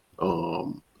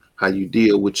 How you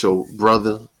deal with your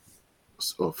brother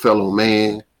or fellow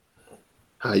man,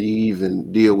 how you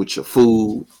even deal with your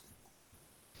food,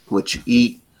 what you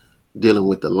eat, dealing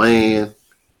with the land,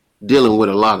 dealing with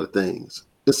a lot of things.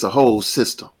 It's a whole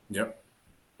system. Yep.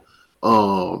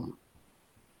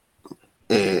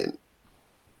 And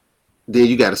then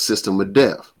you got a system of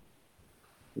death,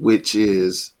 which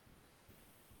is,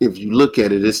 if you look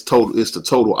at it, it's the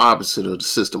total opposite of the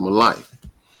system of life.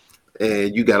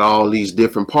 And you got all these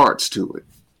different parts to it.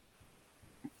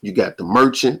 You got the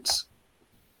merchants,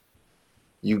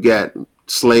 you got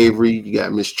slavery, you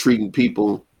got mistreating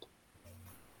people,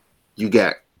 you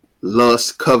got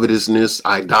lust, covetousness,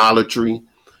 idolatry,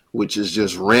 which is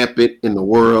just rampant in the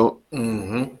world.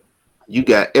 Mm-hmm. You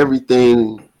got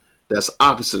everything that's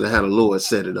opposite of how the Lord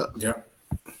set it up. Yep.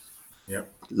 Yep.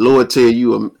 Lord tell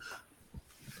you,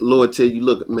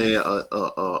 look, man,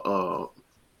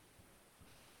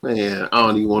 man, I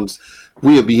don't even want to.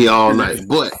 We'll be here all night,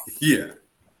 but yeah.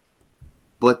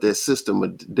 But that system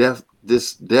of death,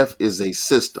 this death is a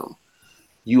system.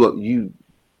 You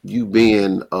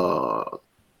being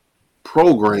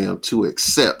programmed to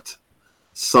accept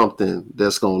something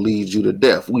that's going to lead you to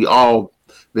death. We all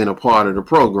been a part of the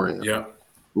program. Yeah.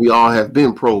 We all have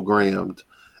been programmed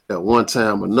at one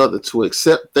time or another to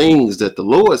accept things that the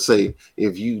Lord say,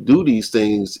 if you do these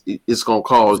things, it's going to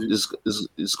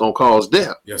cause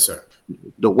death. Yes, sir.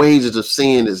 The wages of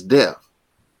sin is death.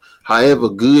 However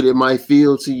good it might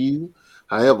feel to you,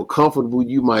 however comfortable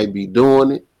you might be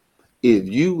doing it, if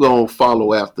you gonna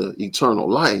follow after eternal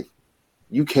life,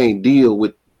 you can't deal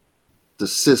with the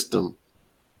system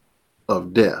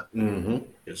of death. Mm-hmm.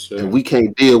 Yes, sir. And we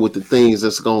can't deal with the things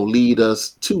that's gonna lead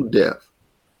us to death.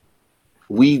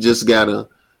 We just gotta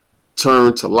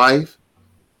turn to life,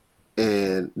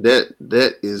 and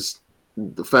that is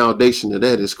the foundation of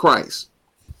that is Christ.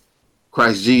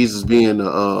 Christ Jesus being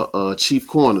a chief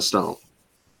cornerstone,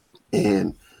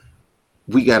 and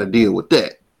we got to deal with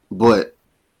that. But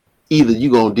either you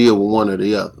gonna deal with one or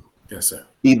the other. Yes, sir.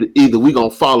 Either we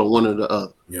gonna follow one or the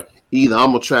other. Yep. Either I'm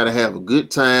gonna try to have a good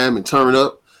time and turn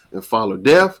up and follow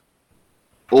death,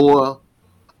 or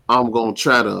I'm gonna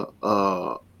try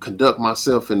to conduct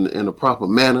myself in a proper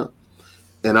manner,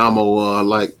 and I'm gonna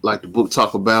like the book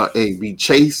talk about, be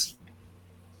chaste,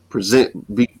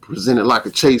 be presented like a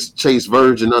chaste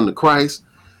virgin under Christ,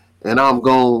 and I'm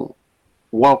gonna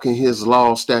walk in His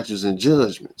law, statutes, and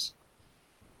judgments,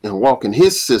 and walk in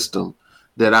His system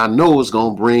that I know is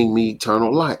gonna bring me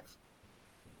eternal life.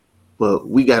 But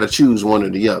we got to choose one or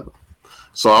the other.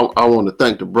 So I want to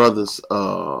thank the brothers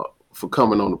for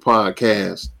coming on the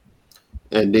podcast.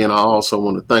 And then I also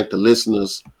want to thank the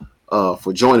listeners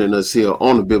for joining us here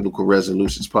on the Biblical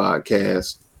Resolutions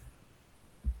podcast.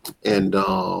 And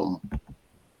I'm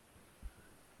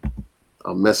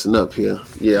messing up here.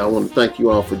 Yeah, I want to thank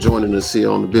you all for joining us here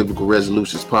on the Biblical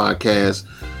Resolutions podcast,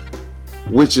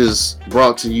 which is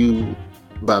brought to you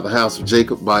by the House of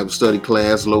Jacob Bible Study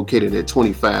Class, located at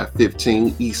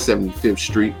 2515 East 75th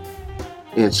Street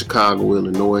in Chicago,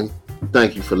 Illinois.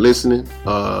 Thank you for listening.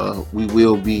 We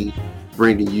will be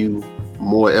bringing you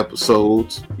more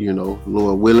episodes,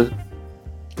 Lord willing.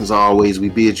 As always, we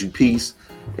bid you peace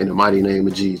in the mighty name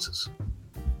of Jesus.